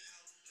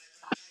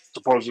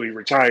supposedly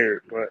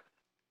retired. But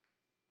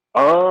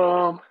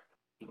of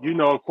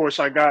course,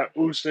 I got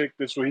Usyk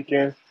this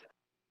weekend,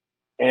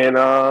 and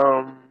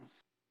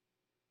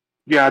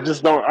yeah, I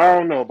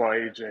don't know about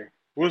AJ.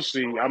 We'll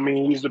see. I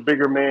mean, he's the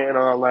bigger man and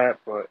all that,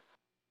 but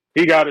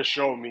he got to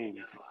show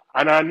me.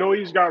 And I know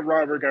he's got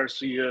Robert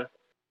Garcia,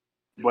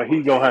 but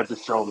he gonna have to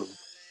show me.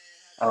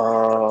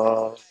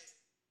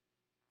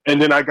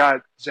 And then I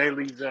got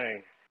Zhang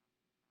Zhang.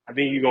 I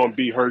think he's gonna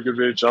beat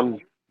Hergovich. I'm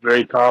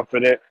very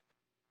confident.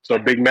 So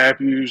Big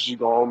Matthews, you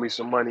gonna owe me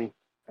some money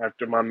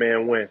after my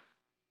man win.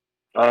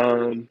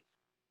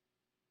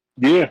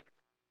 Yeah.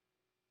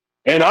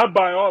 And I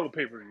buy all the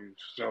pay-per-views,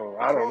 so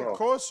I don't Of know.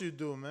 course you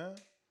do, man.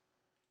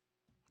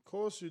 Of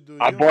course you do.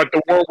 I bought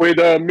the one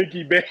with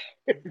Mickey Bay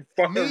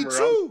Farmer. Me I'm too.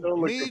 still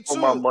Me looking for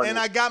my too. money. And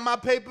I got my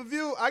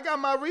pay-per-view. I got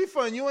my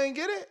refund. You ain't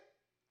get it?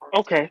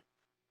 Okay.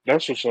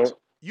 That's what's up.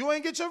 You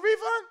ain't get your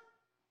refund?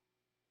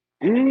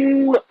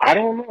 I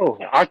don't know.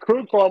 I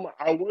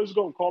was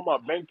going to call my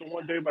bank the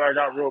one day, but I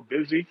got real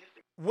busy.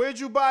 Where'd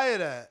you buy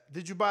it at?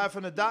 Did you buy it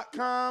from the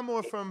 .com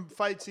or from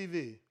Fight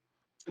TV?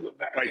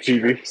 Fight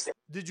TV.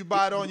 Did you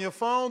buy it on your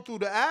phone through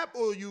the app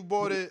or you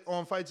bought it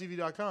on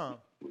FightTV.com?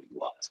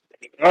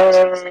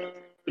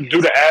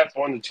 Do the app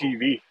on the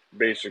TV,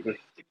 basically.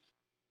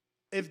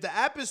 If the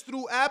app is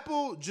through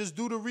Apple, just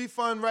do the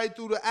refund right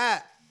through the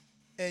app.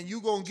 And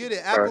you gonna get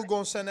it. All Apple right.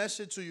 gonna send that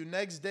shit to you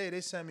next day.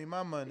 They send me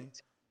my money.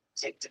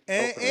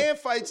 And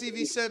Fight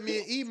TV sent me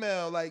an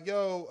email like,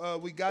 yo,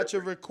 we got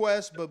your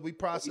request, but we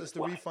processed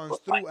the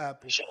refunds through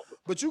Apple.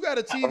 But you got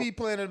a TV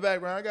playing in the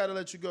background. I gotta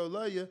let you go.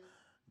 Love you.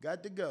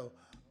 Got to go.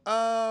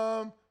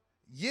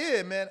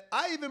 Yeah, man.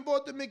 I even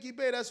bought the Mickey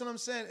Bay. That's what I'm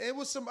saying. It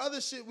was some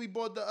other shit we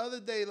bought the other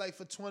day, like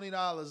for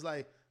 $20.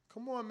 Like,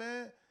 come on,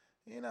 man.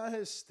 You ain't out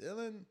here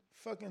stealing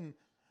fucking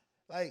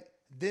like.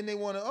 Then they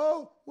want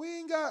to, we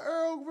ain't got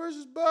Earl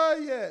versus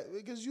Bud yet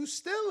because you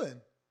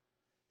stealing.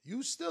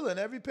 You stealing.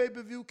 Every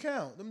pay-per-view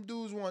count. Them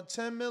dudes want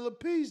 10 mil a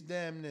piece,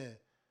 damn near.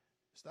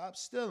 Stop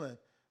stealing.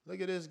 Look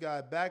at this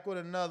guy back with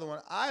another one.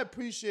 I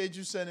appreciate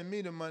you sending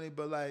me the money,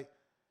 but like,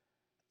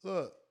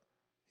 look,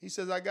 he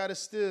says I gotta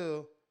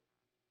steal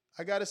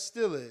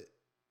it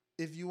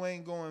if you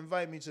ain't gonna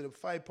invite me to the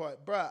fight party.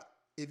 Bruh,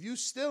 if you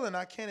stealing,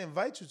 I can't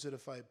invite you to the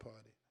fight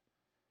party.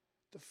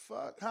 The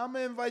fuck? How am I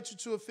gonna invite you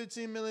to a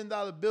 $15 million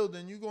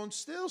building? You gonna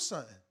steal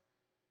something?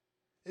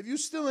 If you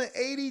stealing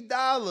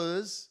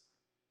 $80,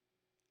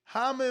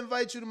 how am I gonna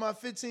invite you to my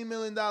 $15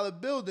 million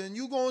building?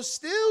 You gonna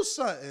steal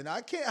something?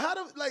 I can't.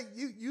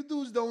 You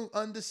dudes don't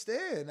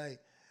understand. Like,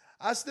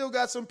 I still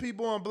got some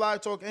people on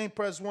Blog Talk ain't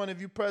press one.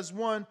 If you press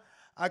one,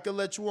 I can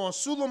let you on.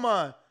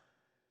 Suleiman,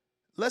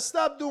 let's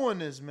stop doing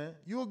this, man.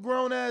 You a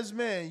grown-ass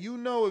man. You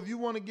know if you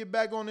want to get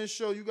back on this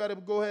show, you got to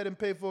go ahead and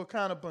pay for a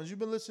counterpunch. You've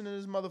been listening to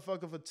this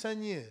motherfucker for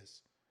 10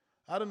 years.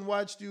 I done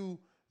watched you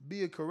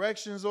be a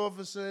corrections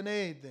officer and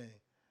everything.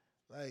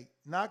 Like,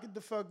 knock it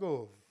the fuck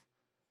off.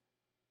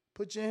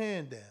 Put your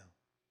hand down.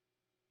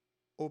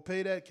 Or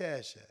pay that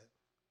cash app.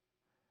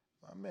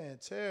 My man,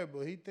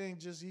 terrible. He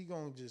think he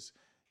gonna just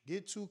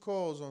get 2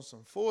 calls on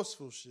some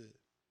forceful shit.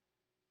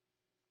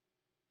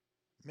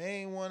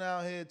 Main one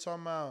out here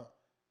talking about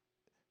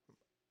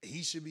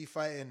he should be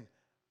fighting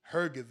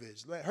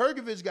Hergovich. Like,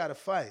 Hergovich got to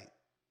fight.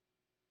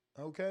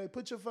 Okay?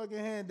 Put your fucking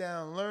hand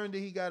down. Learn that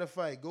he got to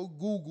fight. Go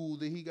Google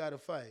that he got to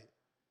fight.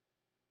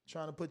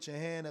 Trying to put your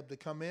hand up to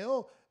come in.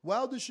 Oh,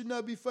 Wilder should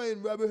not be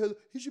fighting Robert Hill.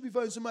 He should be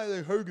fighting somebody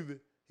like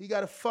Hergovich. He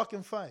got to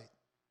fucking fight.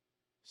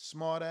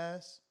 Smart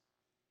ass.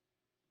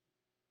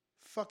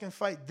 Fucking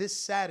fight this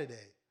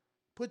Saturday.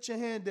 Put your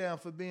hand down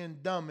for being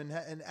dumb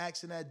and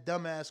asking that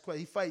dumbass question.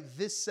 He fight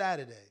this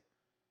Saturday.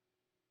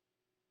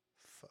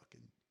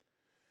 Fucking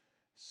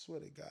swear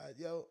to God.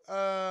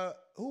 Yo,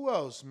 who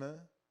else, man?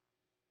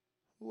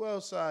 Who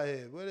else out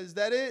here? What is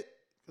that it?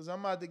 Because I'm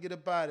about to get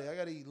up out of here. I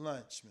got to eat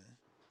lunch, man.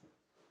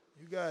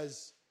 You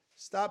guys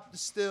stop the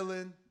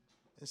stealing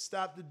and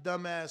stop the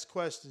dumbass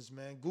questions,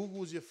 man.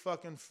 Google's your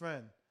fucking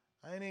friend.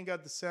 I ain't even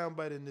got the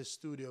soundbite in this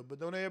studio, but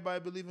don't everybody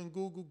believe in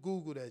Google?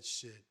 Google that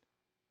shit.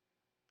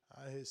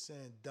 Out here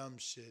saying dumb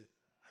shit.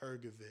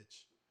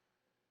 Hergovich.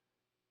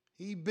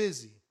 He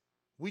busy.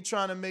 We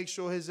trying to make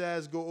sure his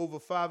ass go over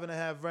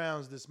 5.5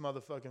 rounds this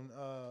motherfucking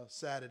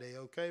Saturday,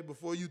 okay?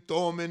 Before you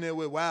throw him in there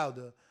with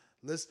Wilder.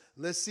 Let's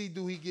see,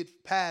 do he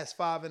get past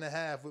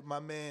 5.5 with my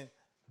man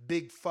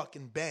Big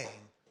fucking Bang.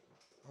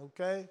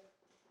 Okay?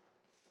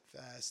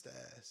 Fast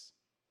ass.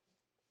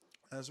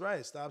 That's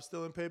right. Stop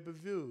stealing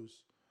pay-per-views.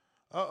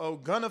 Uh-oh.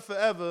 Gunner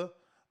forever.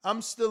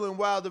 I'm still in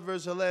Wilder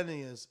versus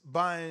Helenius.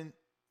 Buying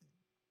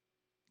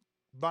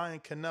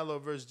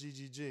Canelo versus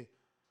GGG.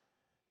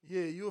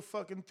 Yeah, you a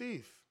fucking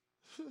thief.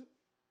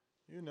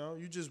 You know,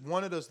 you just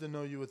wanted us to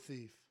know you a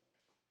thief.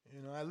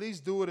 You know, at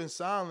least do it in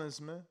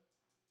silence, man.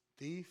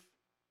 Thief.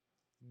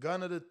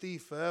 Gunner the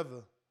thief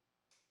forever.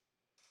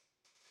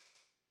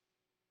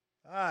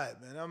 All right,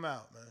 man. I'm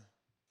out, man.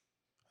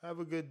 Have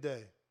a good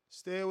day.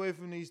 Stay away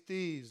from these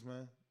thieves,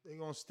 man. They're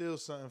going to steal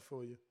something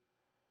for you.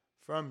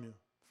 From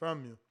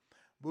you.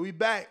 But we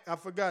back. I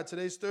forgot.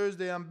 Today's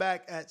Thursday. I'm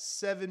back at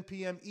 7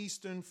 p.m.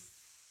 Eastern,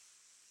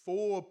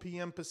 4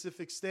 p.m.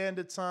 Pacific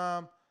Standard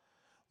Time.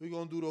 We're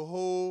going to do the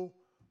whole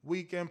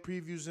weekend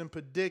previews and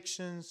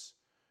predictions.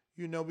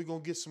 You know, we're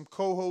going to get some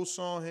co-hosts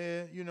on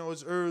here. You know,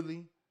 it's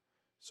early.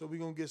 So we're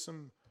going to get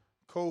some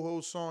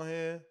co-hosts on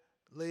here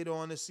later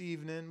on this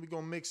evening. We're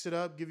going to mix it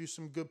up, give you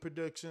some good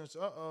predictions.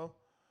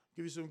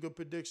 Give you some good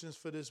predictions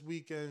for this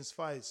weekend's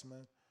fights,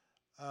 man.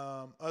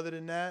 Other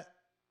than that,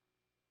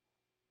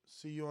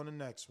 see you on the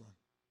next one.